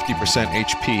plus 50%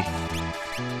 HP.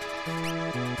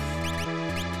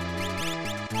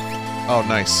 Oh,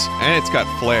 nice. And it's got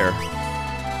Flare.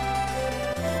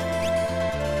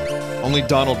 Only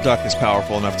Donald Duck is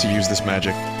powerful enough to use this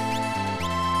magic.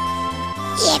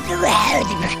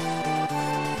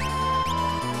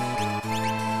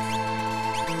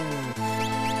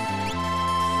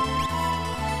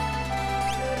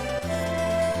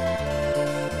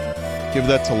 Give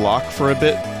that to Locke for a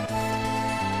bit.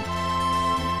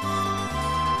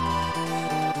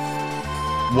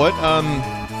 What,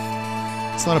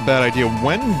 it's not a bad idea.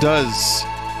 When does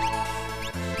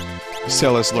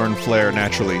Celas learn Flare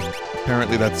naturally?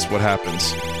 Apparently that's what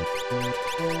happens.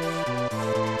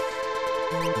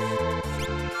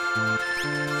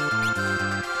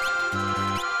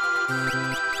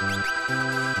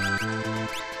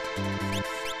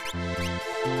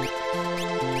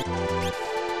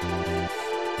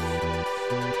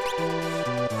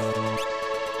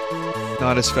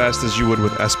 Not as fast as you would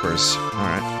with Espers.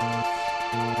 Alright.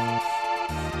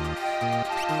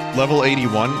 Level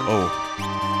 81? Oh.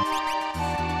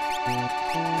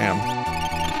 Damn.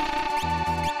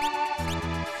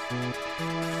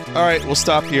 Alright, we'll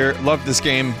stop here. Love this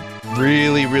game.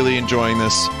 Really, really enjoying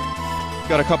this.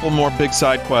 Got a couple more big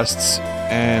side quests,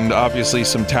 and obviously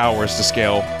some towers to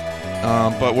scale.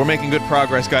 But we're making good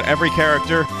progress. Got every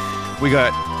character. We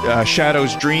got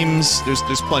Shadow's Dreams.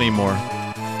 There's plenty more.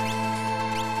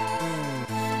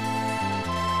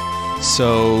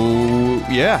 So,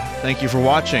 yeah, thank you for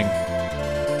watching.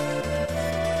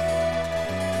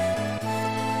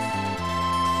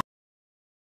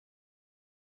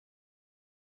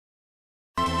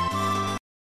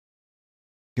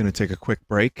 Gonna take a quick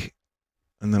break,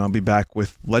 and then I'll be back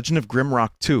with Legend of Grimrock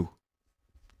 2,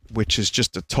 which is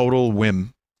just a total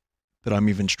whim that I'm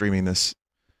even streaming this.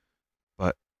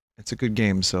 But it's a good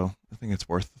game, so I think it's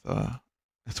worth a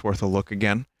look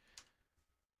again.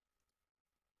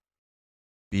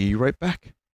 Be right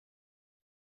back.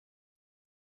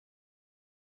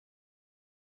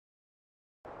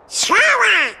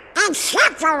 Slower and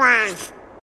slippery.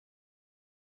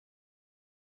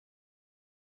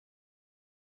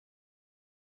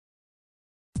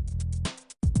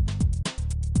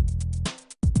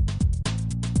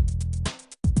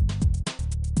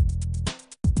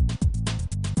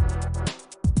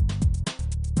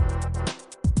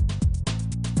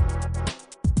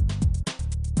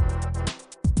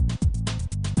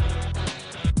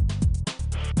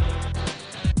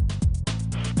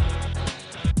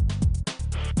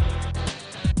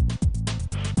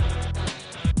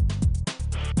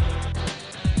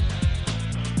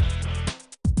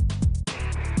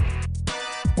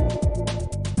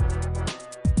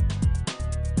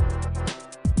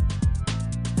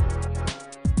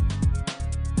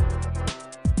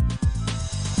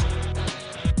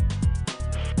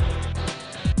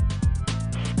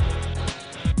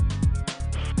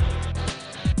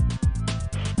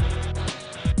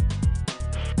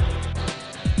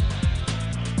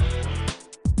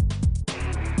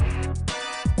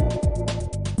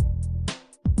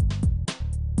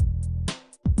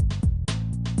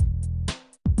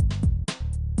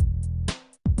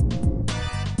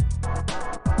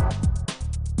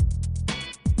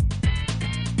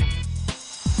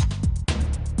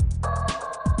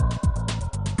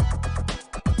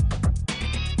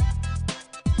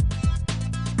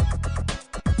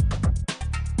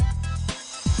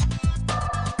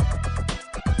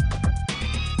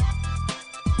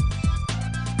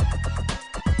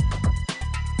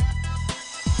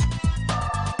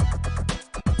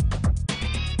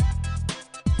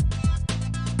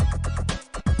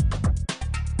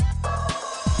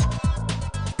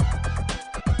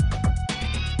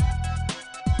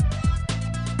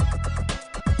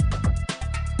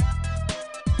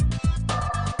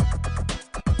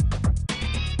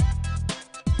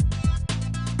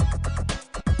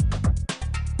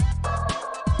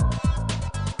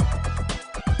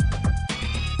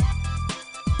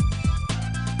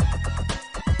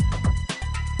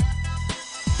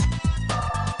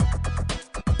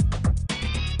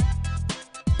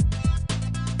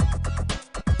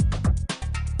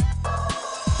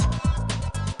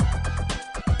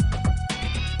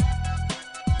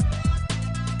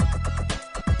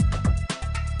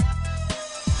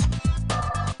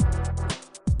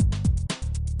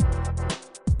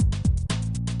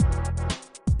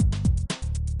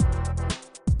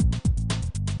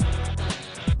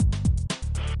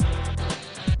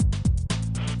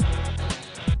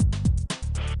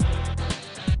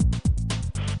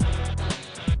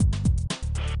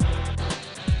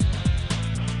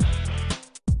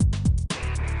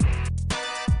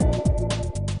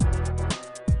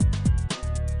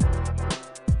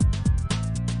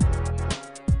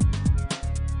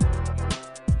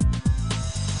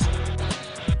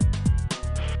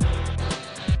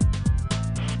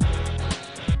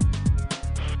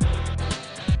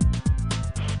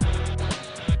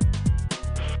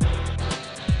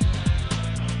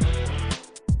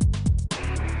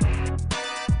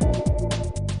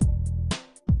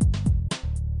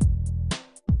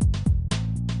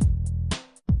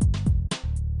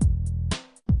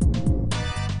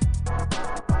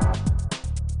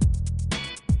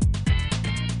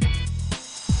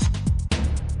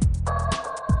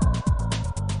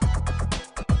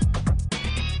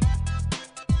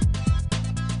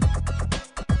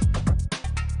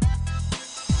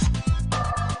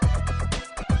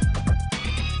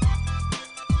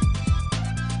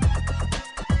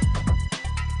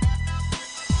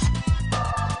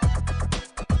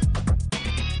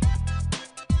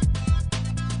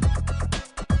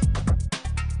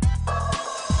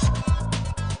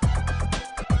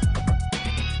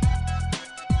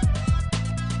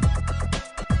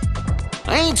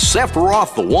 Ain't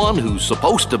Sephiroth the one who's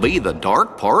supposed to be the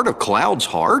dark part of Cloud's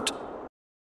heart?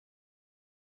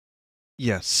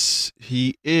 Yes,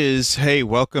 he is. Hey,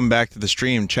 welcome back to the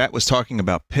stream. Chat was talking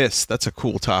about piss. That's a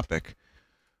cool topic.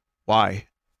 Why?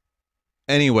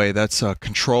 Anyway, that's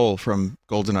Control from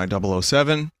GoldenEye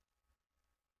 007.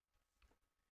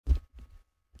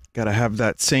 Gotta have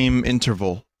that same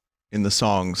interval in the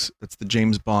songs. That's the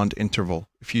James Bond interval.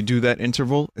 If you do that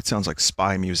interval, it sounds like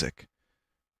spy music.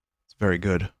 It's very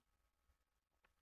good.